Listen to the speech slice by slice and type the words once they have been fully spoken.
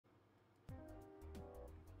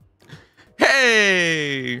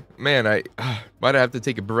Hey, man, might have to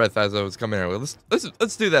take a breath as I was coming out.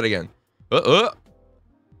 Let's do that again.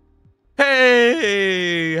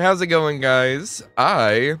 Hey, how's it going, guys?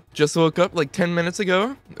 I just woke up like 10 minutes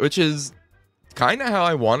ago, which is kind of how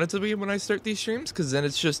I want it to be when I start these streams, because then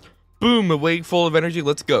it's just boom, awake, full of energy.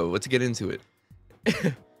 Let's go. Let's get into it.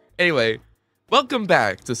 Anyway, welcome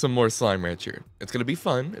back to some more Slime Rancher. It's gonna be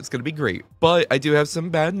fun. It's gonna be great. But I do have some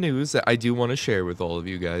bad news that I do want to share with all of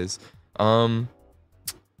you guys. How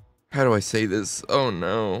do I say this? Oh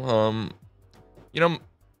no. You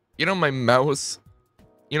know my mouse.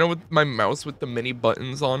 You know, with my mouse with the mini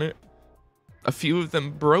buttons on it, a few of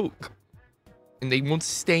them broke, and they won't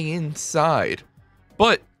stay inside.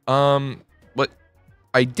 But what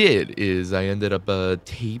I did is I ended up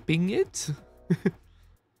taping it,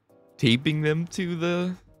 taping them to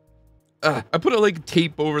the. I put like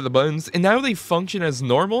tape over the buttons, and now they function as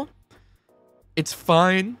normal. It's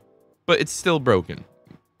fine, but it's still broken.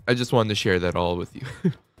 I just wanted to share that all with you.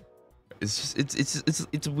 It's just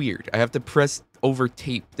it's weird. I have to press over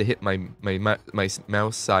tape to hit my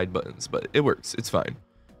mouse side buttons, but it works. It's fine.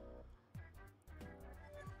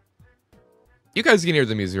 You guys can hear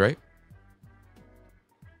the music, right?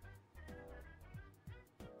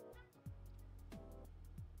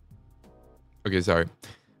 Okay, sorry.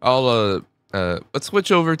 I'll let's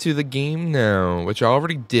switch over to the game now, which I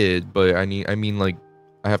already did, but I mean like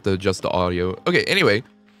I have to adjust the audio. Okay, anyway,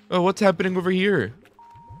 what's happening over here?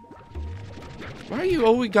 Why are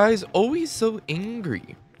you guys always so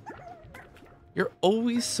angry? You're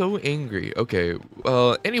always so angry. Okay,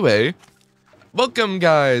 anyway. Welcome,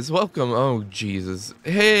 guys. Welcome. Oh, Jesus.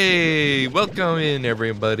 Hey, welcome in,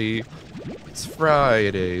 everybody. It's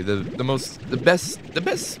Friday. One of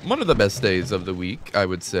the best days of the week, I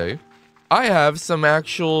would say. I have some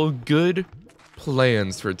actual good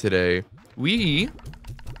plans for today. We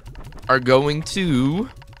are going to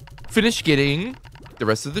finish getting the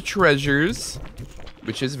rest of the treasures,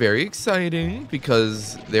 which is very exciting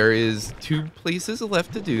because there is 2 places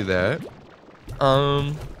left to do that.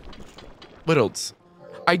 What else?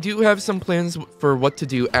 I do have some plans for what to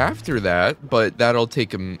do after that, but that'll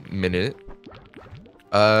take a minute.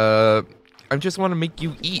 I just want to make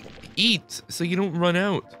you eat so you don't run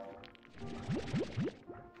out.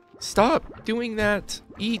 Stop doing that.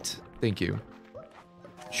 Eat. Thank you.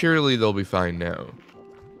 Surely they'll be fine now.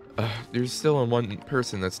 There's still one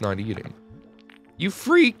person that's not eating. You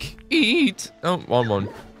freak! Eat! Oh, wrong one.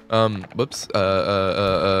 Whoops.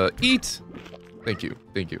 Eat! Thank you.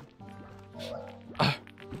 Thank you.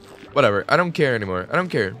 Whatever. I don't care anymore. I don't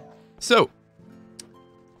care. So,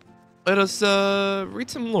 let us,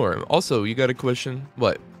 read some lore. Also, you got a question?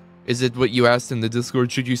 What? Is it what you asked in the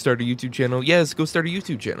Discord? Should you start a YouTube channel? Yes, go start a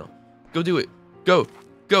YouTube channel. Go do it. Go.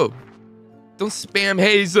 Go. Don't spam,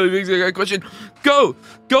 hey, so I got a question. Go.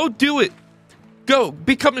 Go do it. Go.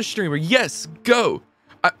 Become a streamer. Yes. Go.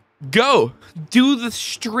 Go. Do the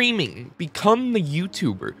streaming. Become the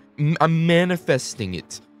YouTuber. I'm manifesting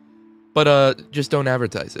it. But, just don't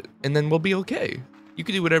advertise it. And then we'll be okay. You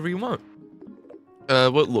can do whatever you want.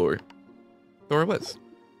 What lore? Thor West.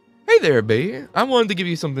 Hey there, bae. I wanted to give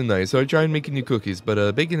you something nice, so I tried making you cookies,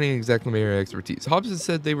 but, baking ain't exactly my expertise. Hobson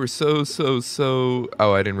said they were so...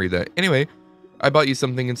 Oh, I didn't read that. Anyway, I bought you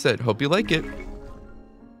something instead. Hope you like it.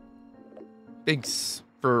 Thanks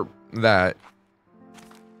for that.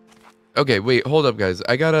 Okay, wait, hold up, guys.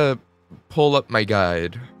 I gotta pull up my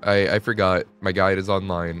guide. I forgot my guide is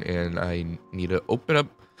online, and I need to open up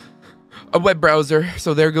a web browser.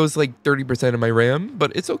 So there goes like 30% of my RAM,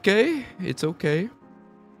 but it's okay. It's okay.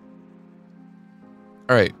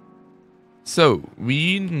 All right. So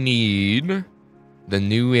we need the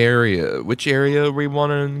new area. Which area are we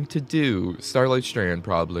wanting to do? Starlight Strand,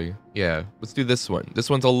 probably. Yeah, let's do this one. This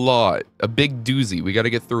one's a lot. A big doozy. We got to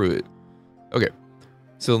get through it. Okay.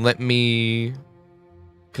 So let me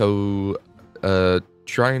go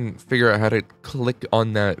try and figure out how to click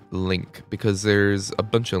on that link, because there's a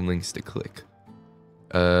bunch of links to click.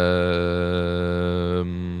 No,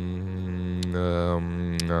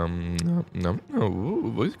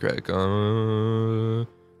 voice crack.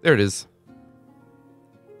 There it is.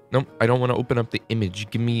 Nope, I don't want to open up the image.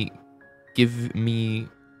 Give me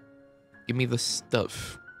the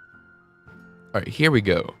stuff. All right, here we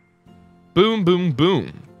go. Boom, boom,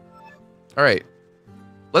 boom. All right,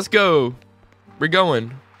 let's go. We're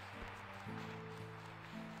going.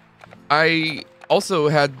 I also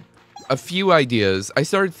had a few ideas. I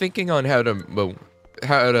started thinking on how to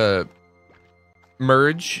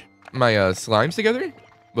merge my slimes together.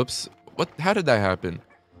 Whoops. What? How did that happen?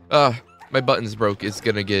 My buttons broke. It's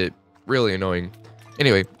gonna get really annoying.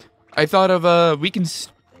 Anyway, I thought of we can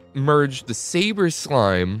merge the Saber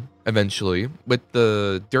slime eventually with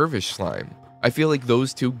the Dervish slime. I feel like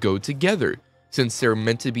those two go together since they're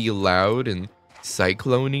meant to be loud and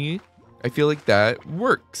cyclone-y. I feel like that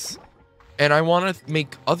works. And I want to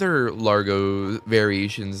make other Largo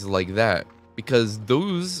variations like that because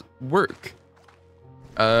those work.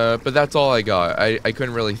 But that's all I got. I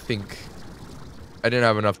couldn't really think. I didn't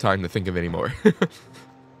have enough time to think of any more.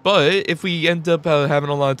 But if we end up having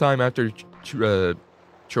a lot of time after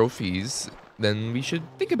trophies, then we should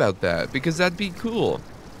think about that because that'd be cool.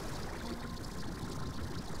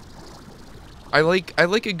 I like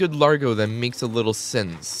a good Largo that makes a little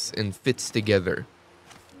sense and fits together.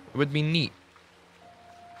 It would be neat.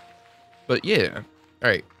 But yeah.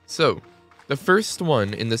 Alright, so the first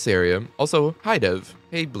one in this area. Also, hi Dev.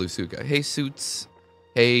 Hey Blue Suga. Hey Suits.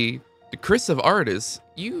 Hey the Chris of Artists.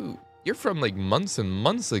 You're from like months and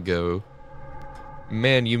months ago.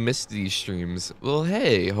 Man, you missed these streams. Well,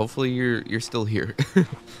 hey, hopefully you're still here.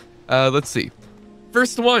 Let's see.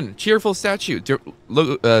 First one, cheerful statue,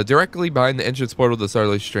 directly behind the entrance portal to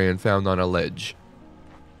Starlight Strand, found on a ledge.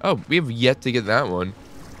 Oh, we have yet to get that one.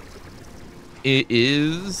 It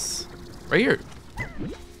is right here.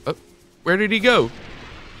 Oh, where did he go?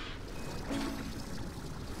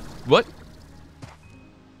 What?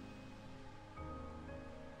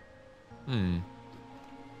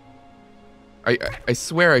 I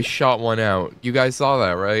swear I shot one out. You guys saw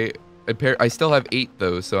that, right? I still have 8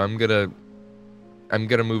 though, so I'm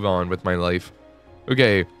gonna move on with my life.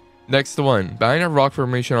 Okay, next one. Behind a rock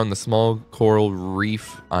formation on the small coral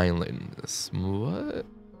reef island. What?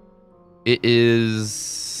 It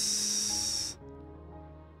is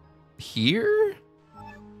here?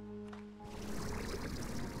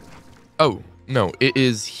 Oh, no, it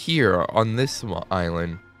is here on this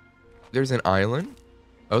island. There's an island?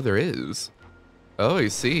 Oh, there is. Oh, I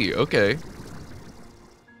see. Okay.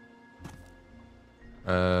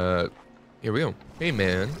 Here we go. Hey,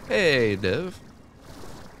 man. Hey, Dev.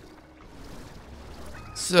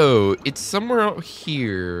 So, it's somewhere out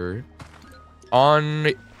here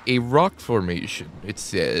on a rock formation, it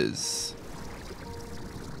says.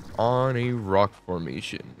 On a rock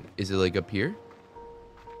formation. Is it like up here?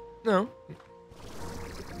 No.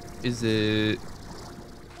 Is it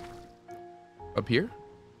up here?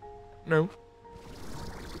 No.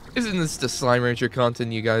 Isn't this the Slime Rancher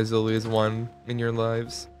content you guys always want in your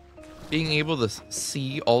lives? Being able to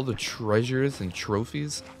see all the treasures and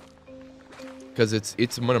trophies? Because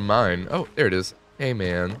it's one of mine. Oh, there it is. Hey,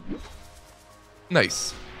 man.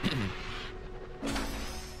 Nice.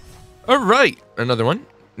 Alright, another one.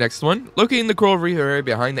 Next one. Locating the coral reef area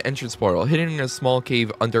behind the entrance portal, hidden in a small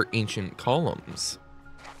cave under ancient columns.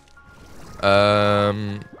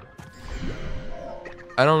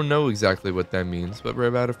 I don't know exactly what that means, but we're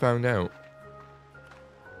about to find out.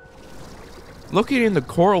 Locating the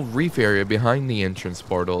coral reef area behind the entrance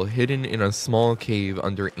portal, hidden in a small cave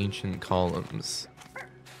under ancient columns.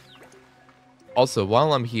 Also,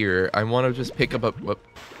 while I'm here, I want to just pick up a... Whoop.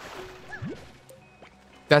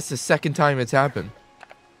 That's the second time it's happened.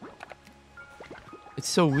 It's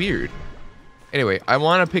so weird. Anyway, I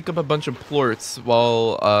want to pick up a bunch of plorts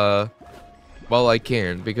while I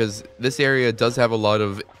can, because this area does have a lot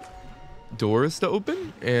of doors to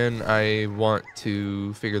open, and I want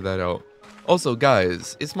to figure that out. Also,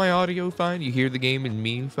 guys, is my audio fine? You hear the game and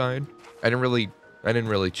me fine? I didn't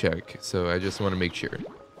really check, so I just want to make sure.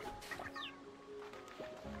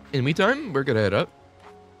 In the meantime, we're gonna head up.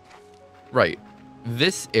 Right,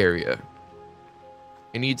 this area.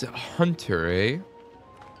 It needs a hunter, eh?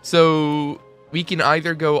 So we can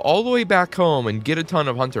either go all the way back home and get a ton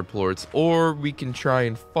of hunter plorts, or we can try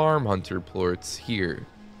and farm hunter plorts here.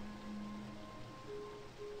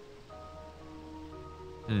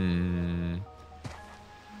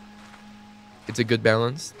 It's a good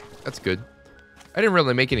balance. That's good. I didn't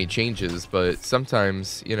really make any changes, but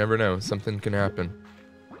sometimes you never know. Something can happen.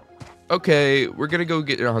 Okay, we're gonna go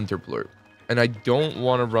get a hunter plort, and I don't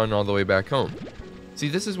want to run all the way back home. See,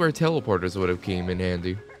 this is where teleporters would have came in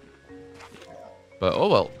handy. But oh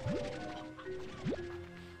well.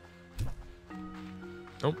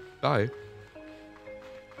 Oh, bye.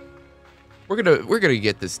 We're gonna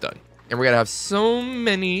get this done, and we're gonna have so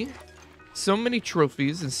many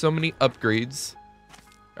trophies and so many upgrades.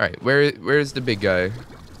 All right, where's the big guy?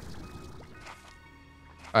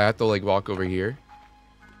 I have to like walk over here.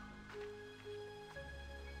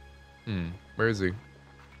 Where is he?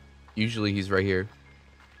 Usually he's right here.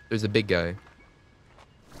 There's a big guy.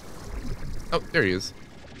 Oh, there he is.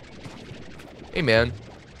 Hey, man.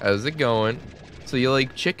 How's it going? So you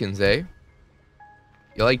like chickens, eh?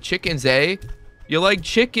 You like chickens, eh? You like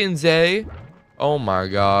chickens, eh? Oh my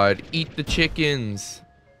god. Eat the chickens.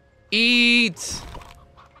 Eat!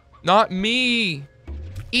 Not me!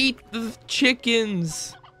 Eat the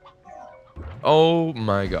chickens! Oh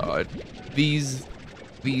my god. These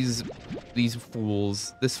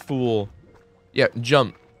fools. This fool. Yeah,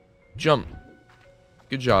 jump. Jump.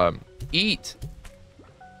 Good job. Eat!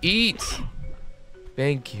 Eat!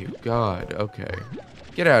 Thank you, God. Okay.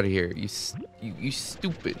 Get out of here. You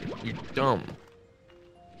stupid. You're dumb.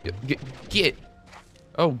 Get.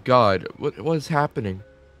 Oh God. What is happening?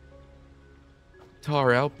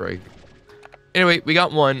 Tar outbreak. Anyway, we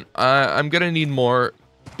got one. I'm gonna need more,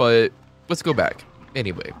 but let's go back.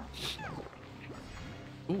 Anyway.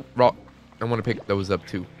 Ooh, rock. I want to pick those up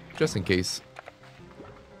too, just in case.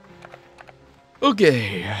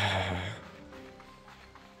 Okay.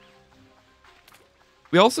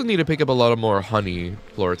 We also need to pick up a lot of more honey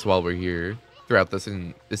plorts while we're here throughout this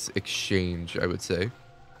exchange, I would say.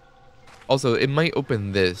 Also, it might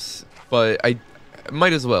open this, but I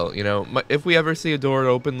might as well, you know. If we ever see a door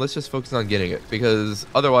open, let's just focus on getting it, because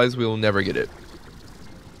otherwise we will never get it.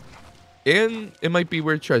 And it might be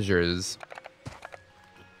where treasure is.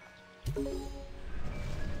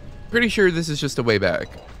 Pretty sure this is just a way back.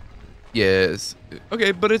 Yes.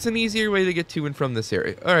 Okay, but it's an easier way to get to and from this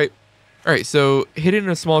area. Alright. Alright, so hidden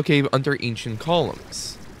in a small cave under ancient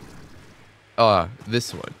columns.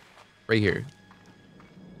 This one. Right here.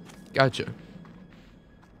 Gotcha.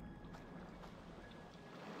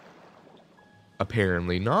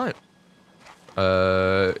 Apparently not.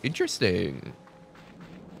 Interesting.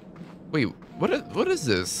 Wait, what is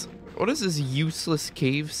this? What is this useless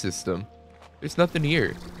cave system? There's nothing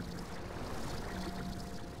here.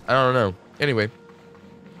 I don't know. Anyway.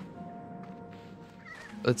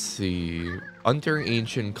 Let's see. Under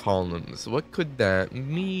ancient columns. What could that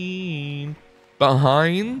mean?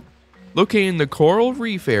 Behind? Located in the coral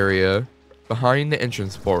reef area. Behind the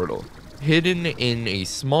entrance portal. Hidden in a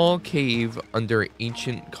small cave under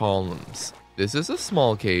ancient columns. This is a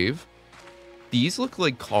small cave. These look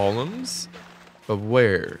like columns. But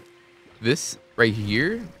where? This right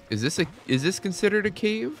here? Is this considered a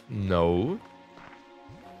cave? No.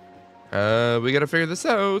 We gotta figure this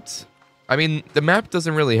out. I mean, the map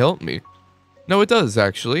doesn't really help me. No, it does,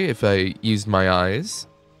 actually, if I use my eyes.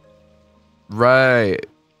 Right.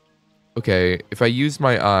 Okay, if I use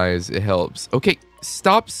my eyes, it helps. Okay,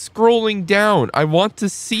 stop scrolling down. I want to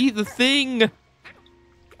see the thing.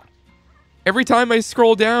 Every time I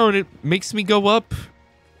scroll down, it makes me go up.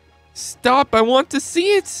 Stop, I want to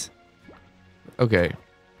see it. Okay.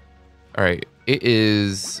 All right, it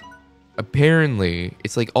is... Apparently,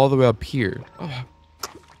 it's like all the way up here. Oh.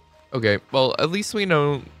 Okay, well, at least we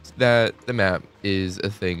know that the map is a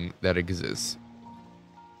thing that exists.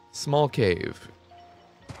 Small cave.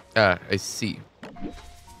 Ah, I see.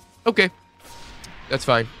 Okay. That's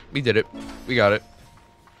fine. We did it. We got it.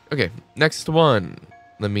 Okay, next one.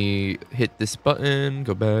 Let me hit this button,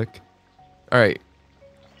 go back. All right.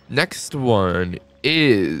 Next one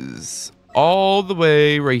is all the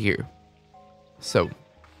way right here. So,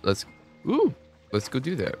 let's go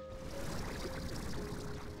do that.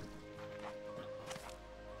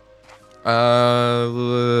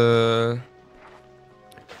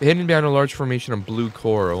 Hidden behind a large formation of blue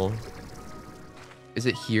coral. Is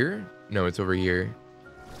it here? No, it's over here.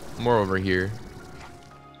 More over here.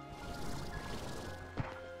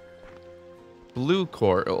 Blue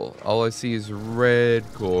coral. All I see is red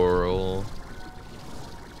coral.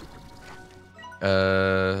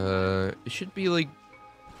 It should be like...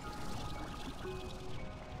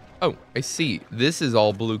 Oh, I see. This is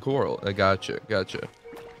all blue coral. I gotcha.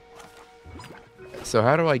 So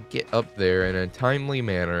how do I get up there in a timely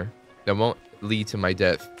manner that won't lead to my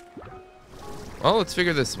death? Well, let's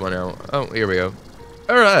figure this one out. Oh, here we go.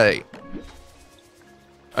 All right.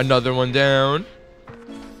 Another one down.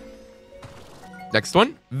 Next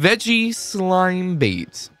one. Veggie slime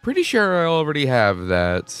bait. Pretty sure I already have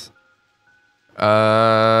that.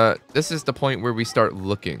 This is the point where we start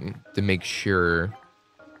looking to make sure.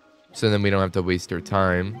 So then we don't have to waste our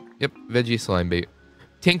time. Yep, veggie slime bait.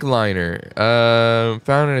 Tank liner.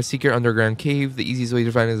 Found in a secret underground cave. The easiest way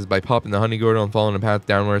to find it is by popping the honey girdle and following a path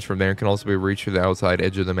downwards from there. It can also be reached through the outside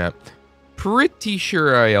edge of the map. Pretty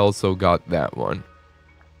sure I also got that one.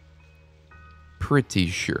 Pretty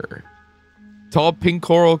sure. Tall pink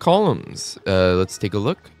coral columns. Let's take a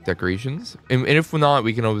look. Decorations. And if not,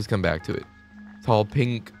 we can always come back to it. Tall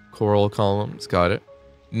pink coral columns. Got it.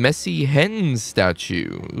 Messy hen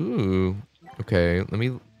statue. Ooh. Okay, let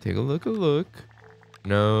me take a look.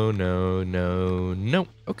 No.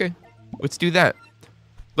 Okay, let's do that.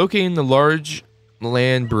 Located in the large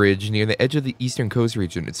land bridge near the edge of the eastern coast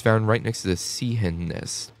region. It's found right next to the sea hen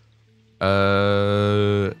nest.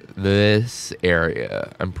 This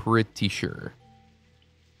area. I'm pretty sure.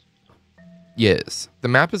 Yes. The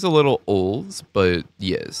map is a little old, but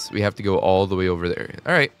yes. We have to go all the way over there.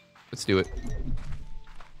 Alright. Let's do it.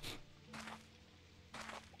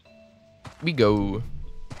 We go.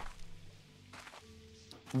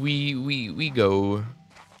 We go.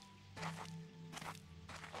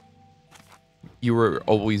 You were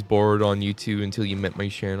always bored on YouTube until you met my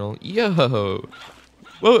channel. Yo.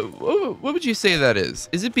 What would you say that is?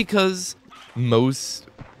 Is it because most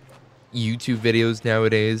YouTube videos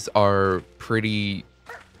nowadays are pretty,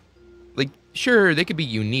 like, sure, they could be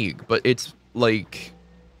unique, but it's, like,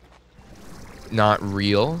 not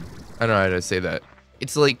real? I don't know how to say that.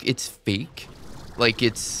 It's, like, it's fake. Like,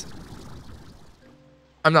 it's...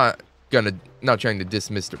 I'm not trying to diss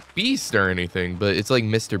Mr. Beast or anything, but it's like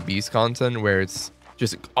Mr. Beast content where it's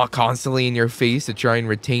just constantly in your face to try and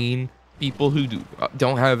retain people who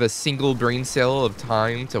don't have a single brain cell of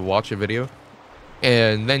time to watch a video.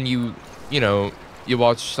 And then you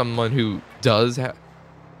watch someone who does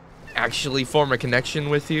actually form a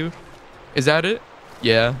connection with you. Is that it?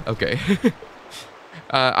 Yeah, okay.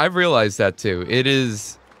 I've realized that too. It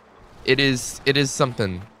is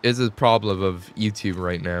something. It is a problem of YouTube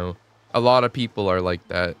right now. A lot of people are like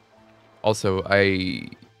that. Also, I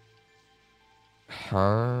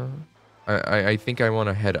think I want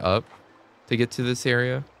to head up to get to this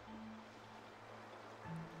area.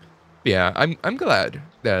 Yeah, I'm glad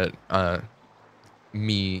that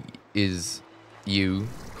me is you ?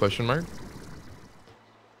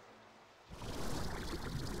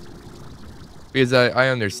 Because I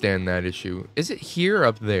understand that issue. Is it here or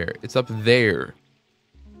up there? It's up there.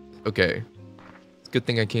 Okay. It's a good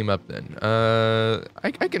thing I came up then.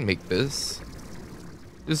 I can make this.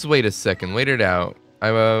 Just wait a second. Wait it out.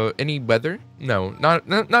 Any weather? No, not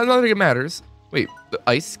like it matters. Wait, the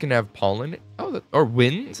ice can have pollen? Oh, or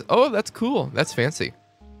wind? Oh, that's cool. That's fancy.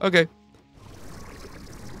 Okay.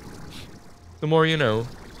 The more you know.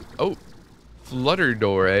 Oh, flutter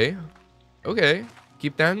door, eh? Okay.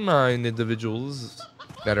 Keep that in mind, individuals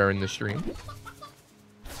that are in the stream.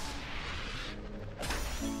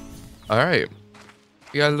 Alright.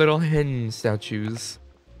 We got little hen statues.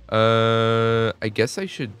 I guess I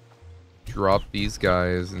should drop these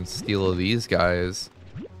guys and steal these guys.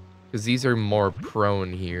 Because these are more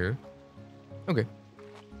prone here. Okay.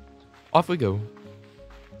 Off we go.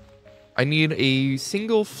 I need a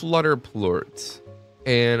single flutter plort.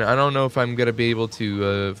 And I don't know if I'm going to be able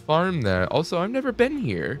to farm that. Also, I've never been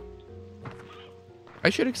here. I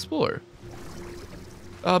should explore.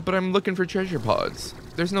 But I'm looking for treasure pods.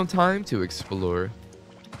 There's no time to explore.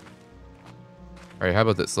 Alright, how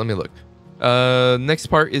about this? Let me look. Next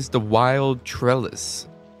part is the wild trellis.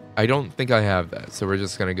 I don't think I have that, so we're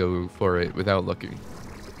just going to go for it without looking.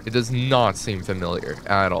 It does not seem familiar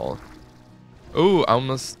at all. Oh,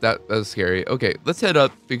 almost, that was scary. Okay, let's head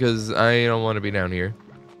up because I don't want to be down here.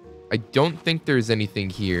 I don't think there's anything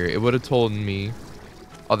here. It would have told me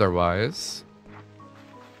otherwise.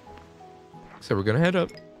 So we're going to head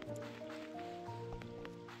up.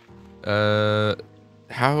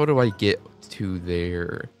 How do I get to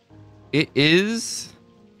there? It is...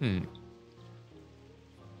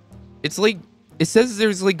 It's like... It says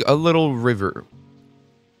there's like a little river.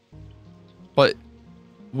 But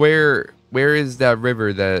where is that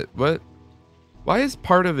river that... What? Why is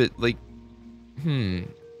part of it like...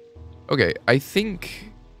 Okay, I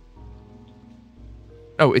think...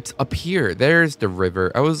 Oh, it's up here. There's the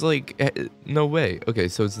river. I was like, no way. Okay,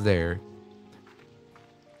 so it's there.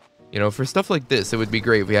 You know, for stuff like this, it would be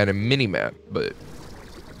great if we had a mini-map, but...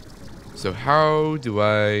 So how do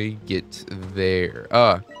I get there?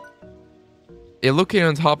 It located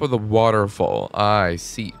on top of the waterfall. I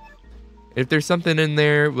see. If there's something in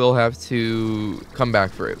there, we'll have to come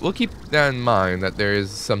back for it. We'll keep that in mind, that there is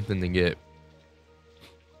something to get.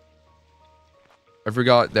 I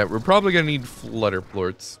forgot that we're probably going to need flutter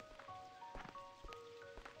plorts.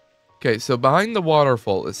 Okay, so behind the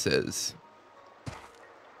waterfall, it says...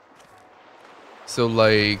 So,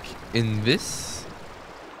 like, in this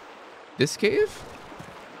cave?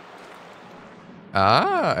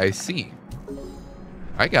 Ah, I see.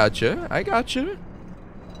 I gotcha.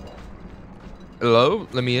 Hello,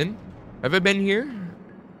 let me in. Have I been here?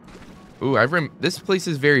 Ooh, this place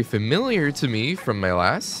is very familiar to me from my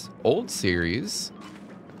last old series.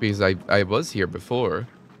 Because I was here before.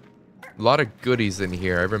 A lot of goodies in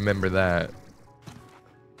here, I remember that.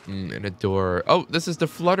 And a door. Oh, this is the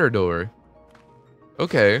flutter door.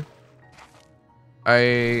 Okay.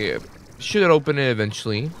 I should open it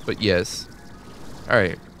eventually, but yes. All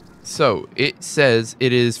right. So it says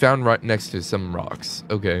it is found right next to some rocks.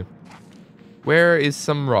 Okay. Where is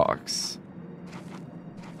some rocks?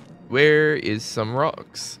 Where is some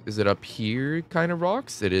rocks? Is it up here kind of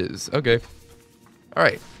rocks? It is. Okay. All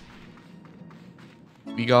right.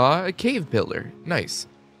 We got a cave pillar. Nice.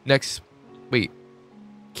 Next. Wait.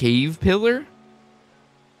 Cave pillar?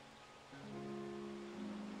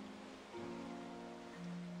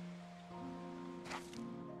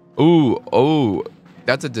 Ooh. Oh.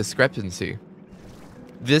 That's a discrepancy.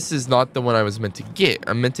 This is not the one I was meant to get.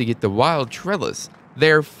 I'm meant to get the wild trellis.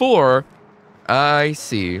 Therefore, I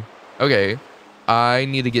see. Okay. I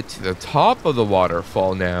need to get to the top of the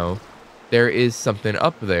waterfall now. There is something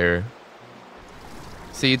up there.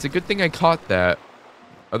 See, it's a good thing I caught that.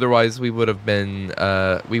 Otherwise, we would have been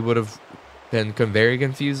very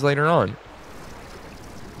confused later on.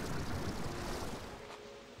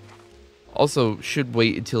 Also, should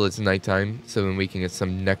wait until it's nighttime so then we can get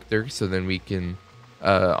some nectar. So then we can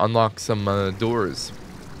unlock some doors.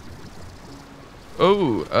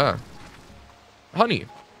 Oh, honey.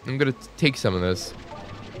 I'm gonna take some of this.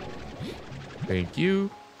 Thank you.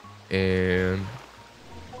 And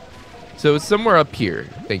so it's somewhere up here.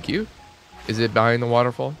 Thank you. Is it behind the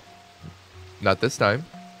waterfall? Not this time.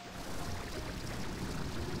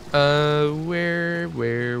 Where?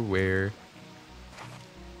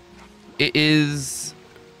 It is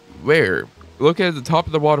where? Look at the top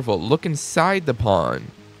of the waterfall. Look inside the pond.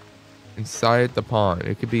 Inside the pond.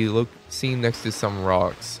 It could be seen next to some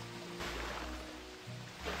rocks.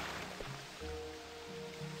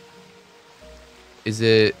 Is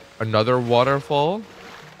it another waterfall?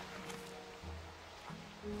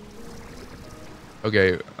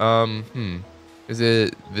 Okay, is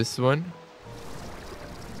it this one?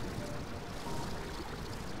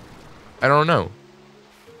 I don't know.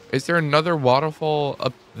 Is there another waterfall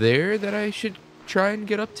up there that I should try and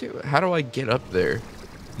get up to? How do I get up there?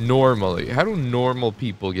 Normally. How do normal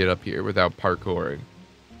people get up here without parkouring?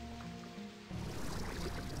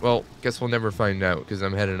 Well, guess we'll never find out because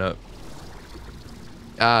I'm heading up.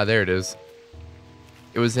 Ah, there it is.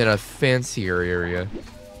 It was in a fancier area.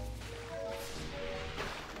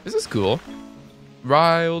 This is cool.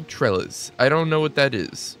 Wild trellis. I don't know what that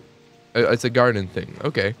is. It's a garden thing.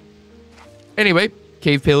 Okay. Anyway,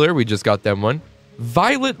 cave pillar. We just got that one.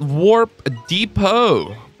 Violet warp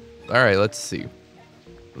depot. All right, let's see.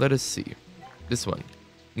 Let us see. This one.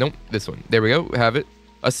 Nope, this one. There we go. Have it.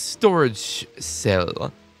 A storage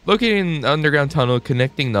cell. Located in an underground tunnel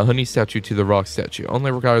connecting the honey statue to the rock statue. Only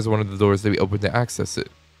requires one of the doors to be open to access it.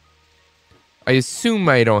 I assume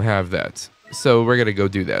I don't have that. So we're going to go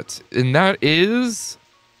do that. And that is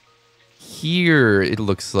here, it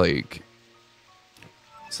looks like.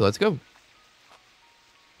 So let's go.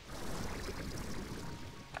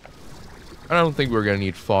 I don't think we're going to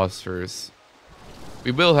need phosphorus.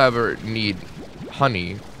 We will, however, need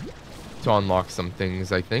honey to unlock some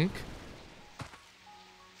things, I think.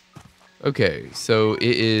 Okay, so it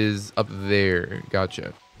is up there.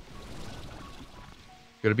 Gotcha.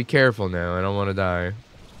 Gotta be careful now. I don't want to die.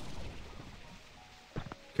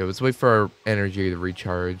 Okay, let's wait for our energy to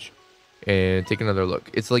recharge and take another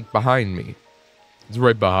look. It's like behind me. It's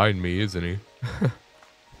right behind me, isn't he?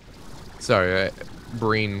 Sorry,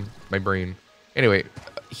 my brain. Anyway,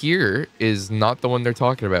 here is not the one they're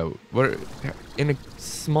talking about. What? In a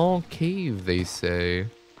small cave, they say.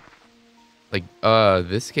 Like,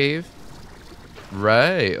 this cave?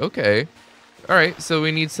 Right, okay. All right, so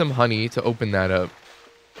we need some honey to open that up.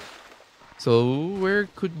 So where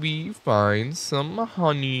could we find some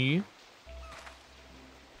honey?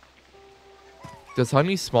 Does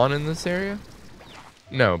honey spawn in this area?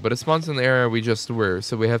 No, but it spawns in the area we just were.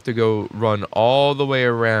 So we have to go run all the way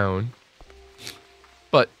around.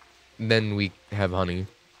 But then we have honey.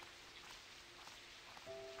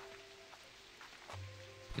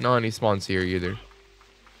 No honey spawns here either.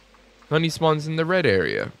 Honey spawns in the red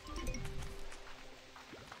area.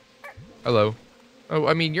 Hello. Oh,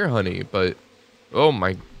 I mean, you're honey, but... Oh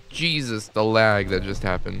my Jesus, the lag that just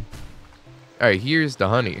happened. Alright, here's the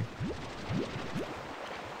honey.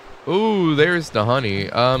 Ooh, there's the honey.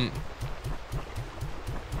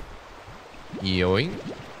 Yoink.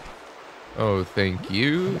 Oh, thank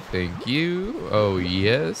you. Thank you. Oh,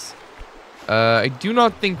 yes. I do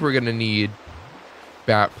not think we're gonna need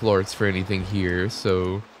bat plorts for anything here,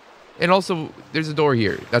 so... And also, there's a door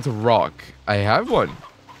here. That's a rock. I have one.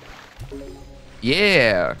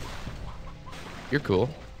 Yeah. You're cool.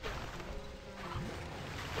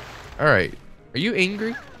 Alright. Are you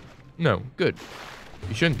angry? No. Good.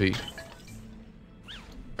 You shouldn't be.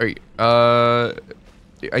 Alright.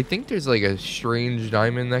 I think there's like a strange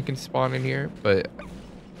diamond that can spawn in here, but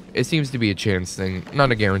it seems to be a chance thing,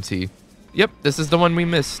 not a guarantee. Yep, this is the one we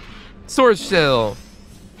missed. Storage cell.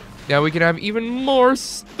 Now we can have even more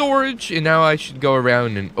storage, and now I should go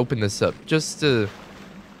around and open this up just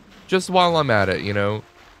while I'm at it, you know.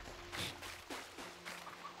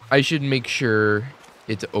 I should make sure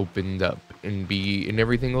it's opened up and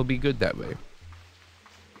everything will be good that way.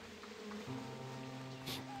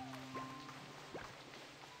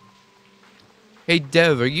 Hey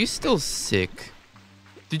Dev, are you still sick?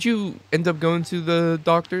 Did you end up going to the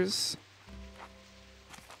doctors?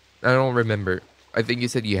 I don't remember. I think you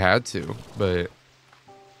said you had to, but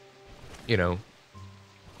you know.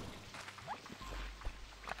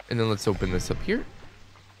 And then let's open this up here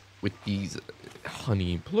with these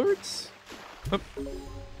honey plurts. Oh.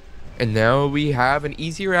 And now we have an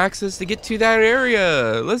easier access to get to that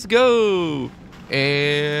area. Let's go.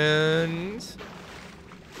 And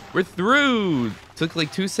we're through. Took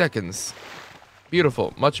like 2 seconds.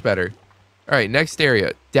 Beautiful. Much better. All right, next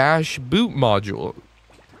area. Dash boot module.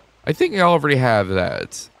 I think I already have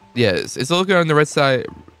that. Yes, it's looking on the red side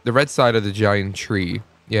of the giant tree.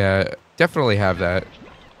 Yeah, definitely have that.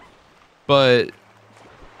 But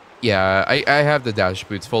yeah, I have the dash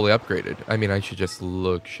boots fully upgraded. I mean, I should just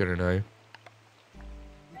look, shouldn't I?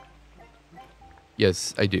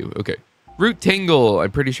 Yes, I do. Okay. Root Tingle.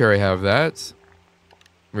 I'm pretty sure I have that.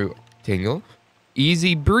 Root Tingle.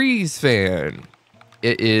 Easy Breeze Fan.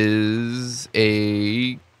 It is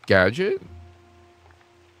a gadget.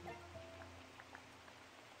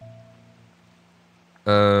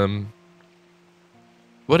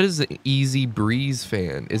 What is the Easy Breeze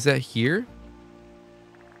Fan? Is that here?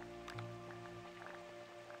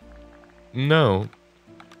 No.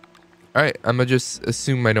 Alright, I'm gonna just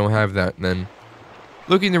assume I don't have that then.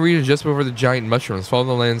 Look in the region just before the giant mushrooms. Follow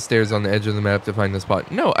the land stairs on the edge of the map to find the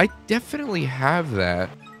spot. No, I definitely have that.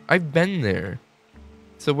 I've been there.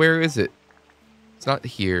 So where is it? It's not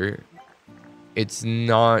here. It's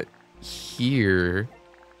not here.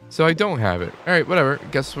 So I don't have it. Alright, whatever. I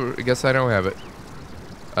guess I don't have it.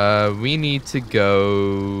 We need to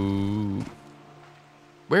go...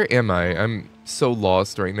 Where am I? I'm so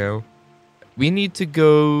lost right now. We need to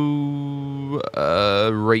go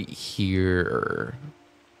right here.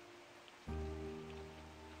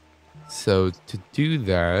 So to do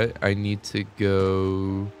that, I need to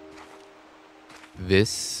go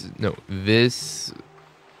this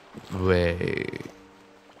way.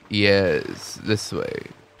 Yes, this way.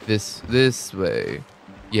 This way.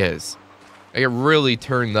 Yes. I got really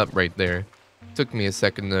turned up right there. Took me a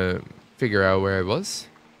second to figure out where I was.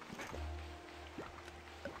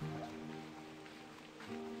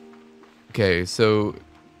 Okay, so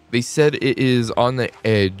they said it is on the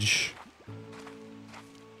edge.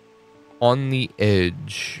 On the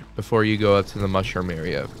edge before you go up to the mushroom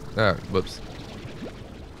area. Ah, whoops.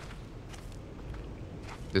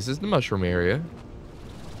 This is the mushroom area.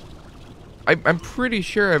 I'm pretty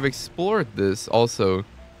sure I've explored this also.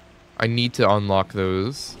 I need to unlock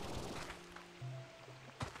those.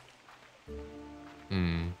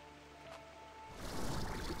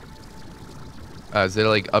 Is it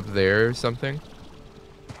like up there or something?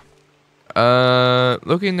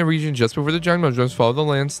 Look in the region just before the giant mushrooms. Follow the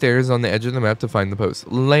land stairs on the edge of the map to find the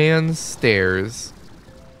post. Land stairs.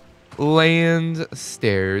 Land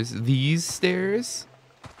stairs. These stairs?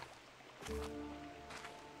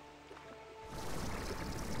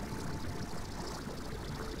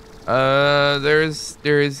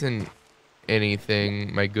 There isn't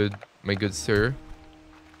anything, my good sir.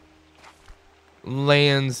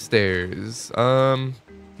 Land stairs.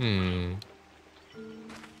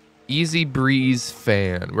 Easy Breeze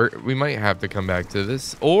Fan. We might have to come back to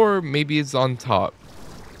this, or maybe it's on top.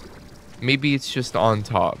 Maybe it's just on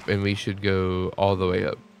top, and we should go all the way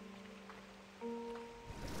up.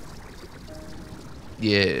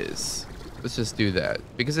 Yes, let's just do that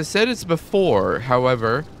because it said it's before.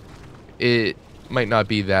 However, it might not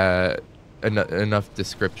be that enough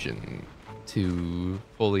description to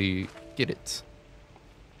fully get it.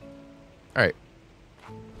 All right.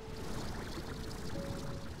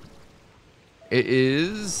 It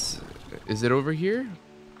is it over here?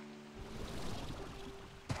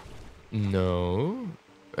 No.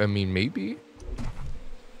 I mean, maybe.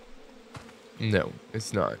 No,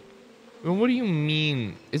 it's not. Well, what do you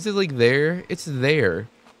mean? Is it like there? It's there.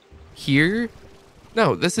 Here?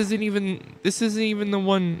 No, this isn't even the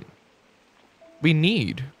one we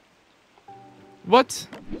need. What?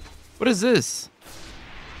 What is this?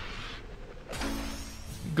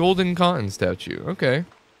 Golden cotton statue. Okay.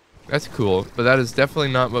 That's cool, but that is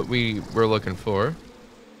definitely not what we were looking for.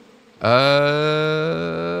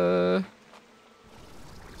 I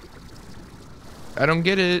don't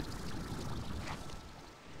get it.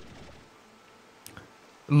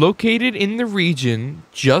 Located in the region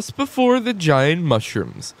just before the giant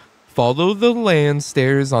mushrooms. Follow the land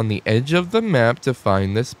stairs on the edge of the map to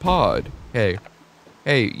find this pod. Hey.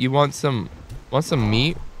 Hey, you want some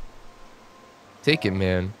meat? Take it,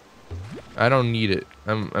 man. I don't need it.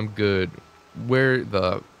 I'm good. Where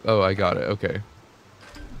the... Oh, I got it. Okay.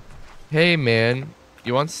 Hey, man.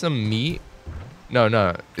 You want some meat? No,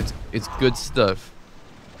 no. It's good stuff.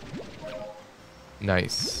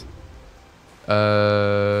 Nice.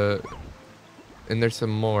 And there's some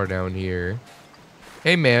more down here.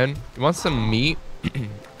 Hey, man. You want some meat?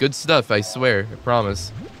 Good stuff, I swear. I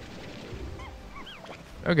promise.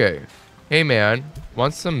 Okay. Hey, man.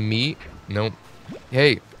 Want some meat? Nope.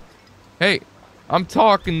 Hey. Hey. I'm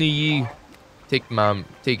talking to ye. Take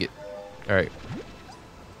it. Alright.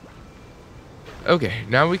 Okay.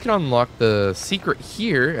 Now we can unlock the secret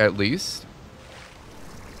here, at least.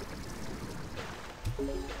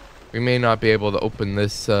 We may not be able to open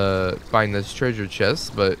this, find this treasure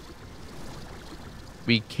chest, but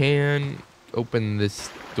we can open this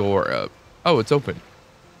door up. Oh, it's open.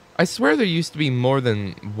 I swear there used to be more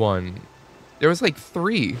than one. There was like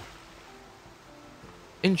 3.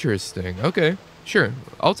 Interesting. Okay, sure.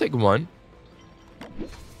 I'll take one.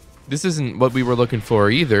 This isn't what we were looking for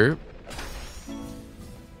either.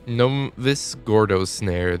 Novice Gordo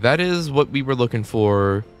snare. That is what we were looking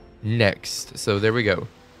for next. So there we go.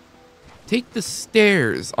 Take the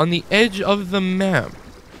stairs on the edge of the map.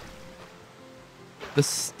 The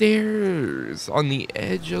stairs on the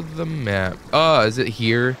edge of the map. Is it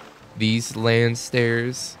here? These land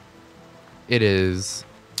stairs? It is.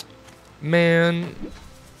 Man.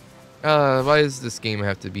 Why does this game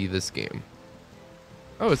have to be this game?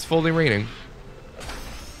 Oh, it's fully raining.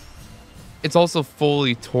 It's also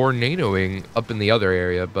fully tornadoing up in the other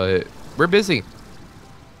area, but we're busy.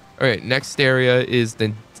 Alright, next area is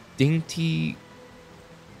the Dainty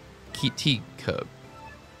Kitty Cup.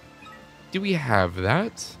 Do we have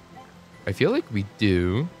that? I feel like we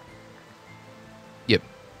do. Yep.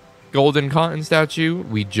 Golden cotton statue.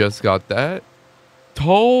 We just got that.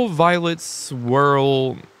 Tall violet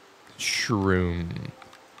swirl shroom.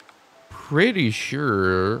 Pretty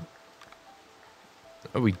sure.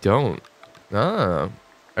 Oh, we don't. I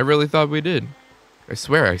really thought we did. I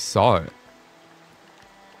swear I saw it.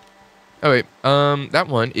 Oh wait, that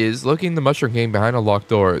one is locating the mushroom cave behind a locked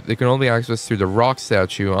door. They can only access through the rock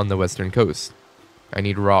statue on the western coast. I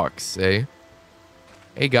need rocks, eh?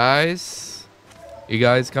 Hey guys. You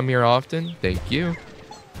guys come here often? Thank you.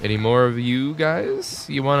 Any more of you guys?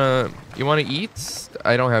 You wanna eat?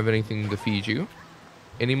 I don't have anything to feed you.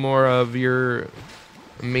 Any more of your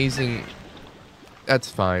amazing...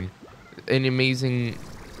 That's fine. Any amazing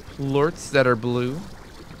plorts that are blue?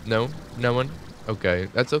 No? No one? Okay,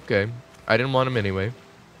 that's okay. I didn't want them anyway.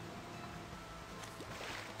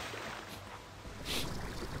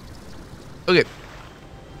 Okay.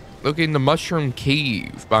 Locating the mushroom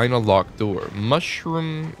cave behind a locked door.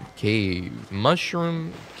 Mushroom cave.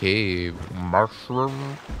 Mushroom cave.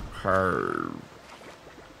 Mushroom cave.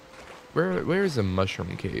 Where is a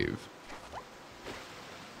mushroom cave?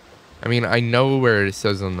 I mean, I know where it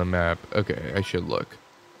says on the map. Okay, I should look.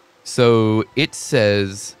 So it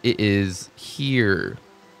says it is here.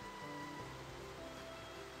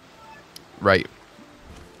 Right.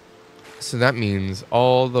 So that means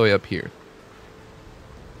all the way up here.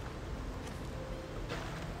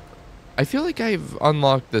 I feel like I've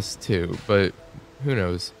unlocked this too, but who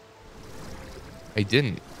knows? I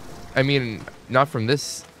didn't. I mean, not from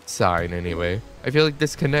this side anyway. I feel like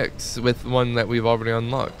this connects with one that we've already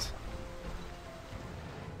unlocked.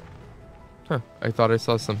 Huh, I thought I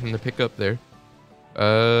saw something to pick up there.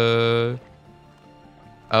 Oh,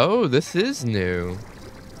 this is new.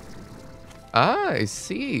 Ah, I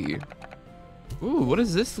see. Ooh, what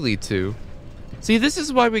does this lead to? See, this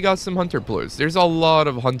is why we got some hunter plorts. There's a lot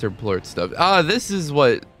of hunter plort stuff. Ah, this is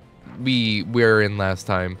what we were in last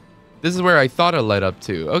time. This is where I thought it led up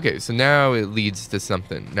to. Okay, so now it leads to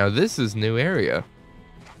something. Now this is new area.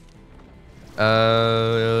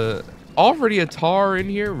 Already a tar in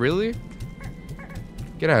here? Really?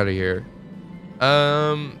 Get out of here.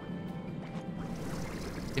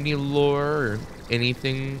 Any lore or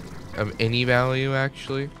anything of any value,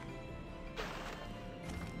 actually?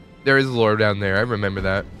 There is lore down there. I remember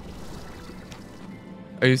that.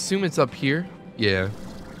 I assume it's up here? Yeah.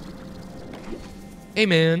 Hey,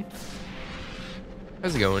 man.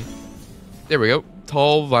 How's it going? There we go.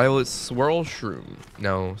 Tall violet swirl shroom.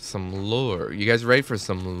 Now, some lore. You guys ready for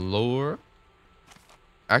some lore?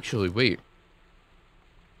 Actually, wait.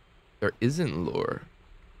 There isn't lore.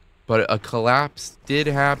 But a collapse did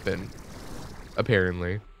happen.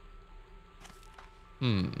 Apparently.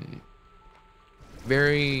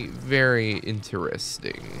 Very, very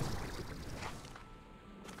interesting.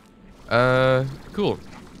 Cool.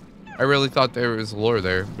 I really thought there was lore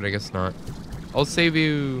there, but I guess not. I'll save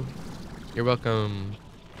you. You're welcome.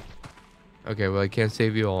 Okay, well, I can't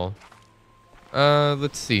save you all.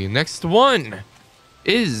 Let's see. Next one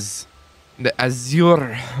is the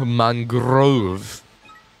Azure Mangrove.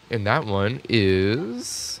 And that one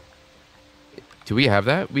is... Do we have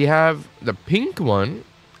that? We have the pink one.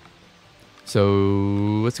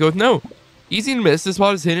 So, let's go with no. Easy to miss. This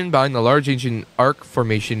spot is hidden behind the large ancient arc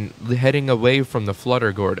formation heading away from the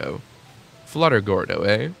Flutter Gordo. Flutter Gordo,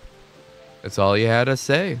 eh? That's all you had to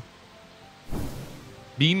say.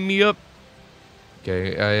 Beam me up.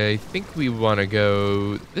 Okay, I think we want to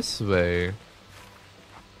go this way.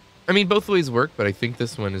 I mean, both ways work, but I think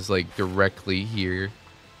this one is like directly here.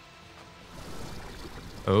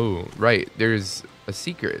 Oh, right. There's a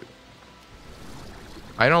secret.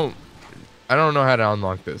 I don't know how to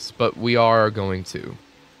unlock this, but we are going to.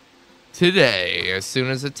 Today, as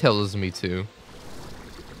soon as it tells me to.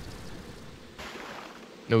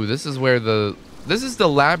 No, this is where this is the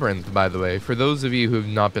labyrinth, by the way, for those of you who have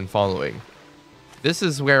not been following. This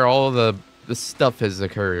is where all the stuff has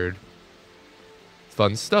occurred.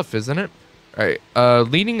 Fun stuff, isn't it? Alright,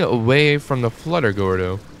 leading away from the Flutter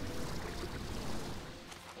Gordo.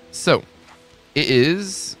 So, it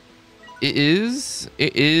is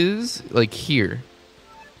like here.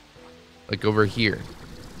 Like over here.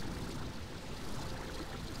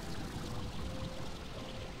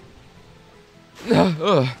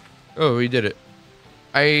 Oh, we did it.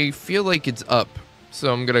 I feel like it's up,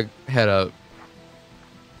 so I'm gonna head up.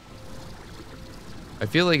 I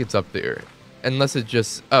feel like it's up there. Unless it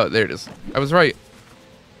just... Oh, there it is. I was right.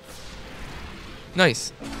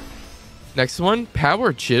 Nice. Next one,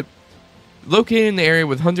 Power Chip. Located in the area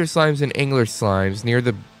with Hunter Slimes and Angler Slimes near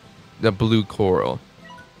the blue coral.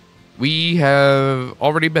 We have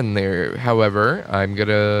already been there. However, I'm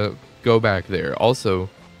gonna go back there. Also,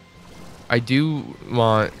 I do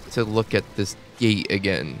want to look at this gate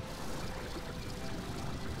again.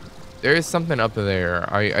 There is something up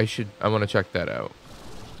there. I want to check that out.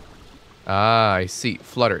 Ah, I see.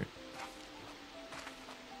 Flutter.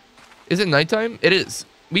 Is it nighttime? It is.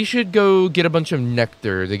 We should go get a bunch of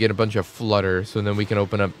nectar to get a bunch of flutter so then we can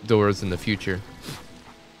open up doors in the future.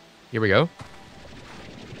 Here we go.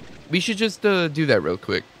 We should just do that real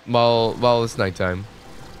quick while it's nighttime.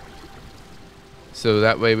 So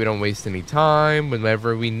that way we don't waste any time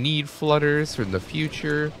whenever we need flutters for the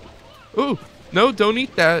future. Oh, no, don't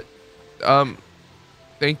eat that.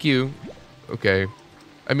 Thank you. Okay.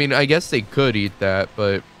 I mean, I guess they could eat that,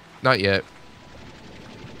 but not yet.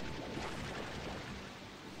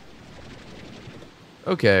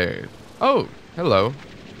 Okay. Oh, hello.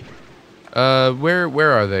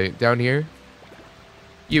 Where are they? Down here?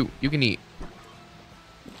 You can eat.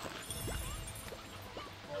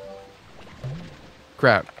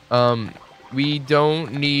 Crap. We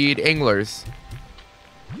don't need anglers.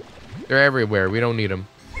 They're everywhere. We don't need them.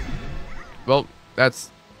 Well, that's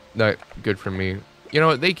not good for me. You know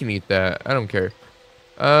what? They can eat that. I don't care.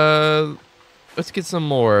 Let's get some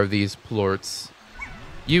more of these plorts.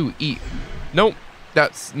 You eat. Nope.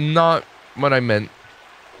 That's not what I meant.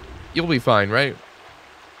 You'll be fine, right?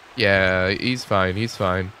 Yeah, he's fine. He's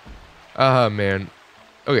fine. Man.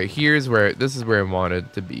 Okay, this is where I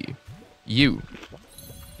wanted to be. You.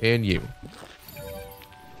 And you.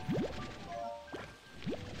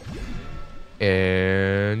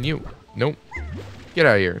 And you. Nope. Get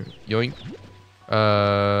out of here. Yoink.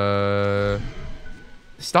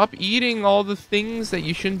 Stop eating all the things that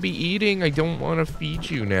you shouldn't be eating. I don't want to feed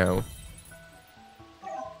you now.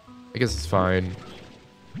 I guess it's fine.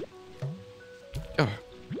 Ugh.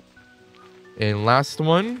 And last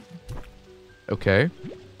one. Okay.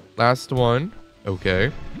 Last one.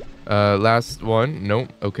 Okay. Last one.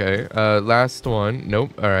 Nope. Okay. Last one.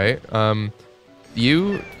 Nope. All right.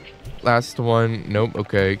 You. Last one. Nope.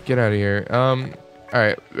 Okay. Get out of here. All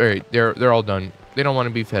right. All right. They're all done. They don't want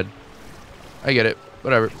to be fed. I get it.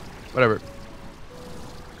 Whatever. Whatever.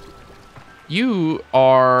 You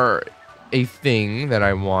are a thing that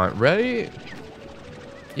I want, right?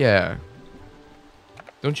 Yeah.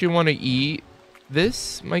 Don't you want to eat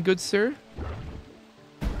this, my good sir?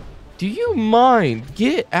 Do you mind?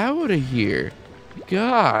 Get out of here.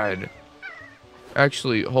 God.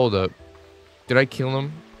 Actually, hold up. Did I kill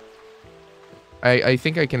him? I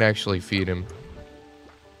think I can actually feed him.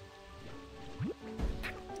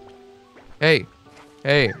 Hey.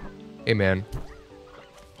 Hey. Hey, man.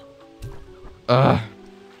 Ugh.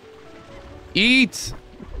 Eat!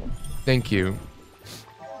 Thank you.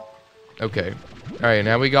 Okay. Alright,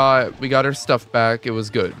 now we got our stuff back. It was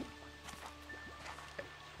good.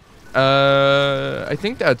 I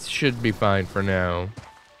think that should be fine for now.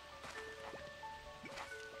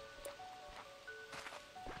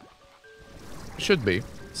 Should be.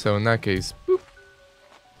 So in that case, boop.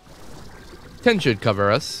 10 should cover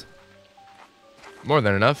us. More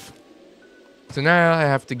than enough. So now I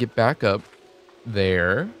have to get back up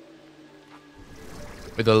there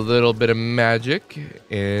with a little bit of magic,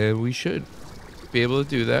 and we should be able to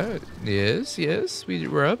do that. Yes, yes,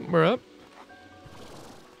 we're up, we're up.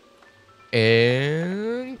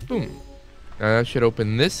 And boom. Now that should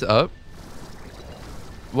open this up.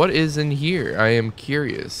 What is in here? I am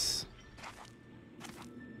curious.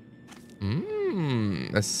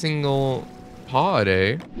 A single pod,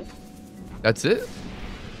 eh? That's it?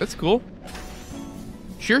 That's cool.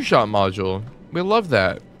 Sure shot module. We love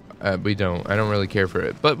that. We don't. I don't really care for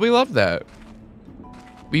it, but we love that.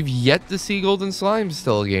 We've yet to see Golden Slime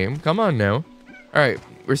still a game. Come on now. All right,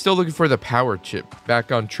 we're still looking for the power chip.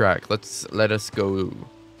 Back on track. Let us go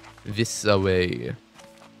this way.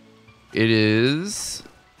 It is.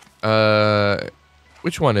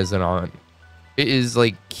 Which one is it on? It is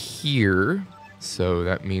like here, so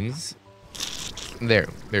that means there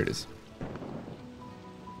it is.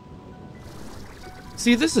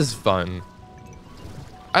 See, this is fun.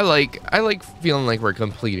 I like feeling like we're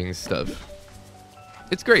completing stuff.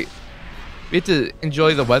 It's great. We get to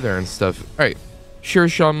enjoy the weather and stuff. All right, Sure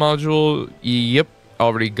Shot module. Yep,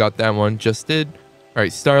 already got that one. Just did. All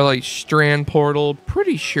right, Starlight Strand portal.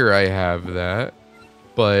 Pretty sure I have that,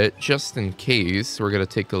 but just in case, we're gonna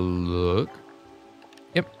take a look.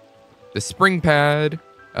 Yep, the spring pad.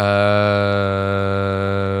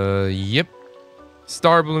 Yep.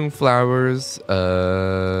 Star balloon flowers.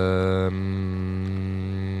 No,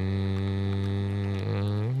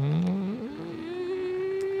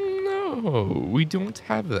 we don't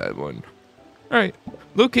have that one. All right.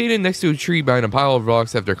 Located next to a tree behind a pile of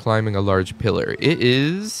rocks after climbing a large pillar. It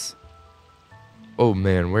is. Oh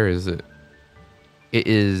man, where is it? It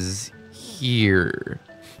is here.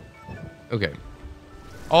 Okay.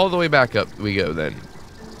 All the way back up we go then.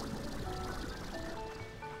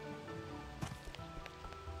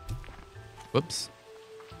 Whoops.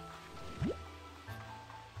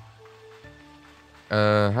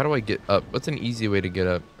 How do I get up? What's an easy way to get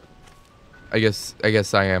up? I guess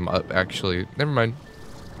I am up actually. Never mind.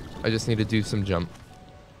 I just need to do some jump.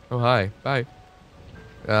 Oh, hi. Bye.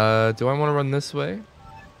 Do I want to run this way?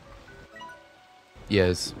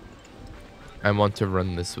 Yes. I want to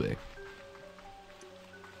run this way.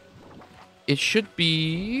 It should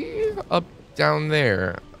be up, down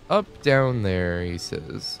there. Up, down there, he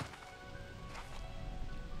says.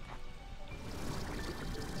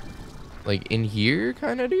 Like in here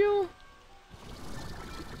kind of deal?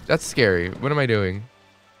 That's scary. What am I doing?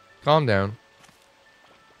 Calm down.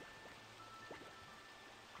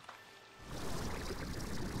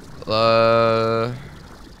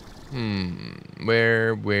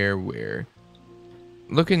 Where?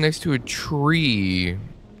 Looking next to a tree.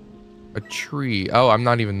 A tree. Oh, I'm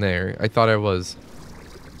not even there. I thought I was.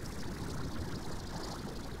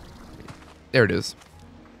 There it is.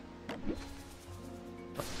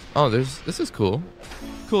 Oh, this is cool.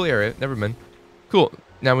 Cool area. Never mind. Cool.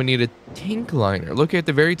 Now we need a tank liner. Look at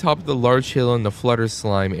the very top of the large hill in the Flutter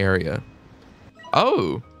Slime area.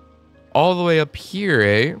 Oh. All the way up here,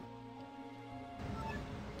 eh?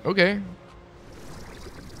 Okay.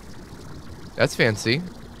 That's fancy.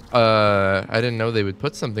 I didn't know they would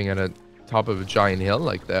put something at the top of a giant hill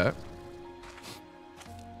like that.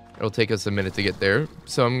 It'll take us a minute to get there.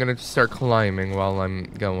 So I'm going to start climbing while I'm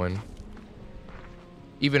going.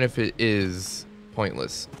 Even if it is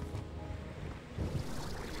pointless.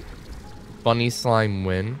 Bunny slime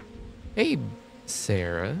win. Hey,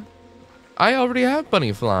 Sarah. I already have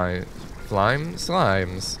bunny slimes.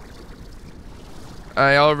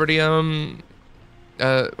 I already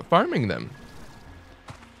farming them.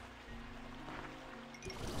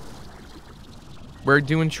 We're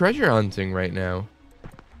doing treasure hunting right now.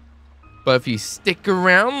 But if you stick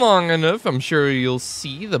around long enough, I'm sure you'll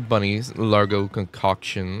see the bunny Largo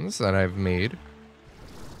concoctions that I've made.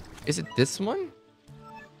 Is it this one?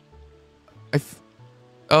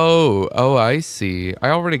 Oh, I see.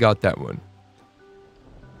 I already got that one.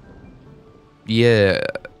 Yeah,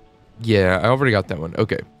 I already got that one.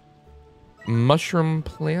 Okay. Mushroom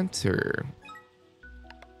planter.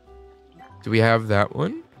 Do we have that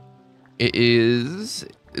one? It is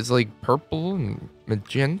is like purple and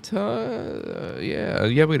magenta.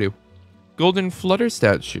 Yeah, we do. Golden Flutter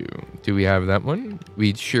statue. Do we have that one?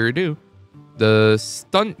 We sure do. The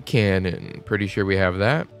stunt cannon. Pretty sure we have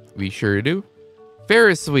that. We sure do.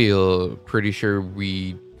 Ferris wheel. Pretty sure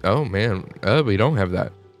we... Oh, man. We don't have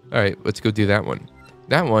that. All right, let's go do that one.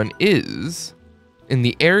 That one is in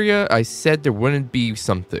the area I said there wouldn't be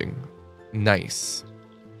something. Nice.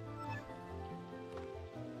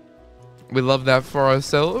 We love that for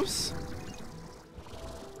ourselves.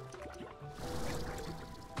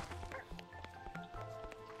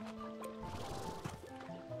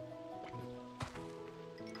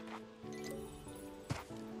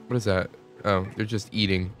 What is that? Oh, they're just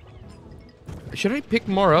eating. Should I pick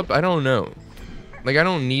more up? I don't know. Like, I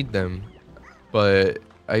don't need them. But,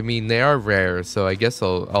 I mean, they are rare, so I guess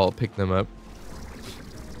I'll pick them up.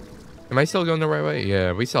 Am I still going the right way?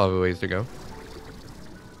 Yeah, we still have a ways to go.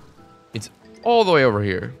 It's all the way over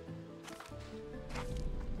here.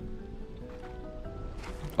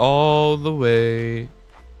 All the way.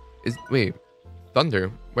 Wait,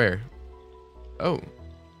 thunder? Where? Oh.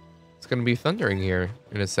 It's gonna be thundering here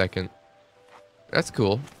in a second. That's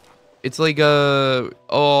cool. It's like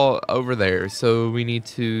all over there, so we need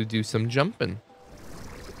to do some jumping.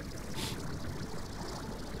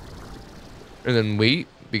 And then wait,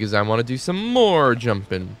 because I want to do some more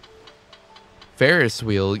jumping. Ferris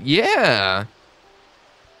wheel, yeah!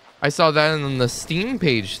 I saw that on the Steam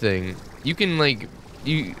page thing. You can like,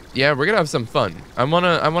 yeah, we're gonna have some fun. I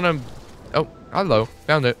wanna, oh, hello,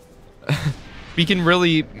 found it. We can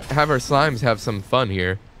really have our slimes have some fun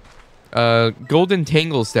here. Golden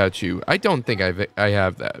Tangle statue. I don't think I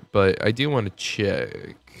have that, but I do want to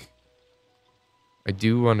check.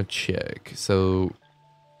 So,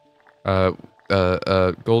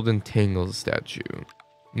 Golden Tangle statue.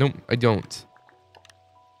 Nope, I don't.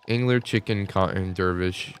 Angler, chicken, cotton,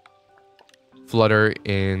 dervish, flutter,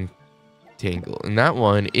 and tangle. And that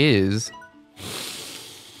one is...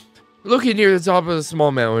 Located near the top of the small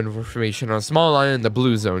mountain for formation on a small island in the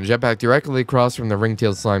blue zone. Jetpack directly across from the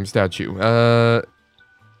ringtail slime statue.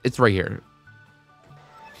 It's right here.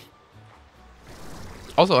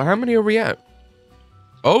 Also, how many are we at?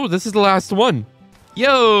 Oh, this is the last one.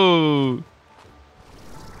 Yo!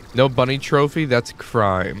 No bunny trophy? That's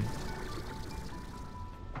crime.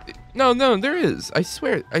 No, there is. I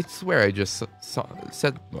swear I just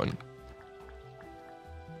said one.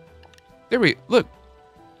 There we... Look.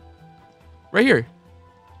 Right here.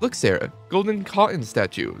 Look, Sarah. Golden cotton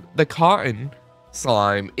statue. The cotton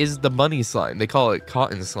slime is the bunny slime. They call it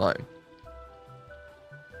cotton slime.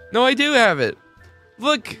 No, I do have it.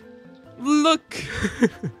 Look. Look.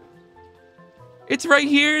 It's right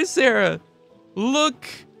here, Sarah. Look.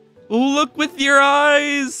 Look with your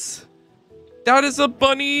eyes. That is a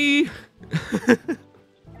bunny.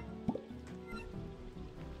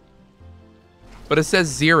 But it says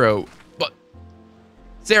 0. But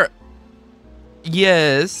Sarah.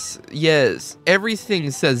 Yes. Everything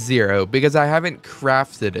says 0 because I haven't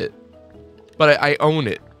crafted it. But I own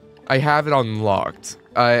it. I have it unlocked.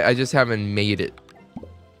 I just haven't made it.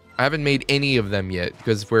 I haven't made any of them yet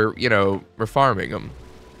because we're farming them.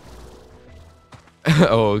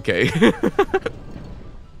 Oh, okay.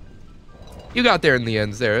 You got there in the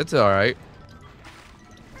end, Sarah. It's all right.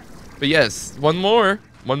 But yes, one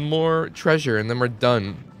more treasure and then we're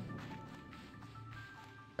done.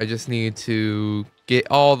 I just need to get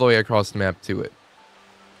all the way across the map to it.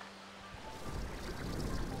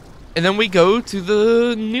 And then we go to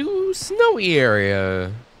the new snowy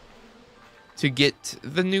area to get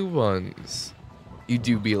the new ones. You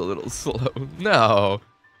do be a little slow. No,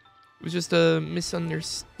 it was just a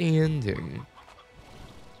misunderstanding.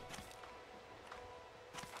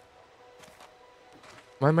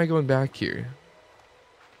 Why am I going back here?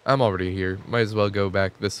 I'm already here. Might as well go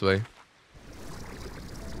back this way.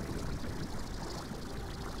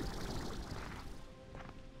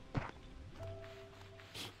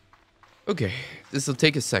 Okay, this will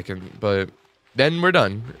take a second, but then we're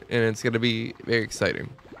done, and it's gonna be very exciting.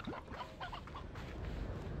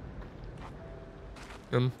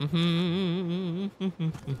 Look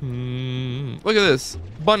at this,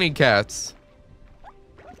 bunny cats.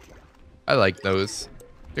 I like those.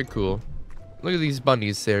 They're cool. Look at these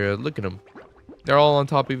bunnies, Sarah. Look at them. They're all on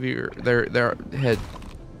top of their head.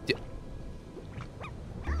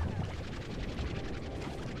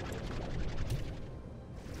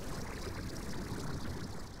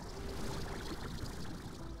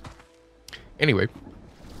 Anyway,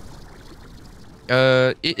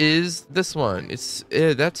 it is this one.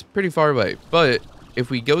 That's pretty far away, but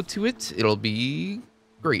if we go to it, it'll be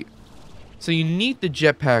great. So you need the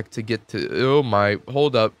jetpack to get to... Oh my,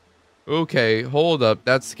 hold up. Okay, hold up.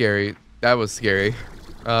 That's scary. That was scary.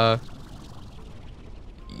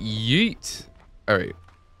 Yeet. Alright.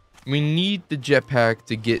 We need the jetpack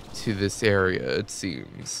to get to this area, it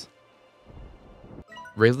seems.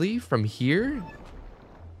 Really? From here?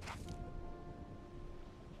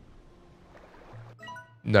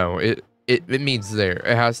 No, it means there.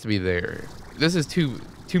 It has to be there. This is too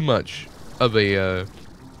much of a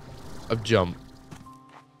jump.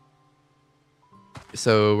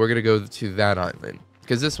 So we're gonna go to that island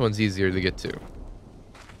because this one's easier to get to.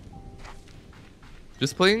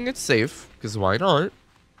 Just playing it safe because why not?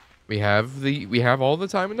 We have all the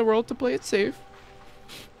time in the world to play it safe.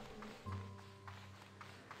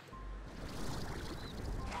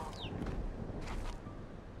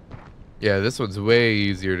 Yeah, this one's way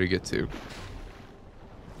easier to get to.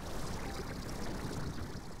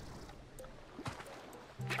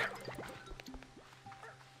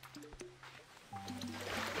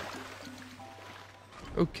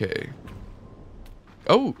 Okay.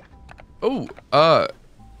 Oh. Oh,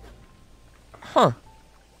 huh.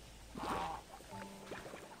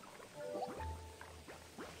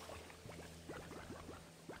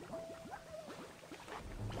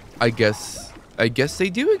 I guess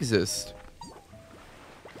they do exist.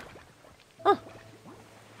 Huh.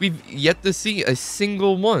 We've yet to see a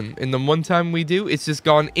single one, and the one time we do, it's just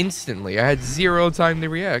gone instantly. I had 0 time to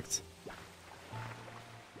react.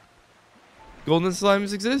 Golden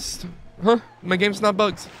slimes exist? Huh? My game's not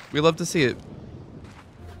bugged. We love to see it.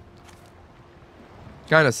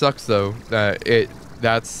 Kind of sucks though that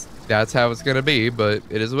that's how it's gonna be, but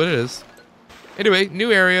it is what it is. Anyway,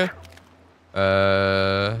 new area.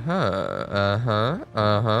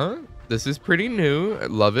 This is pretty new.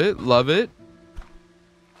 Love it, love it.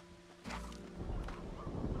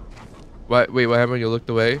 What? Wait, what happened when you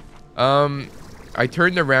looked away? I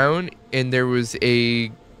turned around and there was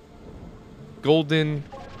a golden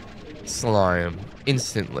slime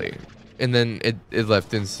instantly, and then it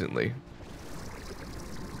left instantly.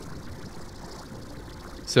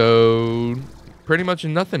 So pretty much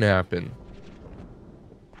nothing happened.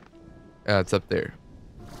 It's up there.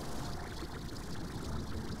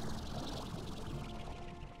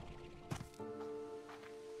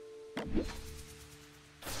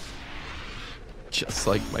 Just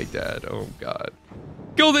like my dad. Oh god.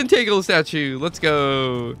 Golden Tangle statue. Let's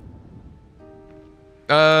go.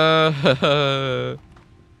 All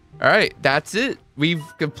right, that's it. We've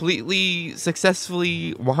completely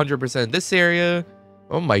successfully 100% this area.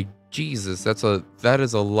 Oh my Jesus, that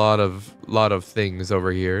is a lot of things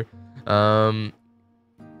over here.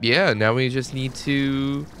 Yeah, now we just need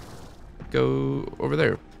to go over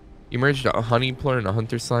there. You merged a honey plur and a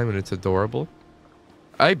hunter slime, and it's adorable.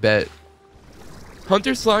 I bet.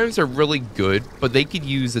 Hunter slimes are really good, but they could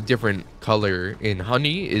use a different color. In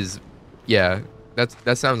honey is, yeah.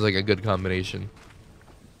 That sounds like a good combination.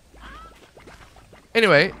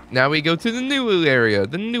 Anyway, now we go to the new area,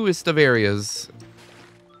 the newest of areas.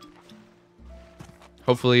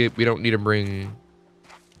 Hopefully we don't need to bring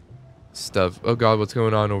stuff. Oh god, what's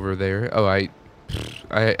going on over there? Oh, I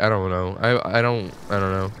don't know. I don't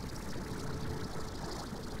know.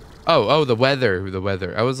 Oh, the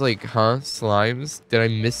weather. I was like, huh? Slimes? Did I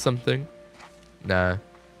miss something? Nah.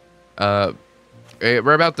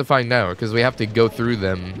 We're about to find out because we have to go through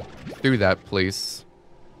that place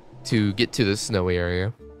to get to the snowy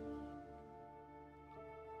area.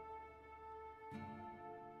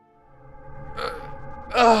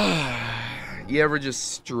 You ever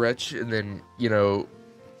just stretch and then, you know,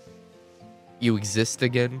 you exist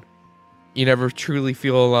again? You never truly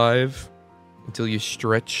feel alive until you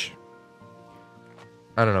stretch.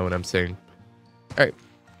 I don't know what I'm saying. Alright,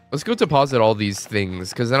 let's go deposit all these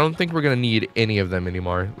things because I don't think we're going to need any of them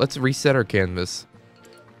anymore. Let's reset our canvas.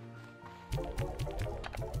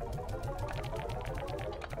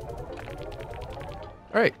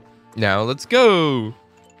 Alright, now let's go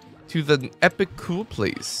to the epic cool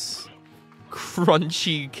place.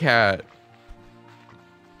 Crunchy cat.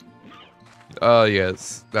 Oh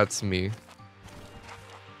yes, that's me.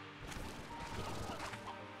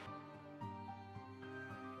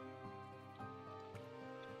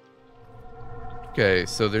 Okay,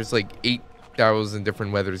 so there's like 8,000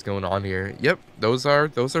 different weathers going on here. Yep, those are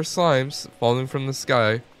slimes falling from the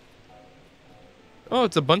sky. Oh,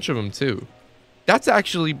 it's a bunch of them too. That's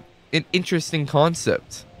actually an interesting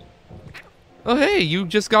concept. Oh hey, you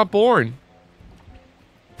just got born.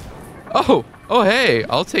 Oh hey,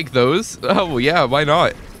 I'll take those. Oh yeah, why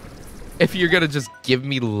not? If you're gonna just give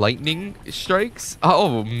me lightning strikes,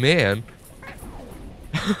 oh man.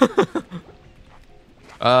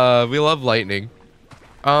 We love lightning.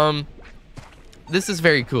 This is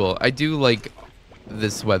very cool. I do like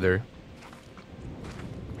this weather.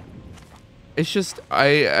 It's just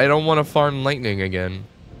I don't want to farm lightning again.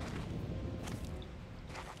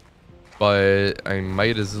 But I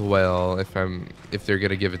might as well if they're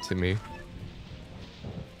gonna give it to me.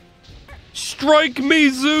 Strike me,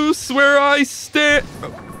 Zeus, where I stand.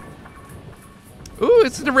 Ooh,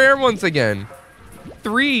 it's the rare ones again.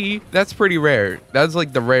 3, that's pretty rare. That's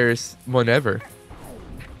like the rarest one ever.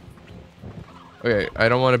 Okay, I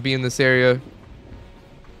don't want to be in this area.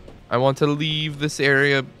 I want to leave this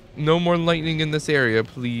area. No more lightning in this area,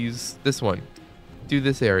 please. This one. Do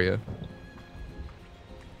this area.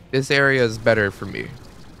 This area is better for me.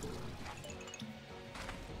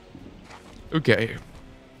 Okay.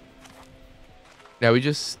 Now we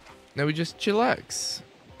just chillax.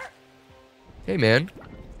 Hey man.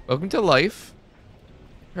 Welcome to life.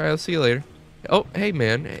 Alright, I'll see you later. Oh, hey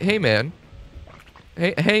man. Hey man.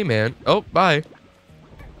 Hey man. Oh, bye.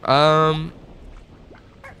 Oh,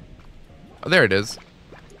 there it is.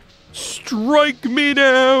 Strike me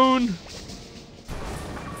down.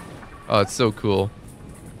 Oh, it's so cool.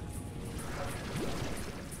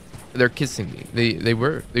 They're kissing me. They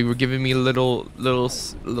were giving me little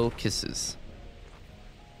kisses.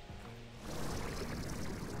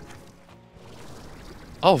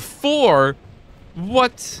 Oh, 4?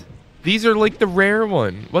 What? These are like the rare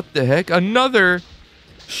one. What the heck? Another.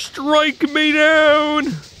 Strike me down.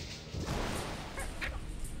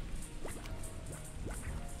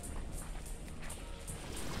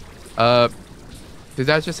 Did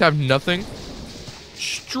that just have nothing?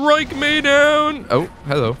 Strike me down. Oh,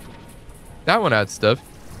 hello. That one had stuff.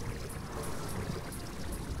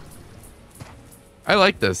 I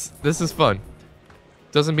like this. This is fun.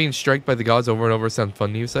 Doesn't being struck by the gods over and over sound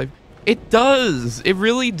fun to you, Sype? It does. It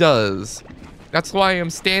really does. That's why I'm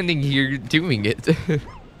standing here doing it.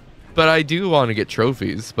 But I do want to get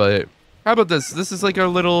trophies. But how about this? This is like our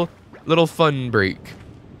little fun break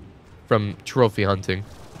from trophy hunting.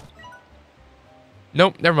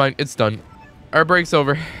 Nope, never mind. It's done. Our break's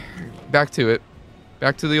over. Back to it.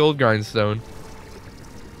 Back to the old grindstone.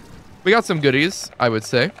 We got some goodies, I would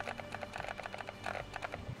say.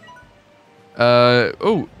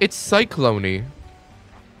 Oh, it's Cyclone-y.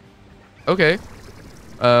 Okay.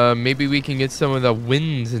 Maybe we can get some of the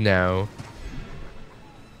winds now.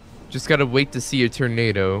 Just gotta wait to see a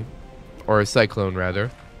tornado. Or a cyclone, rather.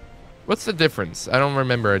 What's the difference? I don't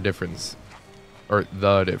remember a difference. Or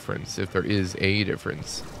the difference, if there is a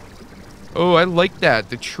difference. Oh, I like that.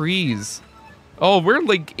 The trees. Oh, we're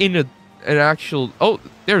like in an actual... Oh,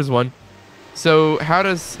 there's one. So, how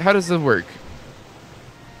does it work?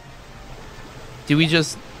 Do we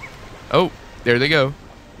just... Oh, there they go.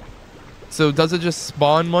 So, does it just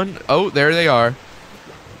spawn one? Oh, there they are.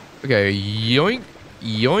 Okay, yoink,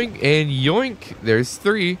 yoink, and yoink. There's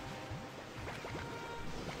 3.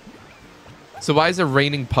 So, why is it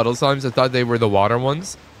raining puddle slimes? I thought they were the water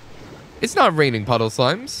ones. It's not raining puddle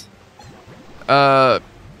slimes.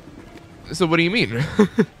 So what do you mean?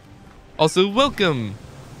 Also, welcome.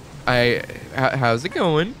 How's it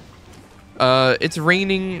going? It's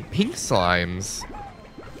raining pink slimes.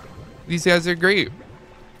 These guys are great.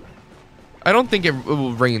 I don't think it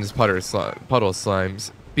will rain puddle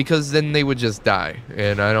slimes because then they would just die,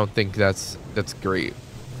 and I don't think that's great.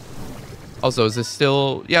 Also, is this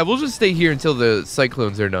still? Yeah, we'll just stay here until the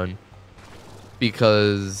cyclones are done.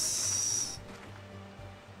 Because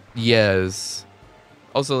yes.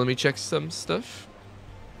 Also, let me check some stuff.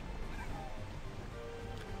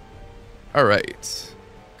 All right.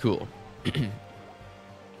 Cool.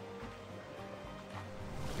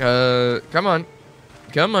 Come on.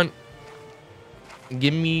 Come on.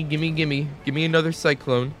 Gimme another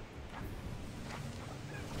cyclone.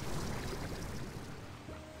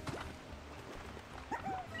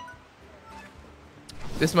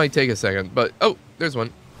 This might take a second, but oh, there's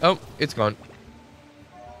one. Oh, it's gone.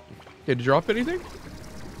 Did it drop anything?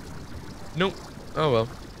 Nope. Oh well.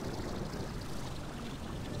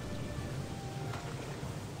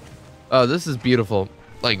 Oh, this is beautiful.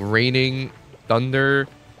 Like raining, thunder,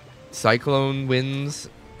 cyclone winds.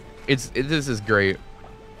 This is great.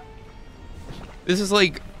 This is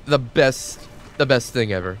like the best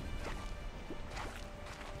thing ever.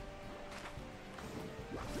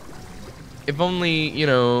 If only, you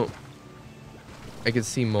know, I could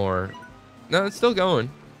see more. No, it's still going.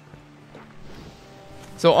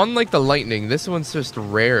 So unlike the lightning, this one's just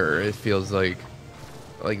rare, it feels like.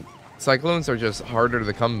 Like, cyclones are just harder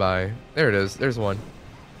to come by. There it is. There's one.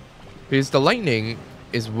 Because the lightning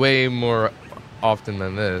is way more often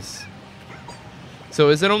than this. So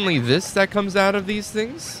is it only this that comes out of these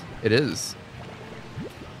things? It is.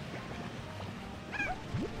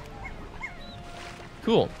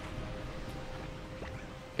 Cool.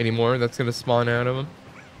 Any more that's gonna spawn out of them?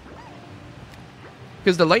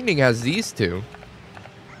 Because the lightning has these two.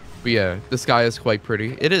 But yeah, the sky is quite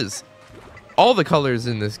pretty. It is. All the colors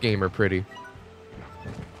in this game are pretty.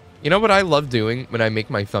 You know what I love doing when I make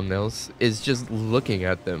my thumbnails? Is just looking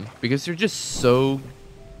at them. Because they're just so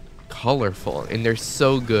colorful and they're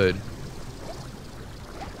so good.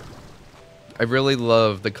 I really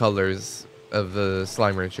love the colors of the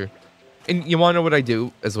Slime Rancher. And you want to know what I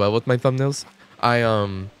do as well with my thumbnails?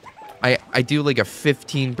 I do like a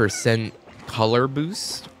 15% color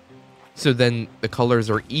boost. So then the colors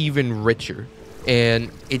are even richer.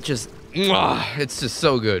 And it just, it's just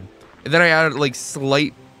so good. And then I added like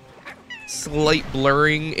slight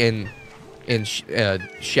blurring and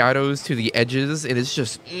shadows to the edges. And it's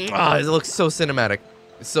just, it looks so cinematic.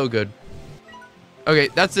 It's so good. Okay,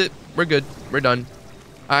 that's it. We're good. We're done.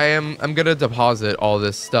 I'm gonna deposit all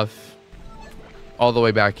this stuff all the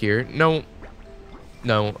way back here. No,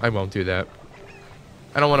 I won't do that.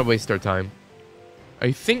 I don't want to waste our time.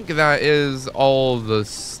 I think that is all the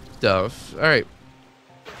stuff. All right.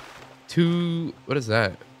 What is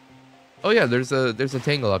that? Oh yeah, there's a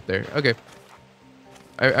tangle up there. Okay.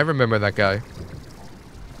 I remember that guy.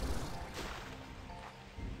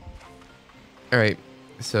 All right.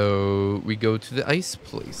 So we go to the ice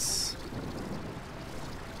place.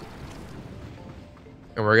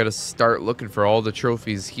 And we're gonna start looking for all the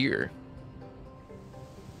trophies here.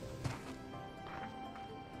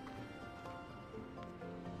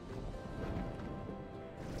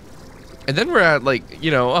 And then we're at like,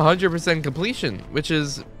 100% completion, which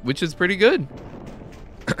is pretty good.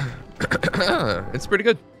 It's pretty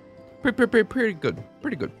good. Pretty good.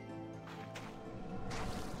 Pretty good.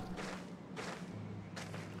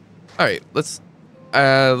 All right,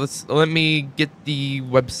 let me get the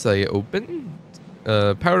website open.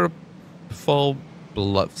 Powerful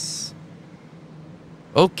Bluffs.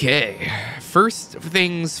 Okay, first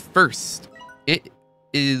things first.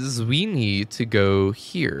 We need to go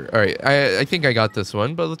here. All right, I think I got this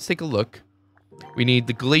one, but let's take a look. We need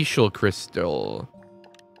the glacial crystal.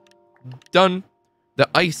 Done. The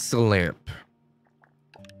ice lamp.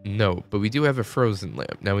 No, but we do have a frozen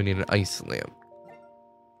lamp. Now we need an ice lamp.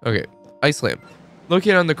 Okay, ice lamp.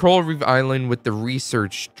 Located on the Coral Reef Island with the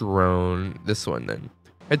research drone. This one then.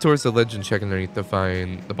 Head towards the ledge and check underneath to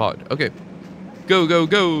find the pod. Okay. Go, go,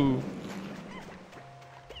 go.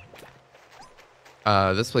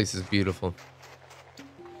 This place is beautiful.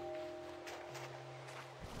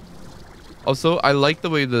 Also, I like the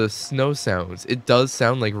way the snow sounds. It does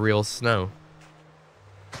sound like real snow.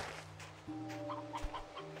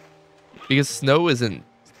 Because snow isn't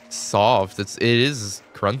soft, it is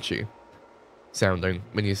crunchy sounding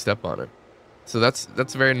when you step on it. So that's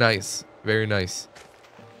very nice. Very nice.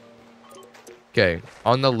 Okay,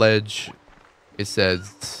 on the ledge it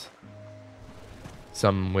says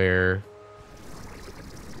somewhere.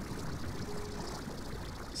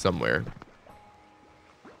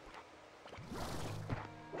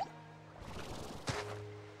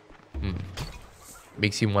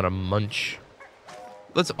 Makes you want to munch.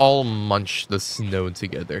 Let's all munch the snow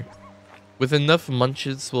together. With enough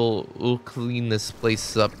munches, we'll clean this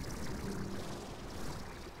place up.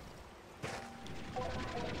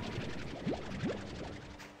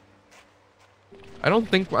 I don't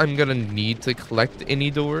think I'm gonna need to collect any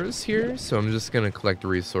doors here, so I'm just gonna collect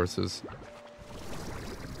resources.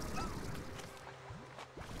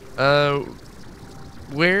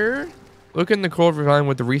 Where? Look in the Coral Reef Island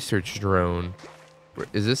with the research drone.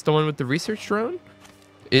 Is this the one with the research drone?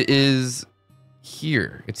 It is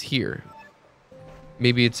here. It's here.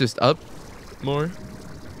 Maybe it's just up more.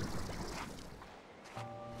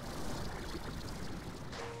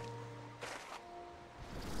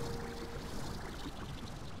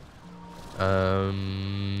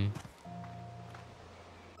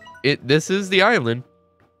 This is the island.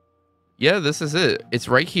 Yeah, this is it. It's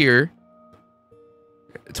right here.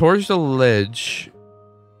 Towards the ledge.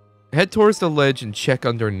 Head towards the ledge and check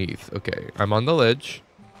underneath. Okay, I'm on the ledge.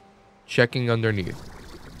 Checking underneath.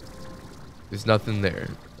 There's nothing there.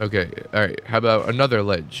 Okay, alright. How about another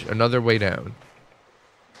ledge? Another way down.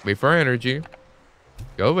 Wait for our energy.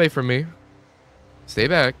 Go away from me. Stay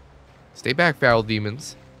back. Stay back, foul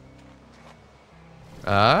demons.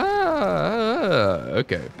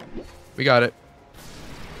 Okay. We got it.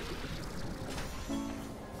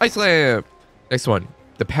 Ice lamp. Next one.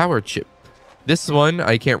 The power chip. This one,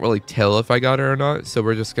 I can't really tell if I got it or not, so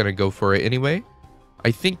we're just gonna go for it anyway.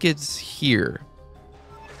 I think it's here.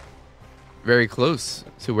 very close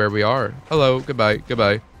to where we are. Hello, goodbye,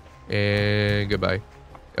 goodbye, and goodbye.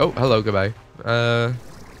 Oh, hello, goodbye.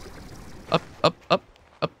 Up,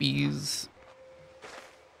 uppies.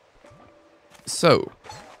 So,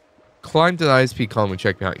 climb to the ISP column and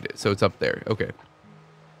check behind it. So it's up there. Okay.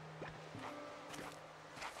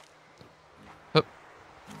 Hup,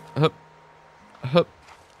 hup, hup,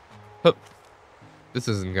 hup. This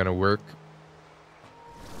isn't gonna work.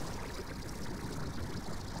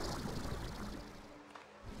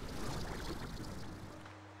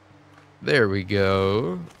 There we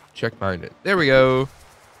go. Check behind it. There we go.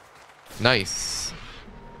 Nice.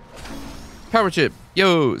 Power chip.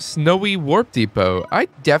 Yo, Snowy Warp Depot. I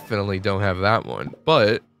definitely don't have that one,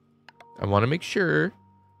 but I want to make sure.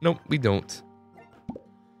 Nope, we don't.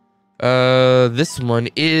 This one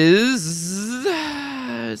is...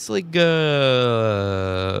 It's like,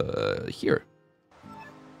 here.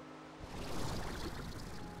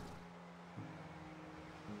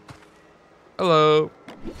 Hello.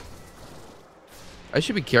 I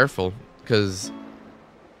should be careful, because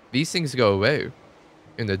these things go away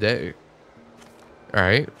in the day.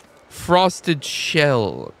 Alright. Frosted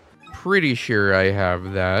Shell. Pretty sure I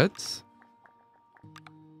have that.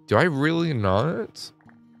 Do I really not?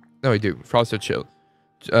 No, I do. Frosted Shell.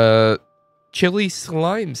 Chili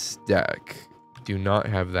Slime Stack. Do not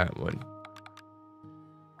have that one.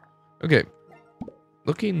 Okay.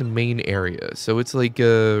 Looking in the main area. So it's like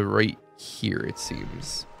right here, it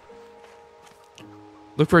seems.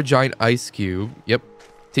 Look for a giant ice cube. Yep.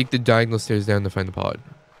 Take the diagonal stairs down to find the pod.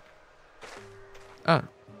 Ah.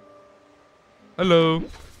 Hello.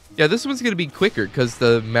 Yeah, this one's going to be quicker because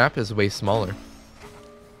the map is way smaller.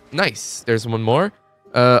 Nice. There's one more.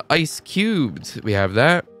 Ice cubed. We have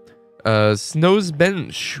that. Snow's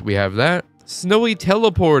bench. We have that. Snowy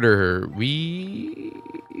teleporter.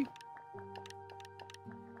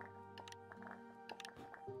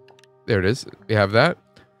 There it is. We have that.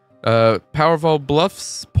 Powerful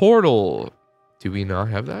Bluffs portal. Do we not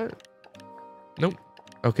have that? Nope.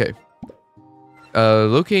 Okay.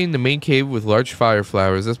 Locating the main cave with large fire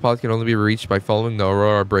flowers. This pod can only be reached by following the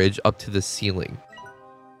Aurora Bridge up to the ceiling.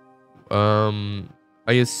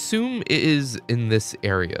 I assume it is in this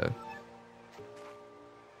area.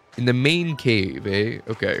 In the main cave, eh?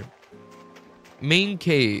 Okay. Main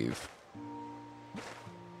cave.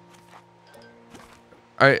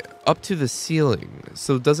 Alright, up to the ceiling.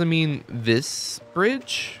 So it doesn't mean this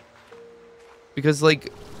bridge? Because,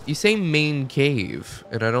 like, you say main cave,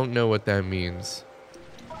 and I don't know what that means.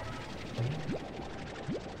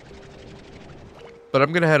 But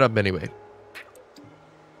I'm gonna head up anyway.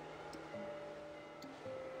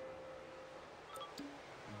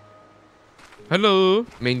 Hello,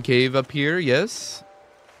 main cave up here, yes.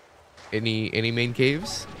 Any main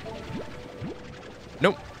caves?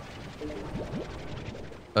 Nope.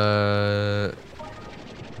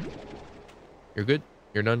 You're good?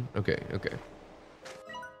 You're none? Okay, okay.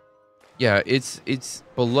 Yeah, it's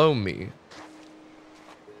below me.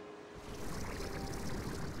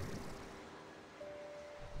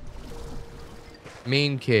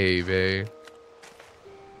 Main cave, eh?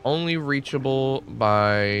 Only reachable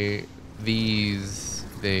by these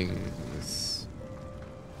things.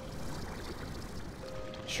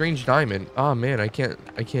 Strange diamond. Oh man, I can't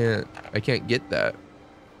get that.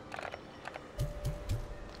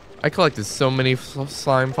 I collected so many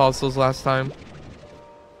slime fossils last time.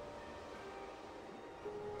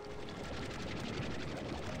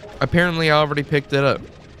 Apparently I already picked it up.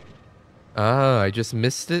 Ah, I just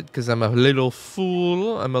missed it because I'm a little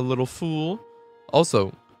fool. I'm a little fool.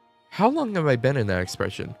 Also, how long have I been in that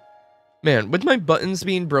expression? Man, with my buttons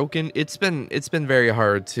being broken, it's been very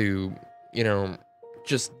hard to, you know,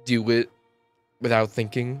 just do it without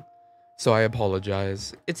thinking. So I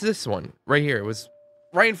apologize. It's this one right here. It was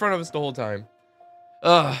right in front of us the whole time.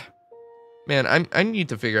 Ugh. Man, I need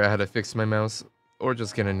to figure out how to fix my mouse or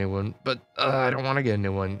just get a new one. But I don't want to get a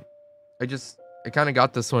new one. I kind of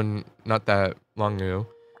got this one not that long ago.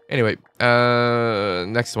 Anyway,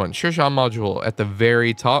 next one. Shirshan module at the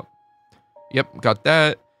very top. Yep, got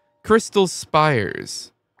that. Crystal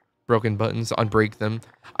spires. Broken buttons, unbreak them.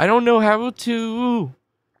 I don't know how to.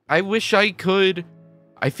 I wish I could.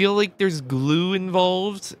 I feel like there's glue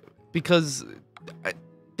involved because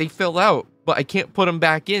they fell out, but I can't put them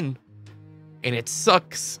back in. And it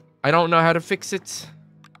sucks. I don't know how to fix it.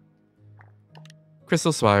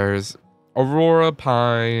 Crystal spires. Aurora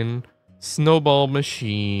pine. Snowball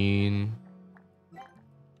machine.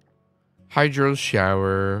 Hydro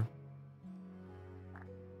shower.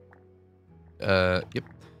 Yep.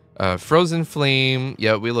 Frozen flame.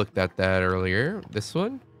 Yeah, we looked at that earlier. This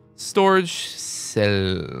one. Storage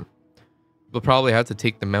cell. We'll probably have to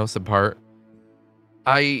take the mouse apart.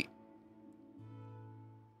 I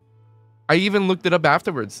even looked it up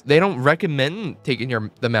afterwards. They don't recommend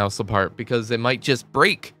taking the mouse apart because it might just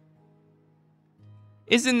break.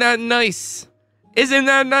 Isn't that nice? Isn't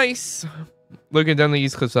that nice? Looking down the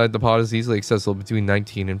east cliffside, the pod is easily accessible between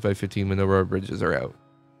 19 and 5:15 when the road bridges are out.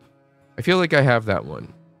 I feel like I have that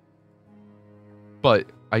one. But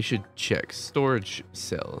I should check. Storage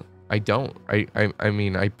cell. I don't. I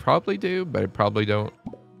mean, I probably do, but I probably don't.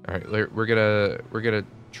 All right, we're gonna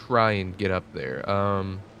try and get up there.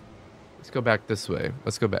 Let's go back this way.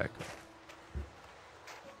 Let's go back.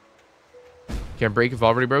 Can't break if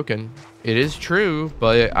already broken. It is true,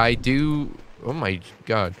 but I do. Oh my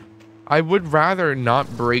god. I would rather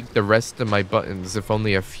not break the rest of my buttons if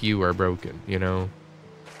only a few are broken, you know?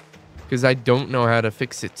 Because I don't know how to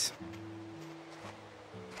fix it.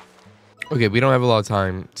 Okay, we don't have a lot of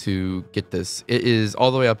time to get this. It is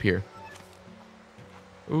all the way up here.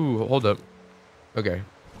 Ooh, hold up. Okay.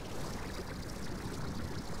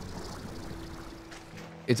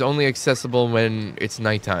 It's only accessible when it's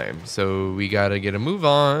nighttime, so we gotta get a move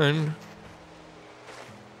on.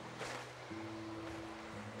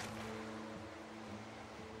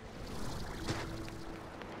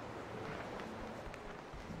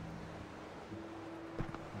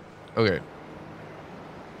 Okay.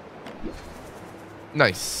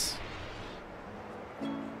 Nice.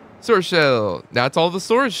 Storage cell. That's all the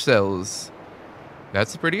storage cells.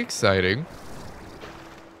 That's pretty exciting.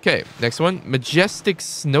 Okay, next one. Majestic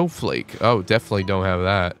Snowflake. Oh, definitely don't have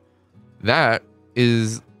that. That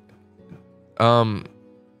is...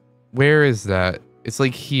 Where is that? It's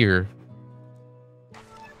like here.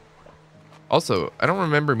 Also, I don't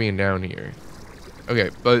remember being down here. Okay,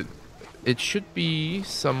 but it should be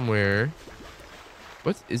somewhere.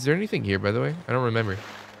 What? Is there anything here, by the way? I don't remember.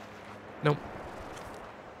 Nope.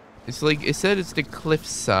 It's like, it said it's the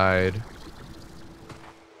cliffside.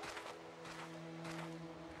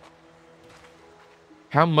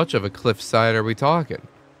 How much of a cliffside are we talking?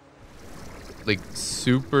 Like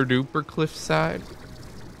super duper cliffside?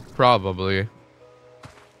 Probably.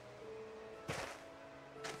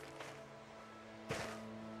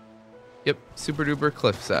 Yep, super duper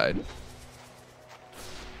cliffside.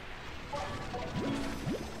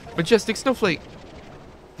 Majestic Snowflake.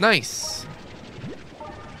 Nice.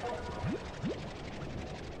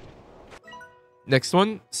 Next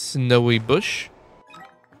one, Snowy Bush.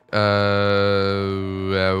 I'm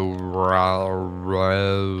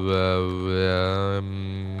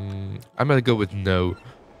gonna go with no.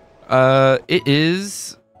 It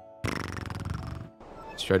is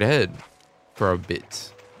straight ahead for a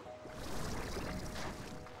bit.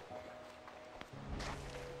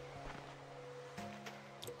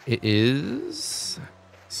 It is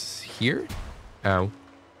here. Ow.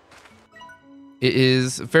 It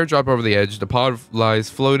is a fair drop over the edge. The pod lies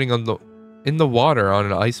floating in the water on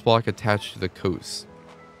an ice block attached to the coast.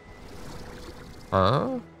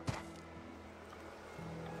 Huh?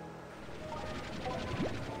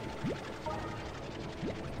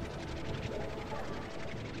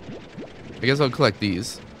 I guess I'll collect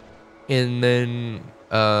these. And then,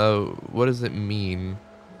 what does it mean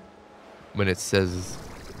when it says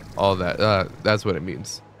all that? That's what it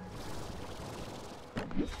means.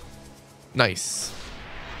 Nice.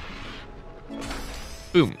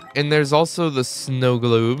 Boom. And there's also the snow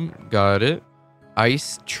globe. Got it.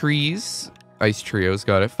 Ice trees. Ice trios.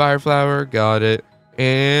 Got it. Fire flower. Got it.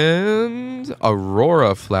 And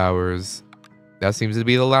aurora flowers. That seems to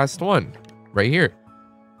be the last one. Right here.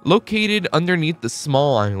 Located underneath the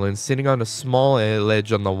small island, sitting on a small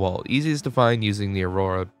ledge on the wall. Easiest to find using the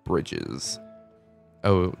aurora bridges.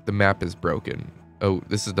 Oh, the map is broken. Oh,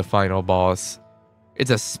 this is the final boss. It's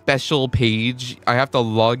a special page. I have to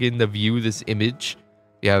log in to view this image.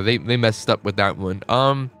 Yeah, they messed up with that one.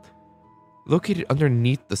 Located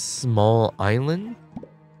underneath the small island?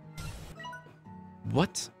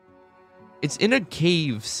 What? It's in a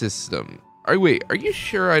cave system. Wait, are you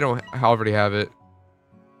sure I don't already have it?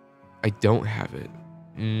 I don't have it.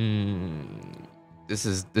 This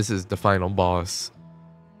is the final boss.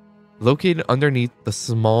 Located underneath the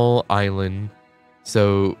small island.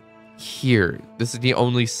 So here, this is the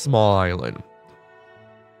only small island.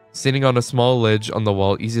 Sitting on a small ledge on the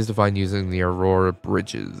wall, easiest to find using the aurora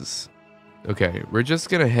bridges. Okay, we're just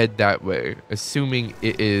gonna head that way, assuming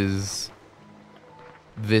it is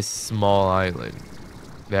this small island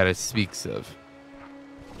that it speaks of.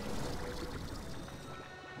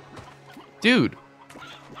 Dude,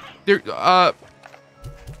 there,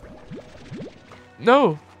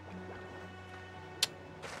 no.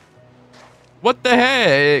 What the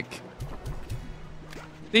heck?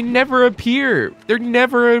 They never appear. They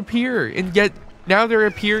never appear. And yet now they're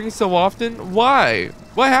appearing so often. Why?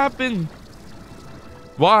 What happened?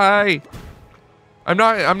 Why? I'm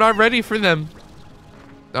not ready for them.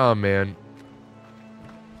 Oh man.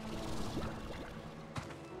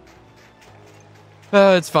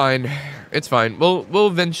 It's fine. It's fine. We'll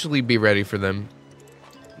eventually be ready for them.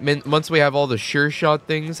 Once we have all the sure shot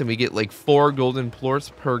things and we get like 4 golden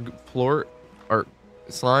plorts per plort or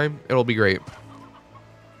slime, it'll be great.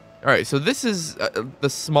 All right, so this is the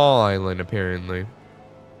small island apparently.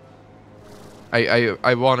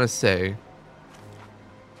 I want to say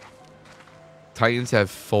Titans have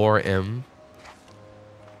 4M.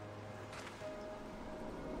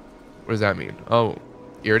 What does that mean? Oh,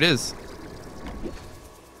 here it is.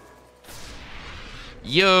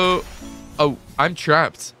 Yo. Oh, I'm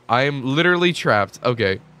trapped. I am literally trapped.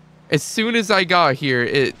 Okay. As soon as I got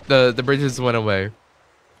here, the bridges went away.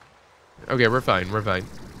 Okay, we're fine. We're fine.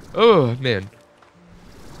 Oh, man.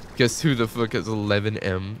 Guess who the fuck is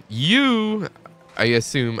 11M? You, I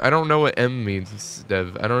assume. I don't know what M means,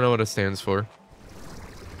 Dev. I don't know what it stands for.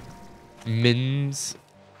 Wins,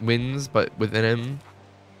 but with an M.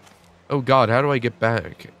 Oh god, how do I get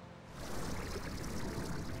back?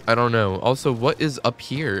 I don't know. Also, what is up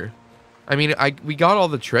here? I mean, we got all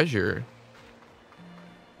the treasure.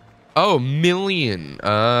 Oh, million.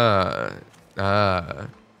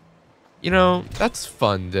 You know, that's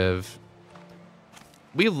fun, Dev.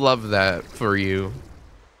 We love that for you.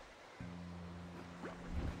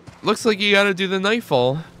 Looks like you gotta do the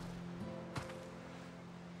nightfall.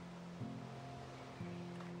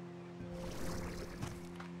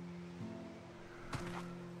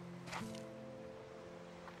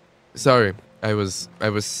 Sorry, I was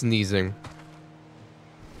sneezing.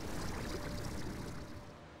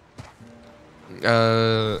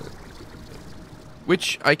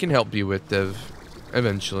 Which I can help you with, Dev,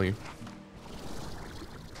 eventually.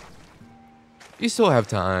 You still have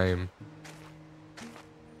time.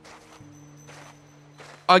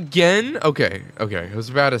 Again? Okay. I was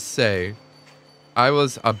about to say.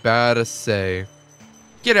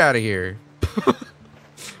 Get out of here.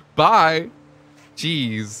 Bye.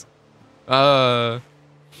 Jeez. Okay.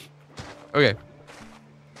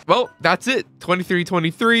 Well, that's it.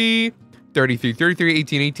 23-23,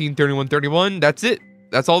 33-33, 18-18, 31-31. That's it.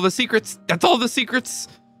 That's all the secrets. That's all the secrets.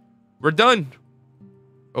 We're done.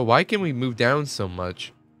 Oh, why can we move down so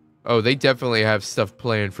much? Oh, they definitely have stuff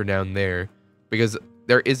planned for down there. Because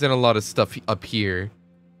there isn't a lot of stuff up here.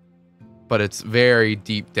 But it's very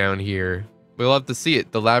deep down here. We'll have to see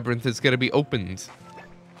it. The labyrinth is going to be opened.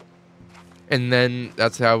 And then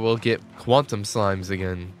that's how we'll get quantum slimes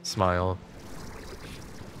again. Smile.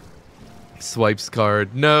 Swipes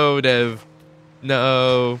card. No, Dev.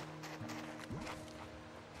 No.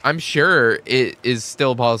 I'm sure it is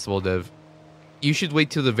still possible, Dev. You should wait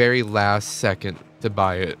till the very last second to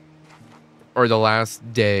buy it. Or the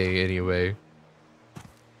last day, anyway.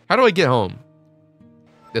 How do I get home?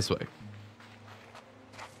 This way.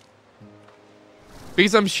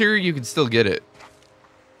 Because I'm sure you can still get it.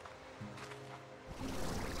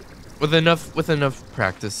 With enough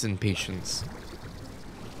practice and patience.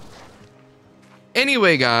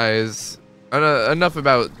 Anyway, guys, enough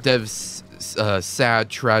about Dev's sad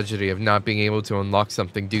tragedy of not being able to unlock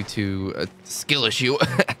something due to a skill issue.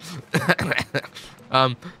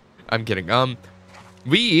 I'm kidding.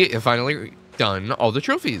 We have finally done all the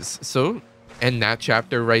trophies. So, and that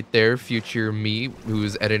chapter right there, future me,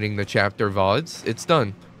 who's editing the chapter VODs, it's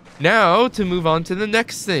done. Now to move on to the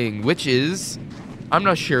next thing, which is, I'm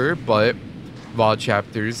not sure, but VOD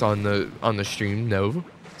chapters on the stream know.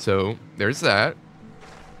 So there's that.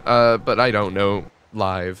 But I don't know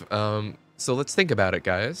live. So let's think about it,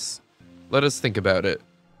 guys. Let us think about it.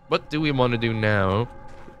 What do we want to do now?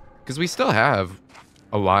 Because we still have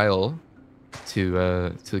a while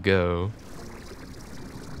to go.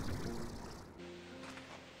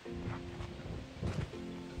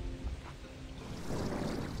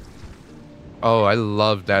 Oh, I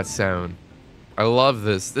love that sound. I love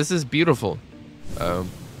this. This is beautiful. I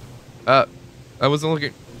wasn't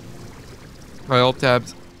looking. My alt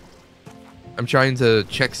tabs. I'm trying to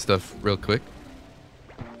check stuff real quick.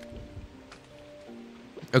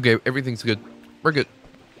 Okay, everything's good. We're good.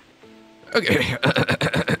 Okay.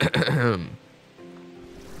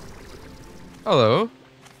 Hello.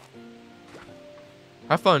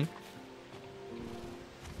 Have fun.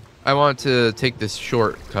 I want to take this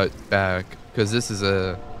shortcut back because this is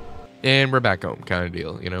a... And we're back home kind of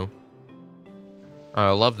deal, you know? I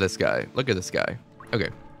love this guy. Look at this guy. Okay.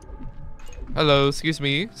 Hello, excuse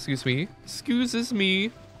me. Excuses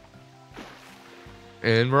me.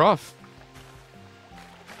 And we're off.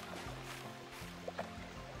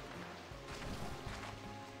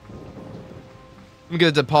 I'm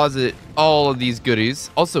gonna deposit all of these goodies.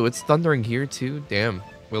 Also, it's thundering here too. Damn,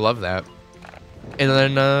 we love that. And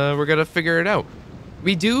then we're gonna figure it out.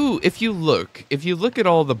 We do, if you look at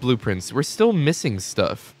all the blueprints, we're still missing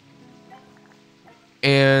stuff.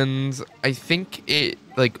 And I think it,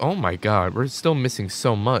 like, oh my god, we're still missing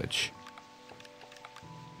so much.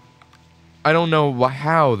 I don't know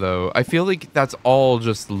how, though. I feel like that's all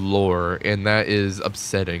just lore, and that is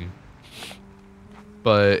upsetting.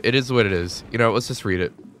 But it is what it is. You know, let's just read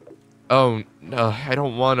it. Oh, no, I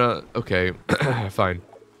don't wanna... Okay, fine.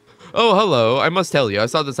 Oh, hello. I must tell you, I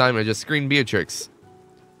saw the sign and I just screened Beatrix.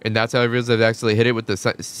 And that's how I realized I've actually hit it with the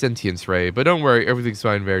sentience ray. But don't worry, everything's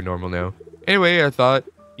fine, very normal now. Anyway, I thought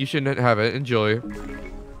you shouldn't have it. Enjoy.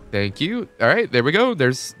 Thank you. All right, there we go.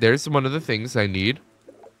 There's one of the things I need.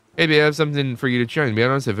 Maybe I have something for you to try. And be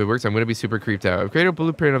honest, if it works, I'm going to be super creeped out. I've created a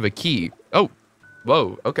blueprint of a key. Oh,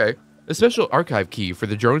 whoa, okay. A special archive key for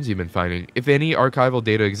the drones you've been finding. If any archival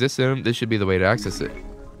data exists in them, this should be the way to access it.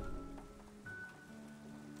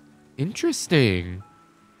 Interesting.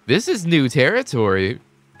 This is new territory.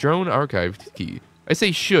 Drone archive key. I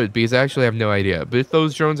say should because I actually have no idea. But if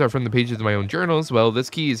those drones are from the pages of my own journals, well, this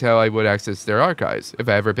key is how I would access their archives, if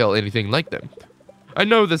I ever built anything like them. I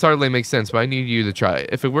know this hardly makes sense, but I need you to try it.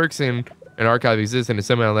 If it works and an archive exists and it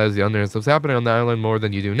somehow allows you to understand what's happening on the island more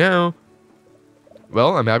than you do now,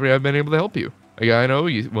 well, I'm happy I've been able to help you. I know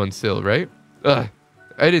you one still, right? Ugh,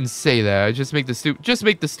 I didn't say that. I just make the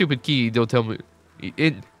stupid key. Don't tell me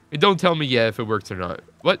don't tell me yet if it works or not.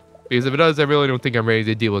 What? Because if it does, I really don't think I'm ready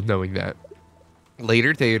to deal with knowing that.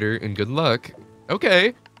 Later, Tater, and good luck.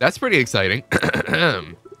 Okay, that's pretty exciting.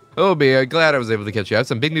 Oh, be glad I was able to catch you. I have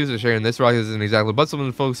some big news to share, and this rock isn't exactly but some of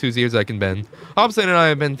the folks whose ears I can bend. Hobson and I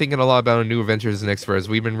have been thinking a lot about new adventures next for us.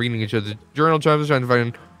 We've been reading each other's journal travels, trying to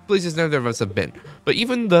find places neither of us have been. But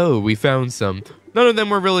even though we found some, none of them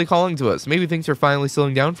were really calling to us. Maybe things are finally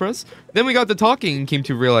slowing down for us. Then we got to talking and came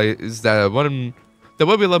to realize that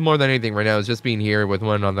what we love more than anything right now is just being here with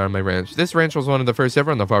one another on my ranch. This ranch was one of the first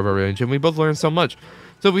ever on the Farber Ranch, and we both learned so much.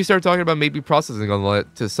 So we started talking about maybe processing all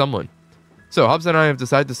that to someone. So Hobbs and I have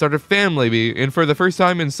decided to start a family bee, and for the first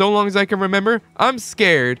time in so long as I can remember, I'm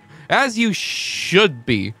scared, as you should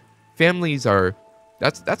be. Families are,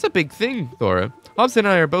 that's a big thing, Thora. Hobbs and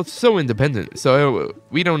I are both so independent, so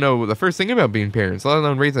we don't know the first thing about being parents, let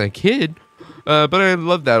alone raising a kid. But I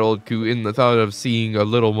love that old coot, and the thought of seeing a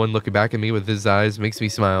little one looking back at me with his eyes makes me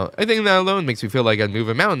smile. I think that alone makes me feel like I'd move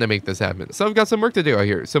a mountain to make this happen. So I've got some work to do out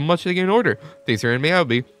here, so much to get in order. Thanks for hearing me out,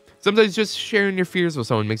 B. Sometimes just sharing your fears with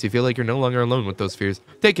someone makes you feel like you're no longer alone with those fears.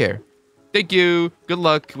 Take care. Thank you. Good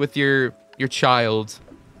luck with your child.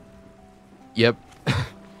 Yep.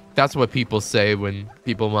 That's what people say when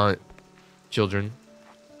people want children.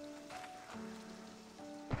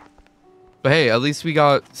 But hey, at least we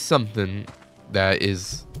got something that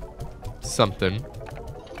is something.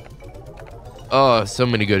 Oh, so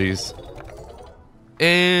many goodies.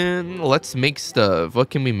 And let's make stuff.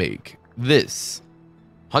 What can we make? This.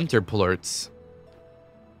 Hunter plorts.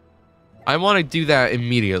 I want to do that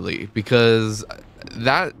immediately because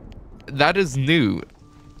that is new.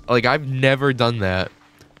 Like, I've never done that.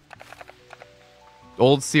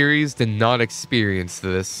 Old series did not experience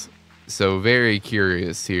this. So very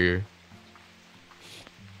curious here.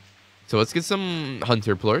 So let's get some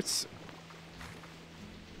hunter plorts.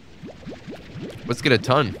 Let's get a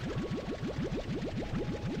ton.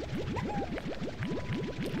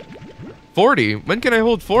 40? When can I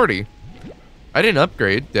hold 40? I didn't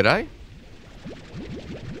upgrade, did I?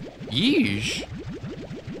 Yeesh.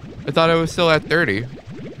 I thought I was still at 30.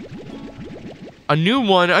 A new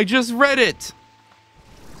one? I just read it!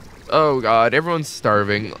 Oh god, everyone's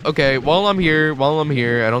starving. Okay, while I'm here,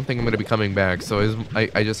 I don't think I'm gonna be coming back, so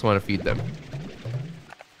I just want to feed them.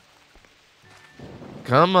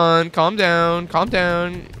 Come on, calm down, calm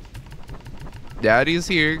down. Daddy's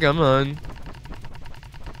here, come on.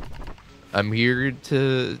 I'm here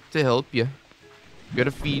to help you.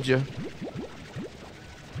 Gotta feed you.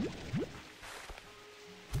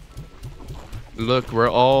 Look, we're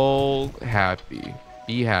all happy.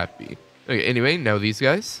 Be happy. Okay, anyway, now these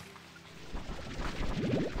guys.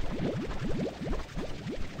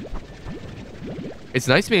 It's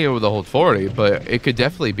nice being able to hold 40, but it could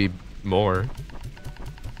definitely be more.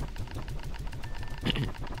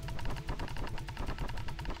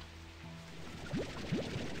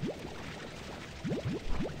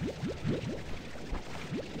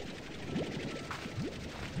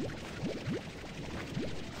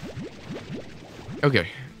 Okay,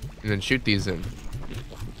 and then shoot these in.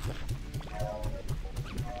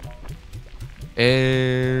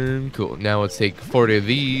 And cool. Now let's take 40 of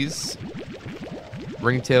these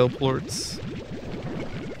ringtail plorts.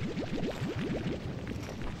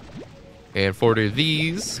 And 40 of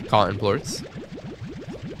these cotton plorts.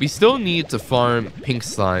 We still need to farm pink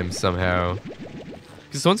slime somehow.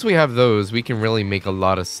 Because once we have those, we can really make a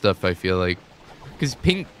lot of stuff, I feel like. Because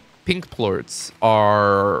pink plorts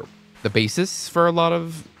are the basis for a lot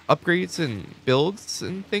of upgrades and builds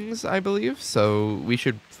and things, I believe. So we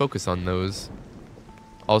should focus on those.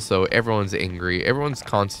 Also, everyone's angry. Everyone's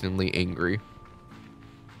constantly angry.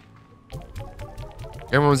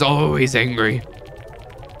 Everyone's always angry.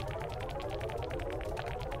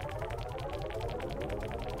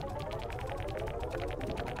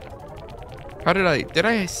 How did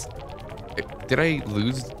I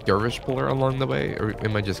lose Dervish Puller along the way, or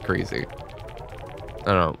am I just crazy? I don't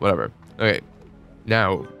know, whatever. Okay,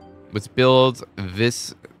 now let's build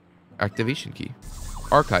this activation key,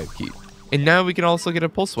 archive key, and now we can also get a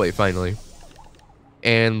pulse wave finally.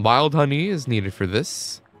 And wild honey is needed for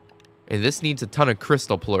this, and this needs a ton of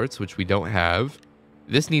crystal plorts, which we don't have.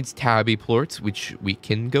 This needs tabby plorts, which we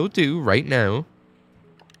can go do right now.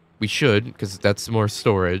 We should, because that's more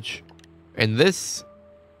storage. And this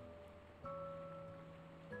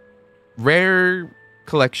rare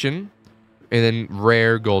collection, and then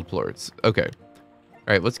rare gold plorts. Okay. All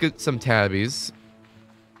right, let's get some tabbies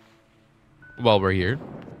while we're here.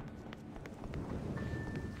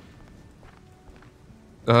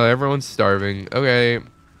 Everyone's starving. Okay.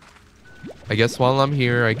 I guess while I'm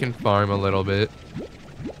here, I can farm a little bit.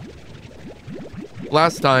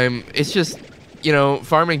 Last time, it's just, you know,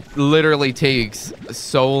 farming literally takes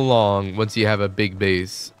so long once you have a big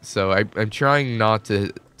base. So I'm trying not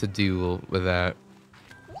to deal with that.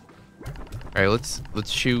 All right, let's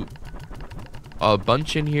shoot a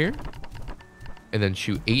bunch in here, and then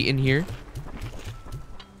shoot 8 in here.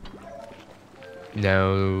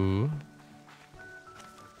 No.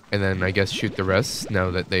 And then I guess shoot the rest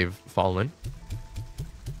now that they've fallen.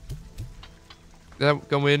 Did that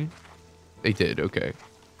go in? They did, okay.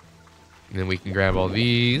 And then we can grab all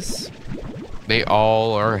these. They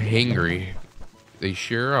all are hangry. They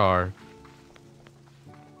sure are.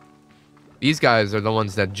 These guys are the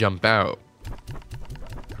ones that jump out.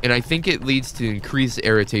 And I think it leads to increased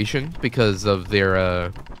irritation because of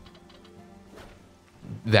their,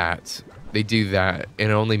 that. They do that, and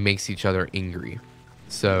it only makes each other angry.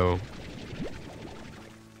 So,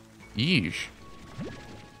 yeesh.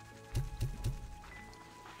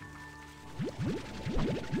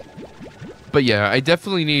 But yeah, I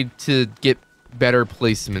definitely need to get better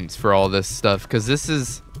placements for all this stuff, because this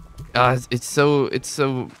is, it's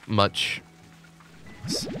so much.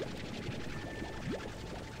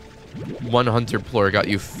 One hunter plor got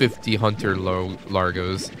you 50 hunter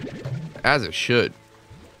largos, as it should.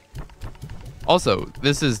 Also,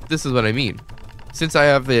 this is what I mean. Since I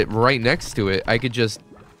have it right next to it, I could just,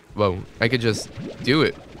 whoa, I could just do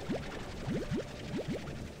it.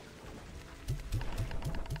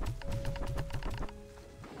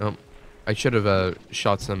 Oh, I should have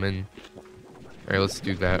shot some in. All right, let's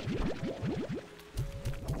do that.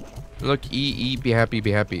 Look, eat, be happy,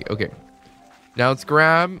 be happy. Okay, now let's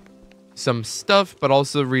grab some stuff, but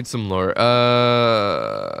also read some lore.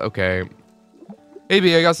 Okay.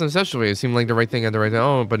 Maybe I got some sexual. It seemed like the right thing at the right time.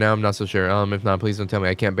 Oh, but now I'm not so sure. If not, please don't tell me.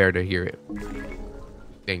 I can't bear to hear it.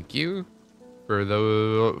 Thank you for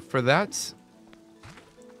that.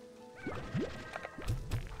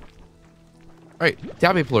 All right,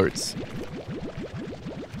 tabby plorts.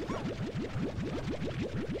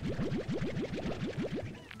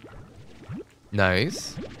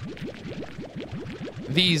 Nice.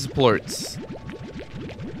 These plorts.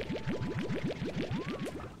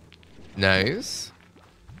 Nice.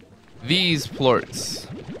 These plorts.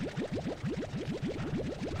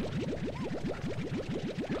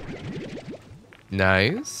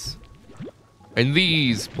 Nice. And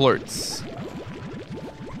these plorts.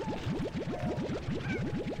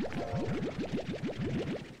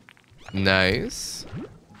 Nice.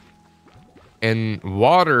 And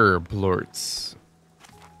water plorts.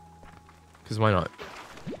 Because why not?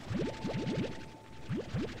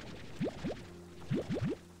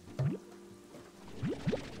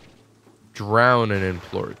 Drowning in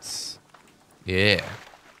plorts. Yeah.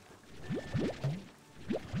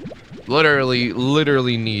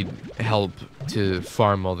 Literally need help to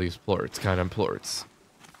farm all these plorts, kind of plorts.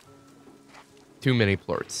 Too many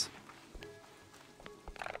plorts.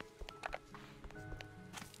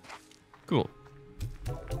 Cool.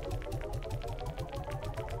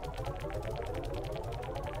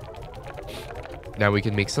 Now we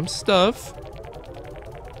can make some stuff.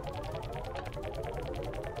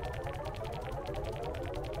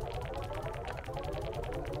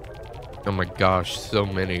 Oh my gosh, so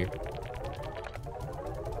many.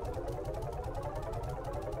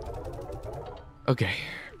 Okay.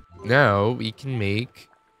 Now we can make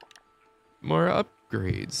more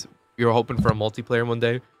upgrades. You're hoping for a multiplayer one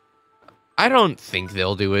day? I don't think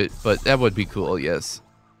they'll do it, but that would be cool, yes.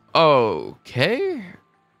 Okay.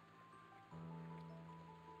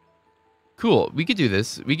 Cool. We could do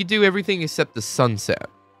this. We could do everything except the sunset.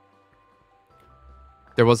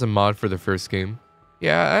 There was a mod for the first game.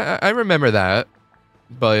 Yeah, I remember that.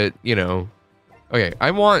 But, you know. Okay,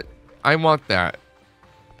 I want that.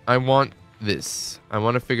 I want this. I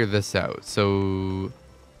want to figure this out. So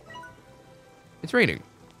it's raining.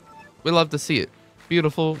 We love to see it.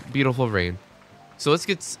 Beautiful, beautiful rain. So let's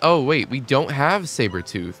get... Oh, wait. We don't have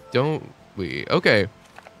Sabretooth, don't we? Okay.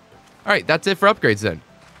 All right. That's it for upgrades then.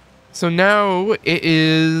 So now it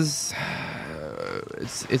is...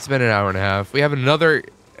 It's been an hour and a half. We have another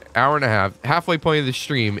hour and a half. Halfway point of the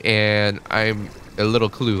stream. And I'm a little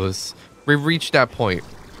clueless. We've reached that point.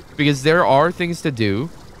 Because there are things to do.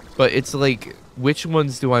 But it's like... Which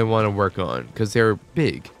ones do I want to work on? Because they're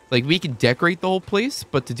big. Like, we can decorate the whole place,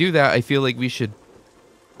 but to do that, I feel like we should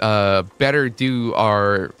better do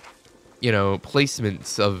our, you know,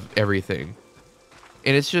 placements of everything.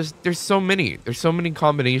 And it's just, there's so many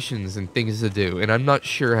combinations and things to do, and I'm not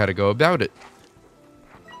sure how to go about it.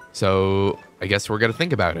 So, I guess we're going to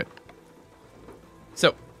think about it.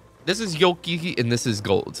 So, this is Yoki, and this is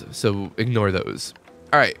Gold, so ignore those.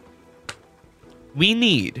 All right. We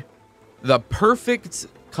need the perfect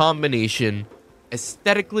combination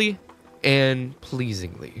aesthetically and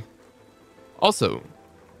pleasingly. Also,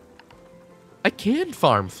 I can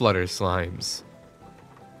farm Flutter Slimes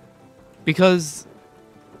because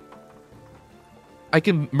I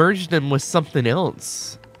can merge them with something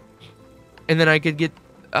else. And then I could get...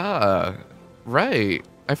 right.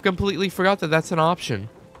 I've completely forgot that that's an option.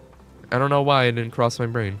 I don't know why it didn't cross my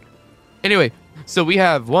brain. Anyway, so we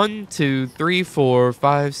have 1, 2, 3, 4,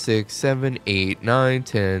 5, 6, 7, 8, 9,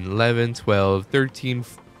 10, 11, 12, 13,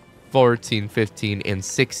 14, 15, and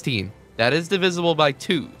 16. That is divisible by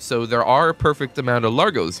 2, so there are a perfect amount of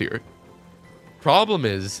Largos here. Problem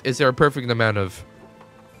is there a perfect amount of,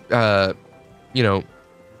 you know,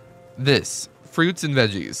 this. Fruits and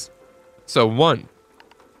veggies. So 1.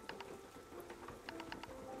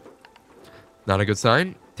 Not a good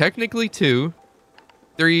sign. Technically 2.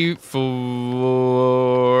 3,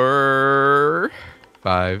 4,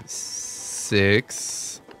 5,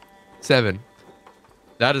 6, 7.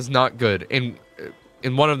 That is not good. And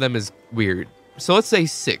one of them is weird. So let's say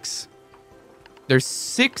 6. There's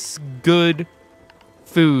 6 good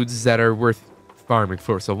foods that are worth farming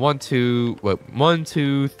for. So 1, 2,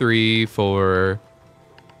 3, 4,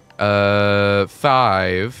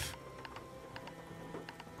 5.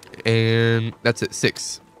 And that's it,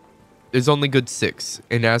 6. There's only good 6.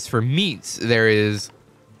 And as for meats, there is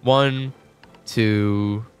 1,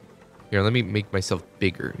 2... Here, let me make myself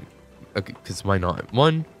bigger. Okay, because why not?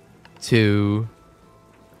 1, 2...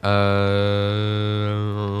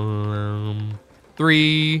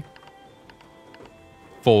 3...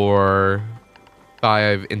 4...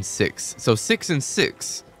 5, and 6. So 6 and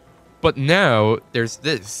 6. But now, there's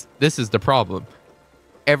this. This is the problem.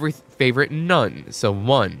 Every favorite none. So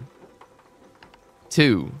 1...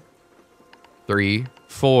 2... 3,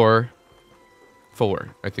 4,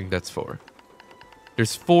 4. I think that's 4.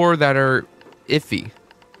 There's 4 that are iffy.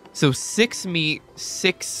 So 6 meat,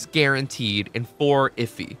 6 guaranteed, and 4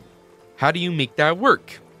 iffy. How do you make that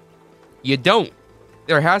work? You don't.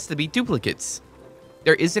 There has to be duplicates.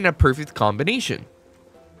 There isn't a perfect combination.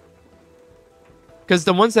 Because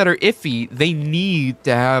the ones that are iffy, they need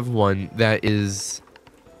to have one that is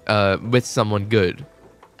with someone good.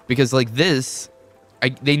 Because like this...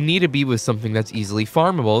 they need to be with something that's easily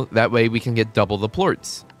farmable. That way we can get double the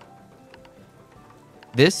plorts.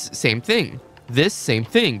 This, same thing. This, same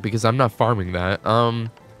thing, because I'm not farming that. And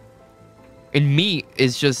meat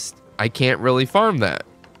is just... I can't really farm that.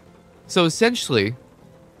 So essentially,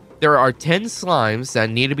 there are 10 slimes that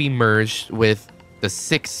need to be merged with the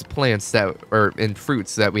 6 plants that... and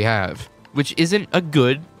fruits that we have. Which isn't a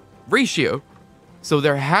good ratio. So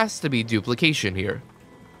there has to be duplication here.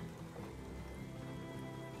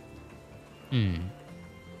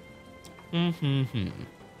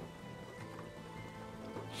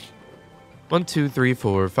 1, 2, 3,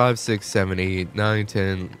 4, 5, 6, 7, 8, 9,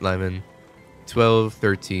 10, 11, 12,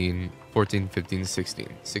 13, 14, 15, 16.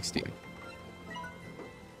 16.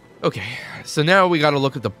 Okay, so now we gotta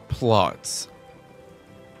look at the plots.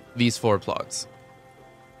 These 4 plots.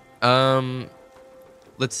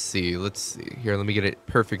 Let's see. Here, let me get it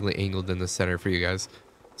perfectly angled in the center for you guys.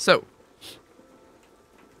 So,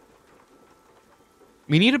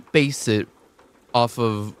 we need to base it off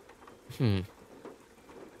of...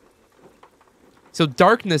 So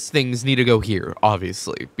darkness things need to go here,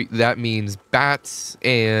 obviously. That means bats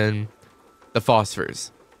and the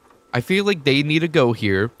phosphors. I feel like they need to go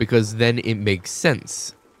here because then it makes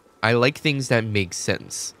sense. I like things that make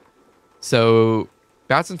sense. So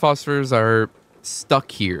bats and phosphors are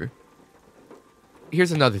stuck here.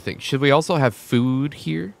 Here's another thing. Should we also have food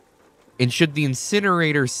here? And should the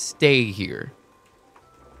incinerator stay here?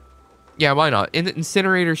 Yeah, why not? And the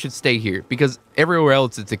incinerator should stay here because everywhere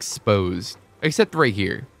else it's exposed. Except right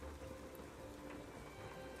here.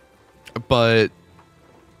 But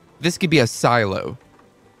this could be a silo.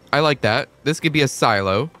 I like that. This could be a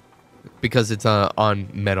silo because it's on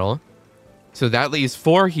metal. So that leaves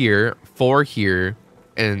 4 here, 4 here.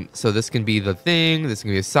 And so this can be the thing. This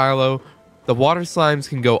can be a silo. The water slimes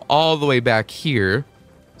can go all the way back here.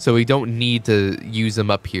 So we don't need to use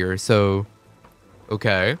them up here. So,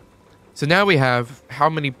 okay. So now we have, how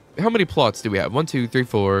many plots do we have? 1, 2, 3,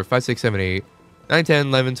 4, 5, 6, 7, 8, 9, 10,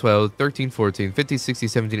 11, 12, 13, 14, 15, 16,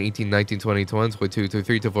 17, 18, 19, 20, 21, 22,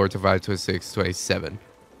 23, 24, 25, 26, 27.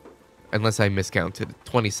 Unless I miscounted.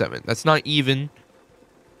 27. That's not even.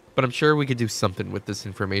 But I'm sure we could do something with this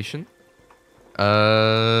information.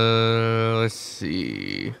 Let's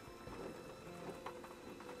see.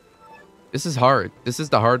 This is hard. This is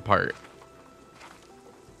the hard part.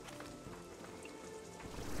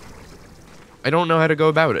 I don't know how to go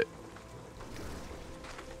about it.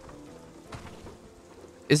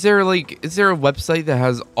 Is there a website that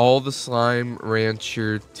has all the Slime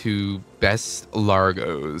Rancher to best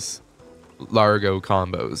Largo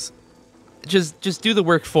combos? Just do the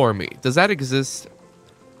work for me. Does that exist?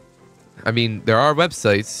 I mean, there are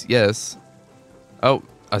websites, yes. Oh,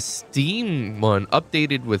 a Steam one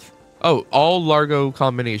updated with, oh, all Largo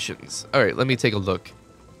combinations. All right, let me take a look.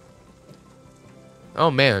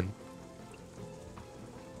 Oh man.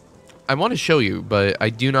 I want to show you, but I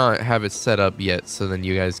do not have it set up yet, so then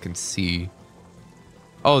you guys can see.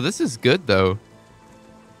 Oh, this is good though.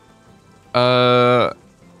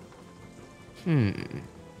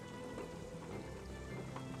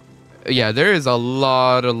 Yeah, there is a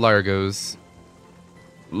lot of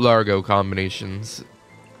Largo combinations.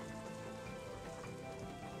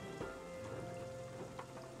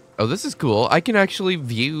 Oh, this is cool. I can actually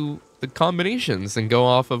view the combinations and go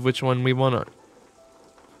off of which one we want to.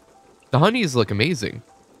 The honeys look amazing.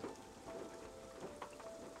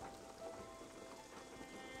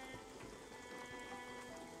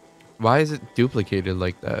 Why is it duplicated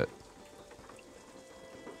like that?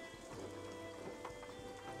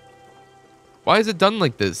 Why is it done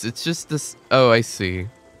like this? It's just this. Oh, I see.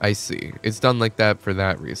 I see. It's done like that for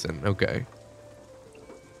that reason. Okay.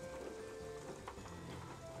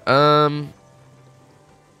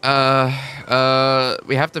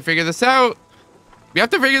 We have to figure this out.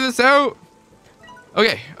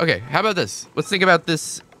 Okay. How about this? Let's think about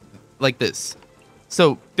this like this.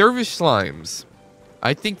 So, Dervish Slimes.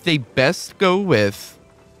 I think they best go with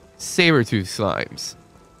Sabertooth Slimes.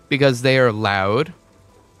 Because they are loud.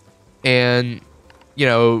 And, you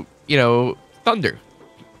know, thunder.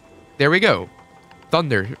 There we go.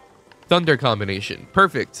 Thunder combination.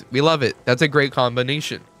 Perfect. We love it. That's a great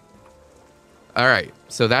combination. All right.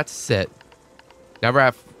 So that's set. Now we're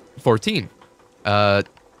at 14.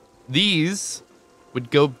 These would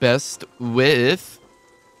go best with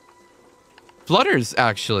Flutters,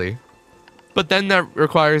 actually. But then that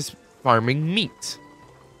requires farming meat.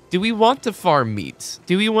 Do we want to farm meat?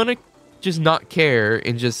 Do we want to just not care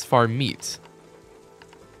and just farm meat?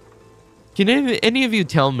 Can any of you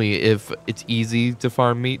tell me if it's easy to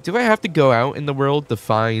farm meat? Do I have to go out in the world to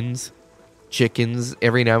find chickens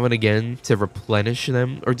every now and again to replenish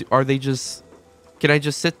them? Or are they just... Can I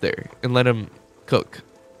just sit there and let them cook?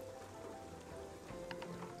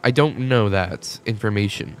 I don't know that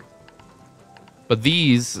information. But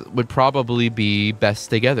these would probably be best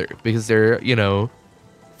together because they're, you know,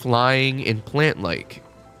 flying and plant-like.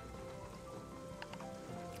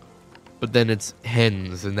 But then it's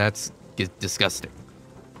hens, and that's disgusting.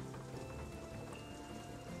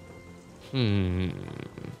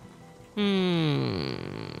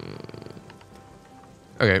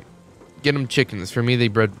 Okay. Get them chickens. For me, they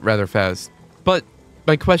bred rather fast. But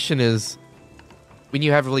my question is, when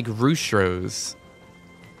you have, like, roosters,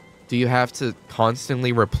 do you have to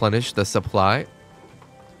constantly replenish the supply?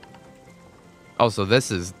 Also,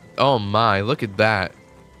 this is... Oh my, look at that.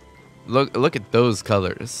 Look at those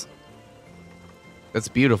colors. That's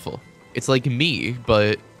beautiful. It's like me,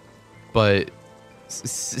 but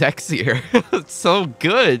sexier. It's so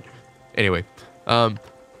good. Anyway,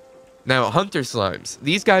 now hunter slimes.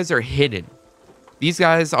 These guys are hidden. These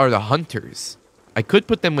guys are the hunters. I could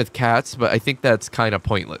put them with cats, but I think that's kind of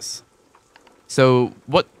pointless. So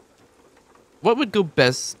what would go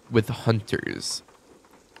best with hunters?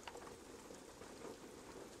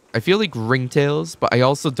 I feel like ringtails, but I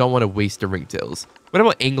also don't want to waste the ringtails. What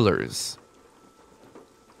about anglers?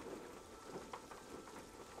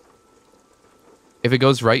 If it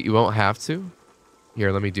goes right, you won't have to.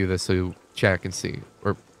 Here, let me do this so chat can see.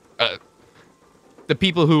 Or the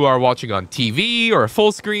people who are watching on TV or a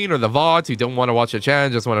full screen or the VODs who don't want to watch the chat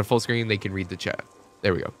and just want a full screen, they can read the chat.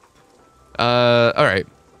 There we go. All right.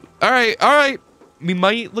 All right. All right. We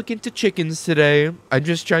might look into chickens today. I'm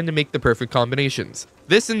just trying to make the perfect combinations.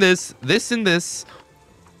 This and this, this and this.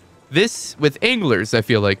 This with anglers, I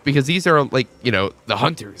feel like, because these are like, you know, the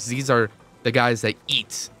hunters. These are the guys that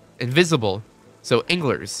eat. Invisible. So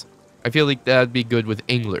anglers. I feel like that'd be good with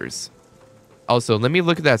anglers. Also, let me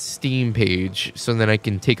look at that Steam page so then I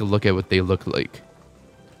can take a look at what they look like.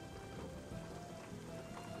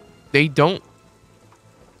 They don't...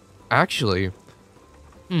 Actually...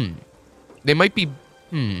 They might be...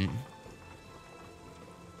 Here,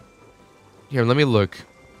 let me look.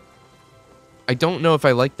 I don't know if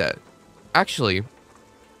I like that. Actually...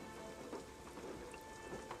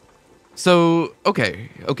 So, okay.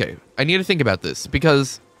 I need to think about this,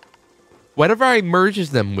 because... whatever I merge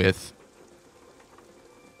them with...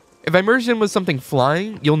 if I merge them with something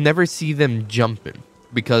flying, you'll never see them jumping,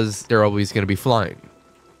 because they're always going to be flying.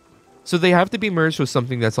 So they have to be merged with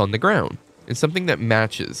something that's on the ground, and something that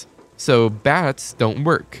matches. So bats don't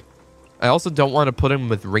work. I also don't want to put them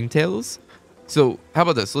with ringtails. So how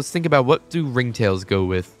about this? Let's think about what do ringtails go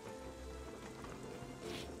with.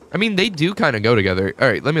 I mean, they do kind of go together. All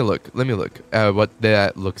right, let me look at what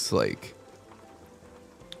that looks like.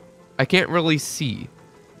 I can't really see.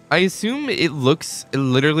 I assume it looks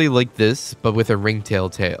literally like this, but with a ringtail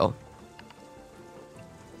tail.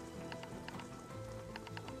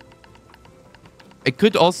 It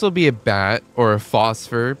could also be a bat or a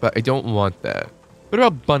phosphor, but I don't want that. What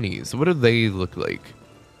about bunnies? What do they look like?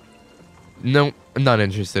 No, I'm not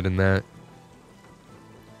interested in that.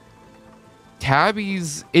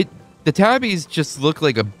 Tabbies, the tabbies just look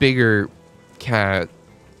like a bigger cat.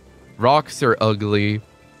 Rocks are ugly.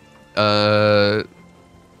 Man,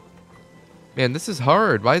 this is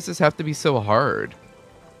hard. Why does this have to be so hard?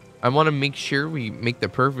 I want to make sure we make the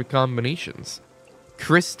perfect combinations.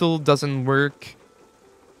 Crystal doesn't work.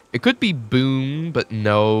 It could be Boom, but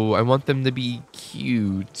no. I want them to be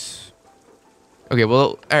cute. Okay,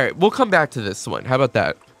 well, alright. We'll come back to this one. How about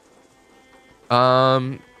that?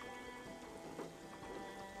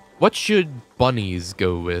 What should bunnies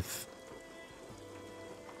go with?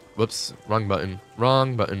 Whoops. Wrong button.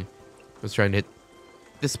 Wrong button. I was trying to hit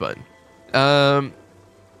this button.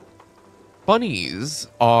 Bunnies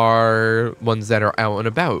are ones that are out and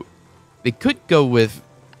about. They could go with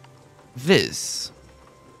this.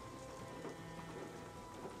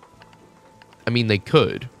 I mean, they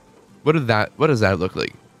could. What does that look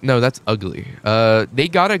like? No, that's ugly. They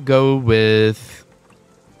gotta go with...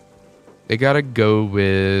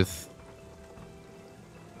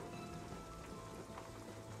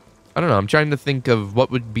 I don't know. I'm trying to think of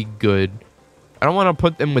what would be good. I don't want to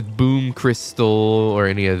put them with Boom, Crystal, or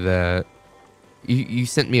any of that. You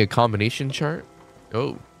sent me a combination chart?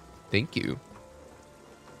 Oh, thank you.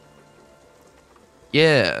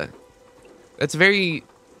 Yeah. That's very...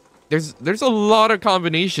 There's a lot of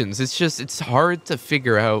combinations. It's just, it's hard to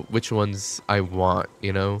figure out which ones I want,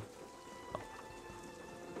 you know?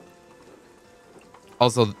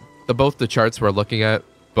 Also, both the charts we're looking at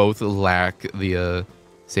both lack the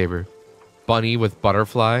saber. Bunny with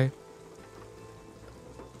butterfly.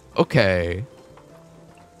 Okay.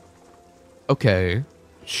 Okay.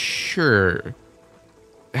 Sure.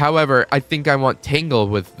 However, I think I want Tangle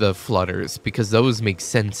with the flutters because those make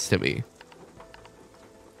sense to me.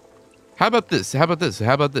 How about this?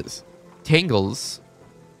 Tangles.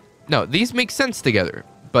 No, these make sense together.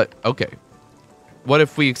 But, okay. What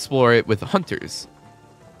if we explore it with hunters?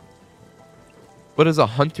 What does a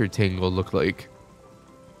hunter tangle look like?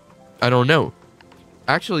 I don't know.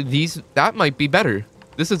 Actually, that might be better.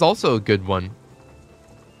 This is also a good one.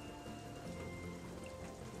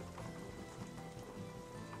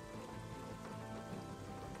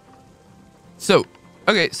 So,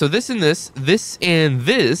 okay, so this and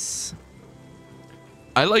this.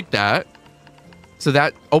 I like that. So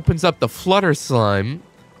that opens up the flutter slime.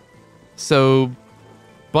 So,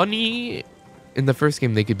 bunny, in the first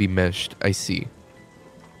game, they could be meshed. I see.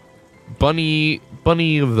 Bunny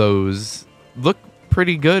of those look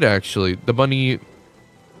pretty good, actually. The bunny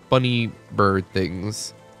bird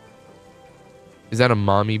things. Is that a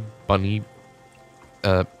mommy bunny?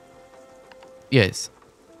 Yes.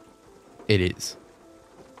 It is.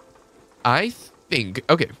 I think,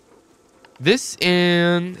 okay, this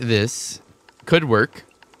and this could work.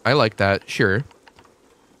 I like that, sure.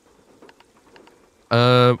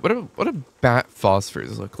 What do bat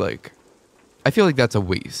phosphors look like? I feel like that's a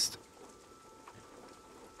waste.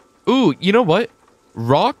 Ooh, you know what?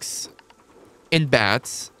 Rocks and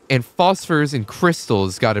bats and phosphors and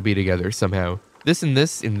crystals gotta be together somehow. This and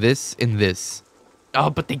this and this and this. Oh,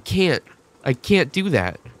 but they can't. I can't do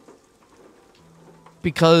that.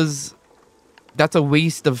 Because that's a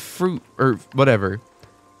waste of fruit or whatever.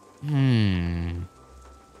 I mean,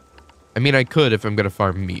 I could if I'm gonna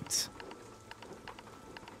farm meat.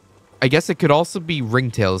 I guess it could also be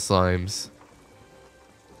ringtail slimes.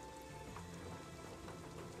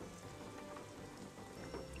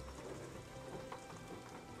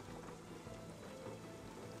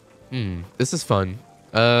 This is fun.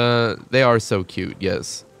 They are so cute,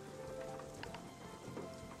 yes.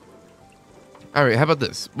 Alright, how about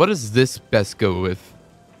this? What does this best go with?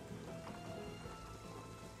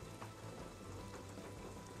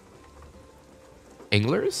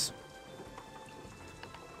 Anglers?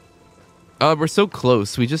 We're so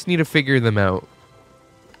close. We just need to figure them out.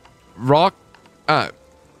 Rock... the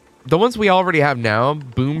ones we already have now,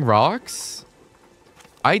 boom rocks.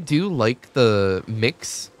 I do like the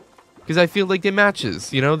mix. Because I feel like it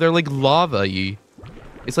matches, you know? They're like lava-y.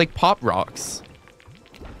 It's like pop rocks.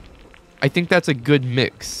 I think that's a good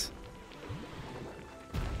mix.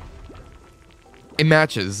 It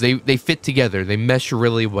matches. They fit together. They mesh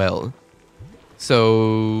really well.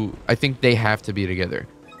 So I think they have to be together.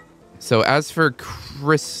 So as for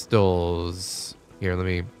crystals... Here, let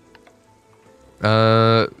me...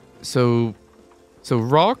 So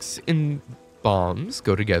rocks and bombs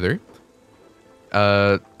go together.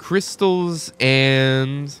 Crystals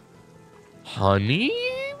and honey,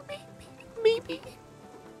 maybe.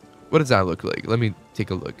 What does that look like? Let me take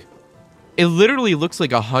a look. It literally looks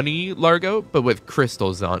like a honey largo, but with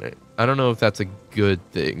crystals on it. I don't know if that's a good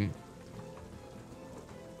thing.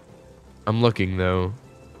 I'm looking though.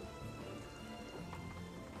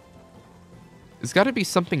 It's got to be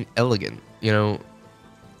something elegant, you know.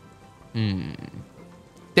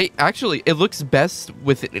 They actually, it looks best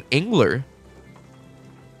with an angler.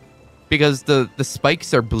 Because the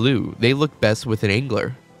spikes are blue. They look best with an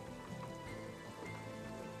angler.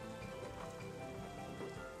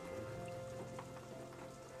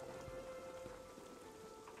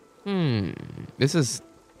 This is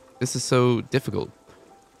so difficult.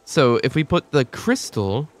 So if we put the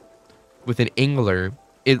crystal with an angler,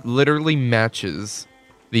 it literally matches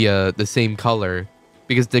the same color.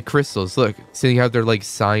 Because the crystals, look, seeing how they're like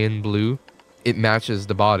cyan blue, it matches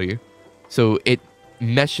the body. So it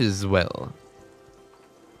meshes well.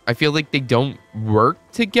 I feel like they don't work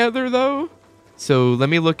together though. So let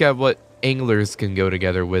me look at what anglers can go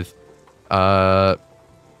together with.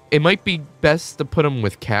 It might be best to put them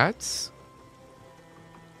with cats.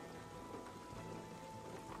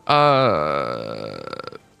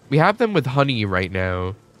 We have them with honey right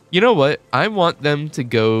now. You know what? I want them to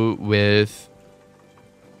go with...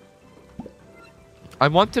 I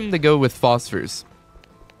want them to go with phosphors.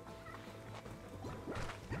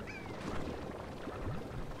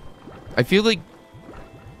 I feel like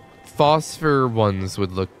phosphor ones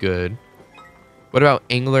would look good. What about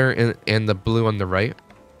angler and the blue on the right?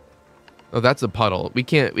 Oh, that's a puddle. We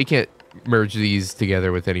can't merge these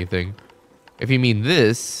together with anything. If you mean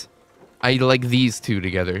this, I like these two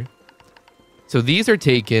together. So these are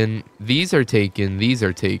taken, these are taken, these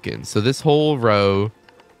are taken. So this whole row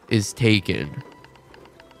is taken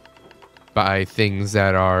by things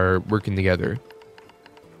that are working together.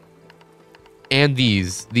 And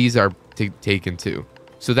these are taken too.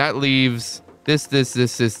 So that leaves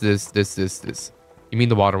this. You mean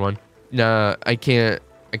the water one? Nah, I can't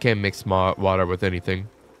mix water with anything.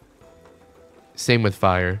 Same with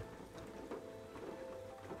fire.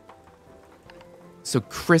 So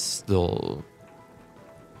crystal.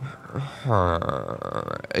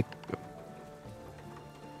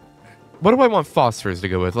 What do I want phosphors to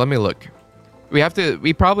go with? Let me look.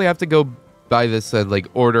 We probably have to go by this like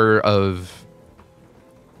order of,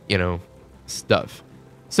 you know, stuff.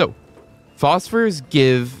 So phosphors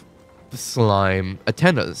give the slime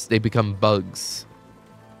antennas. They become bugs.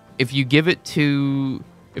 If you give it to,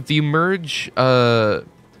 if you merge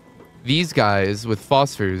these guys with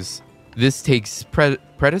phosphors, this takes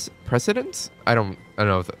precedence. I don't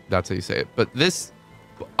know if that's how you say it, but this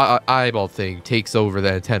eyeball thing takes over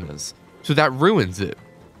the antennas, so that ruins it.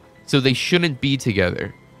 So they shouldn't be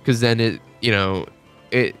together, because then it, you know,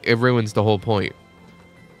 it ruins the whole point.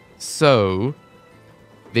 So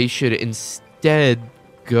they should instead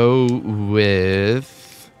go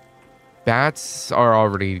with Bats are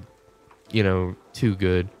already, you know, too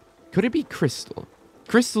good. Could it be crystal?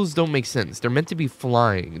 Crystals don't make sense. They're meant to be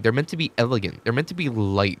flying. They're meant to be elegant. They're meant to be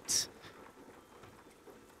light.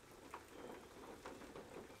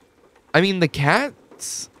 I mean, the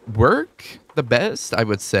cats work the best, I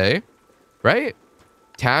would say. Right?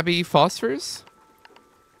 Tabby, Phosphorus.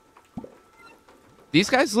 These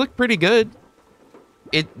guys look pretty good.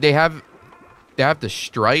 They have the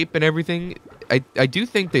stripe and everything. I do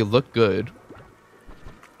think they look good.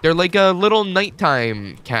 They're like a little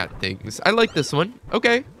nighttime cat things. I like this one.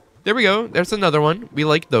 Okay. There we go. There's another one. We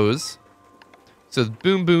like those. So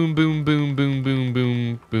boom, boom, boom, boom, boom, boom,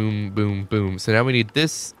 boom, boom, boom, boom. So now we need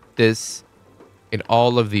this, and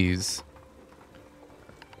all of these.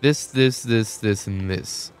 This, and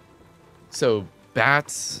this. So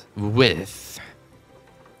bats with...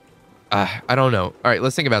 I don't know. All right,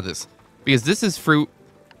 let's think about this. Because this is fruit.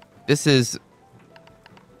 This is...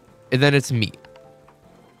 And then it's meat.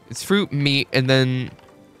 It's fruit, meat, and then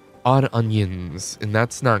odd onions. And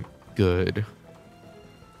that's not good.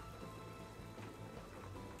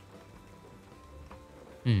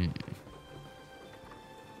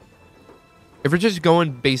 If we're just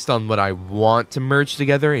going based on what I want to merge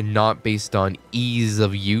together and not based on ease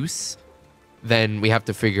of use, then we have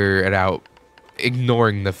to figure it out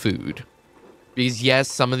ignoring the food. Because yes,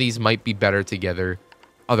 some of these might be better together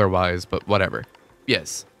otherwise, but whatever.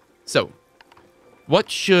 Yes. So, what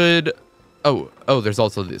should... Oh, there's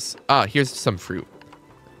also this. Here's some fruit.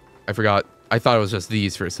 I forgot. I thought it was just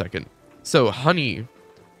these for a second. So, honey.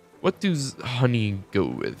 What does honey go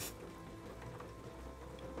with?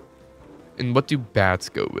 And what do bats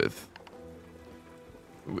go with?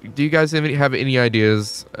 Do you guys have any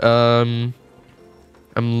ideas? I'm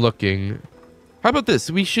looking. How about this?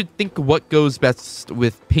 We should think what goes best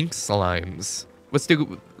with pink slimes.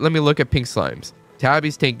 Let me look at pink slimes.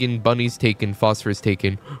 Tabby's taken, Bunny's taken, Phosphorus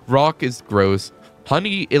taken. Rock is gross.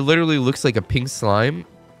 Honey, it literally looks like a pink slime,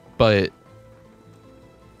 but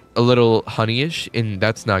a little honeyish, and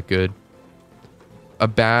that's not good. A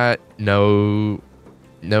bat, no.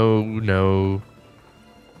 No.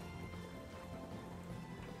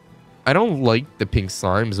 I don't like the pink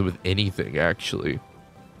slimes with anything, actually.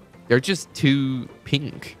 They're just too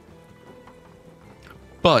pink.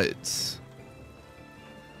 But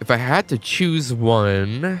if I had to choose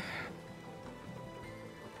one,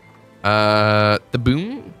 the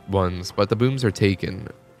boom ones, but the booms are taken.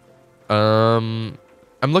 I'm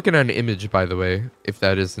looking at an image, by the way, if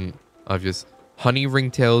that isn't obvious. Honey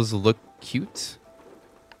ringtails look cute.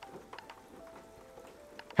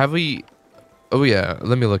 Have we... Oh yeah,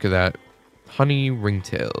 let me look at that. Honey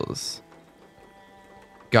ringtails.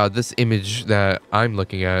 God, this image that I'm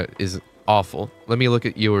looking at is awful. Let me look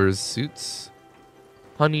at yours, Suits.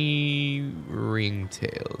 Honey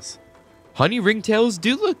ringtails. Honey ringtails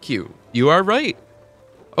do look cute. You are right.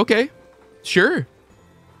 Okay, sure.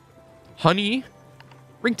 Honey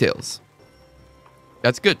ringtails.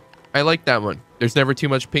 That's good. I like that one. There's never too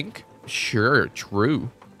much pink. Sure, true.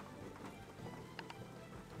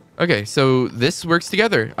 Okay, so this works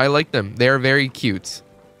together. I like them. They are very cute.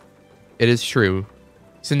 It is true.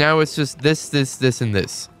 So now it's just this, and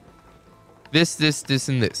this. This,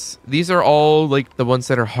 and this. These are all like the ones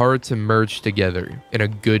that are hard to merge together in a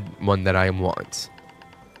good one that I want.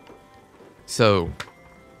 So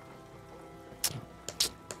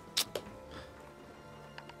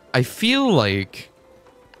I feel like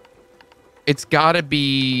it's gotta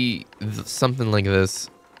be something like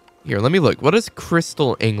this. Here, let me look. What does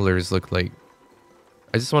crystal anglers look like?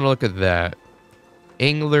 I just want to look at that.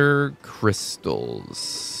 Angler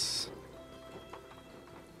crystals.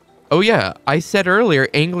 Oh yeah, I said earlier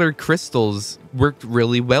angler crystals worked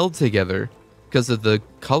really well together because of the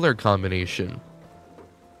color combination.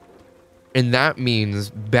 And that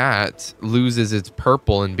means bat loses its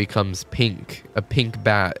purple and becomes pink. A pink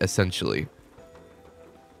bat, essentially.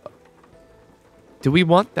 Do we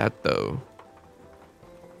want that, though?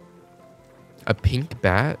 A pink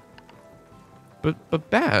bat? But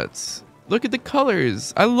bats. Look at the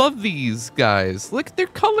colors. I love these guys. Look at their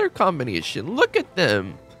color combination. Look at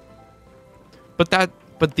them.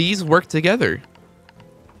 But these work together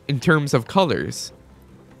in terms of colors.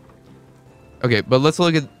 Okay, but let's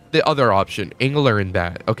look at the other option. Angler and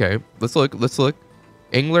bat. Okay, let's look.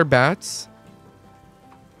 Angler bats.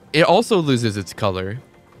 It also loses its color.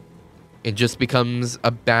 It just becomes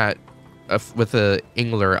a bat with a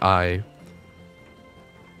angler eye.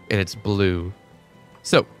 And it's blue.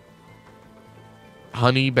 So,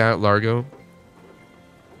 honey bat largo.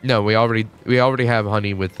 No, we already have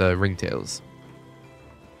honey with ringtails.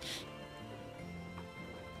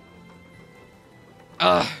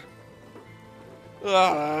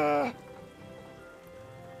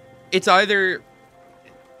 It's either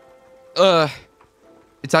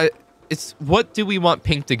it's what do we want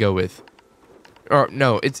pink to go with? Or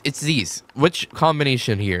no, it's these. Which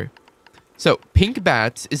combination here? So pink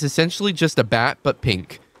bats is essentially just a bat but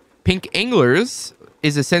pink. Pink anglers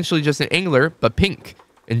is essentially just an angler but pink.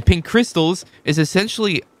 And pink crystals is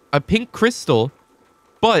essentially a pink crystal,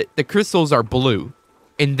 but the crystals are blue.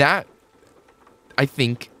 And that, I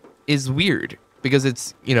think, is weird because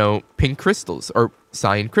it's, you know, pink crystals or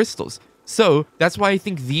cyan crystals. So that's why I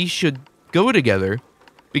think these should go together,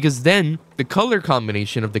 because then the color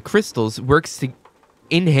combination of the crystals works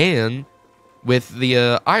in hand with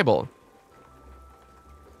the eyeball.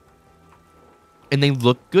 And they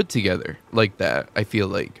look good together like that, I feel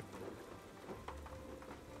like.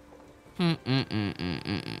 We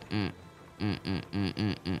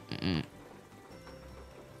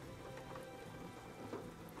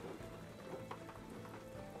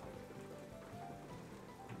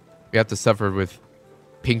have to suffer with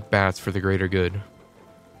pink bats for the greater good.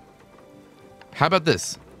 How about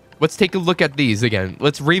this? Let's take a look at these again.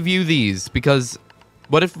 Let's review these, because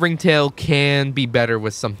what if Ringtail can be better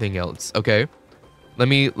with something else? Okay, let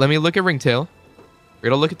me look at Ringtail. We're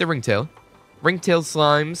gonna look at the Ringtail. Ringtail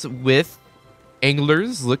slimes with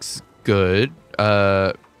anglers looks good.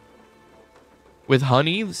 With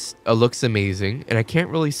honey looks amazing, and I can't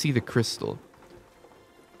really see the crystal.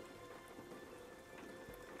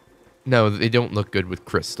 No, they don't look good with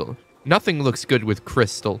crystal. Nothing looks good with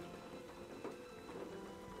crystal.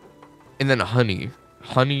 And then honey.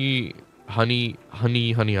 Honey.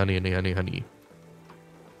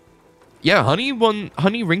 Yeah, honey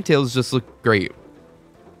ringtails just look great.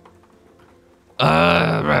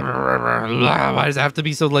 Why does it have to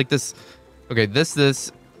be so like this? Okay, this. We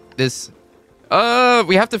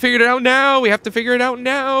have to figure it out now. We have to figure it out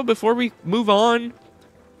now before we move on.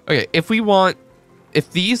 Okay, if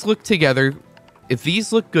these look together, if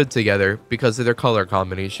these look good together because of their color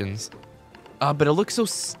combinations, but it looks so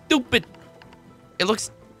stupid. It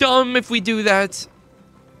looks dumb if we do that.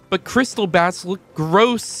 But crystal bats look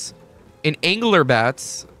gross, and angler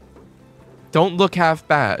bats don't look half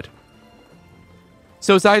bad.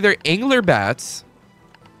 So it's either angler bats,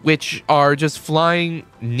 which are just flying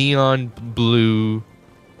neon blue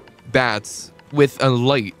bats with a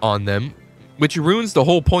light on them, which ruins the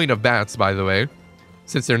whole point of bats, by the way,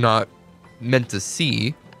 since they're not meant to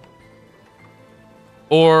see.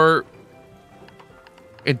 Or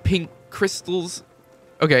in pink crystals.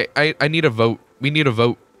 Okay, I need a vote. We need a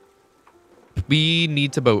vote. We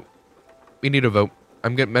need to vote. We need a vote.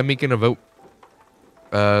 I'm making a vote.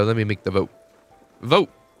 Let me make the vote. Vote.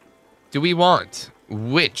 Do we want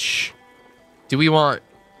which? Do we want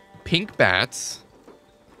pink bats?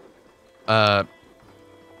 Do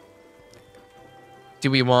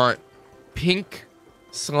we want pink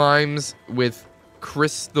slimes with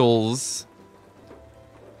crystals?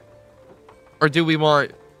 Or do we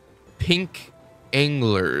want pink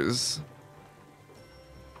anglers?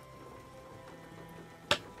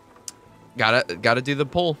 Gotta do the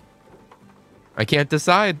poll. I can't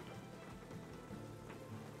decide.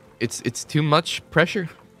 It's too much pressure.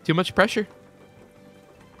 Too much pressure.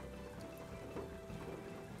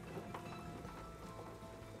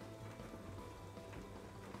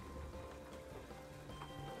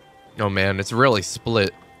 Oh man, it's really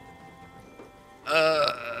split.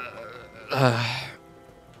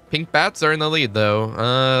 Pink bats are in the lead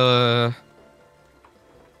though.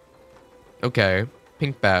 Okay.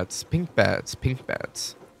 Pink bats, pink bats, pink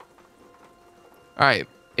bats. Alright.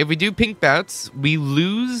 If we do pink bats, we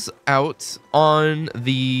lose out on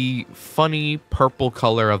the funny purple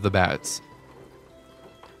color of the bats.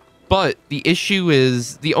 But the issue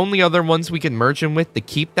is, the only other ones we can merge them with to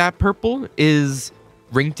keep that purple is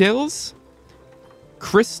ringtails,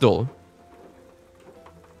 crystal.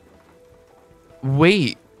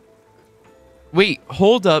 Wait,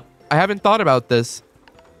 hold up. I haven't thought about this.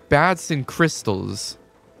 Bats and crystals.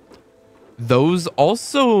 Those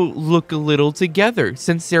also look a little together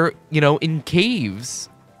since they're, you know, in caves.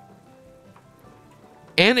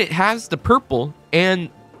 And it has the purple and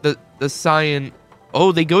the cyan.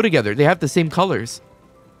 Oh, they go together. They have the same colors.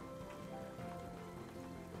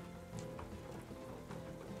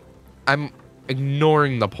 I'm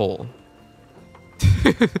ignoring the poll.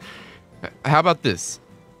 How about this?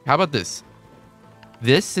 How about this?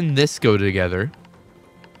 This and this go together.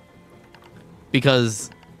 Because,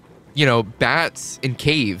 you know, bats in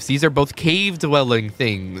caves. These are both cave-dwelling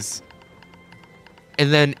things.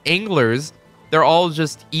 And then anglers, they're all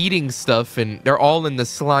just eating stuff, and they're all in the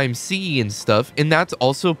slime sea and stuff. And that's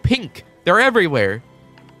also pink. They're everywhere.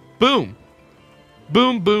 Boom.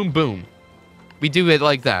 Boom, boom, boom. We do it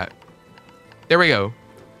like that. There we go.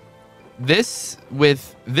 This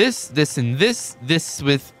with this, this, and this. This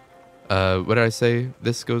with, what did I say?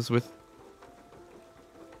 This goes with.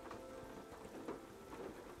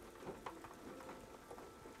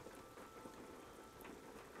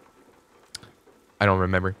 I don't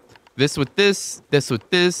remember. This with this, this with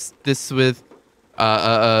this, this with,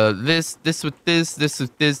 this with this, this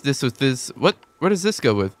with this with this. What does this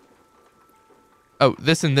go with? Oh,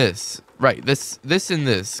 this and this. Right, this and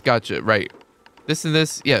this. Gotcha, right. This and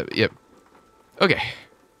this, yeah. Okay.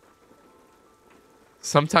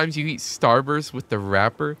 Sometimes you eat Starburst with the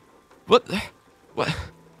wrapper. What?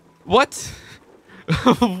 What?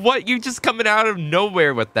 What? You just coming out of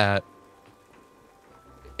nowhere with that.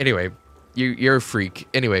 Anyway. You're a freak.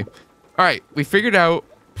 Anyway. Alright, we figured out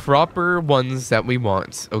proper ones that we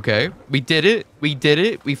want, okay? We did it. We did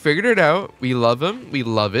it. We figured it out. We love them. We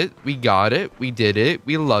love it. We got it. We did it.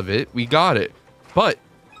 We love it. We got it. But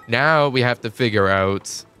now we have to figure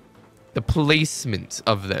out the placement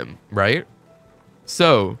of them, right?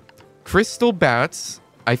 So, crystal bats,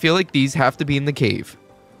 I feel like these have to be in the cave.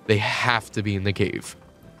 They have to be in the cave.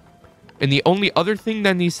 And the only other thing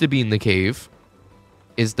that needs to be in the cave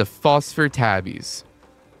is the phosphor tabbies.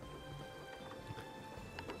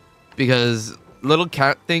 Because little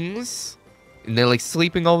cat things, and they're like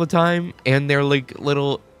sleeping all the time, and they're like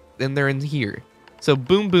little, and they're in here. So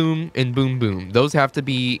boom boom and boom boom, those have to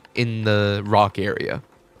be in the rock area.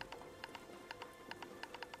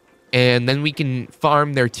 And then we can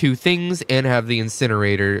farm their 2 things and have the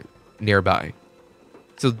incinerator nearby.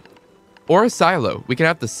 So, or a silo. We can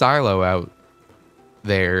have the silo out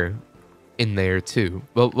there. In there too.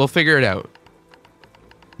 Well, we'll figure it out.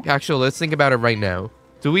 Actually, let's think about it right now.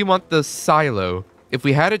 Do we want the silo? If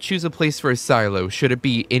we had to choose a place for a silo, should it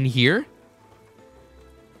be in here?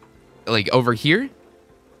 Like over here?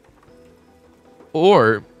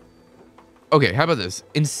 Or, okay, how about this?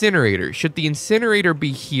 Incinerator. Should the incinerator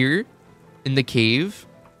be here in the cave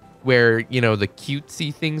where, you know, the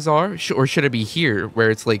cutesy things are? Or should it be here where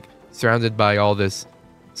it's like surrounded by all this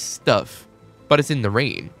stuff, but it's in the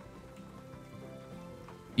rain?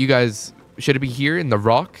 You guys, should it be here in the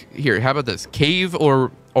rock? Here, how about this? Cave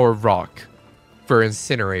or rock for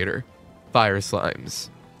incinerator fire slimes.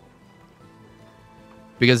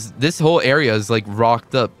 Because this whole area is like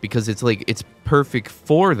rocked up because it's like, it's perfect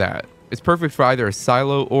for that. It's perfect for either a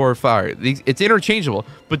silo or a fire. It's interchangeable,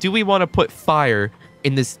 but do we want to put fire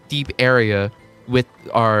in this deep area with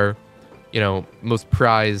our, you know, most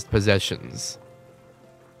prized possessions?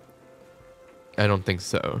 I don't think